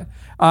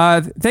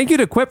 Thank you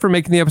to Quip for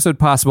making the episode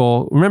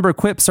possible. Remember,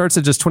 Quip starts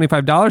at just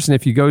 $25, and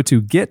if you go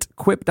to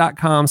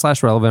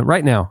getquip.com/relevant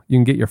right now, you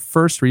can get your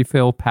first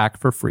refill pack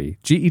for free.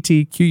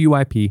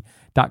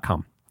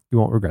 GETQUIP.com. You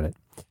won't regret it.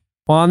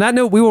 Well, on that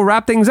note, we will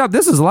wrap things up.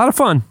 This was a lot of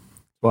fun.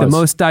 The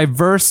most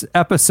diverse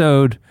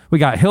episode. We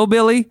got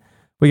hillbilly,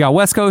 we got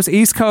West Coast,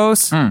 East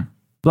Coast,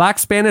 black,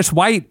 Spanish,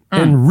 white,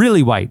 and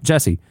really white.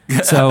 Jesse.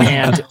 So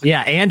and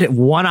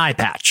one eye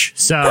patch.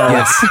 So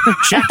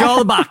checked all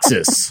the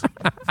boxes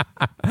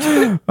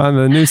on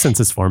the new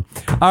census form.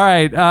 All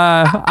right,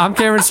 I'm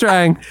Cameron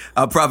Strang.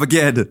 I'm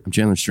Propaganda. I'm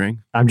Chandler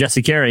String. I'm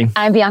Jesse Carey.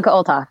 I'm Bianca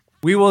Olthoff.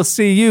 We will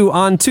see you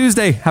on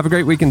Tuesday. Have a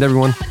great weekend,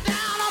 everyone.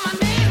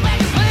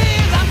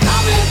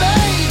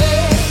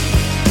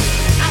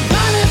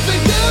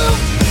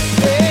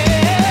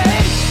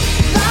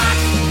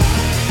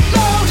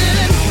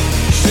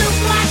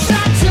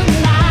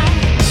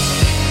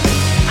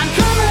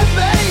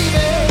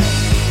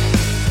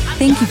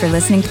 Thank you for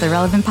listening to the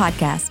Relevant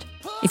Podcast.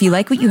 If you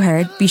like what you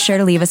heard, be sure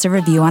to leave us a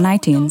review on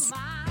iTunes.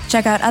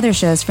 Check out other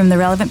shows from the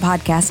Relevant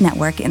Podcast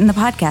Network in the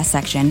podcast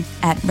section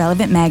at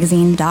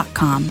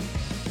relevantmagazine.com.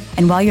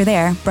 And while you're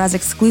there, browse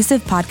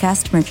exclusive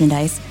podcast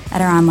merchandise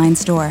at our online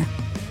store.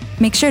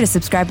 Make sure to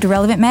subscribe to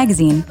Relevant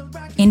Magazine.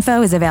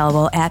 Info is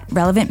available at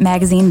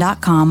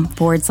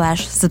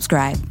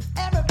relevantmagazine.com/subscribe.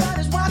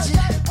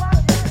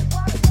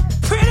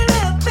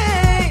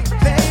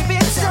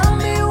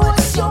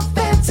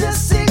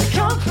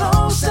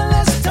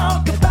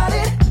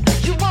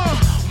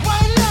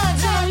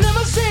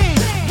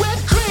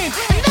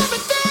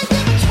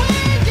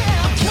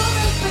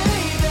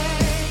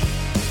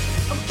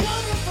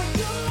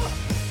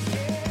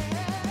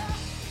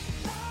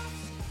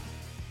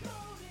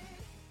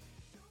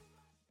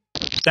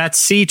 That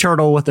sea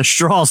turtle with a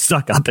straw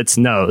stuck up its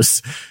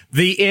nose.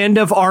 The end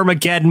of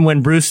Armageddon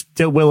when Bruce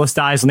Willis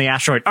dies on the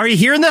asteroid. Are you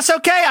hearing this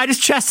okay? I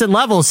just chested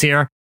levels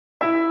here.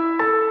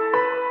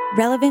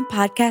 Relevant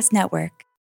Podcast Network.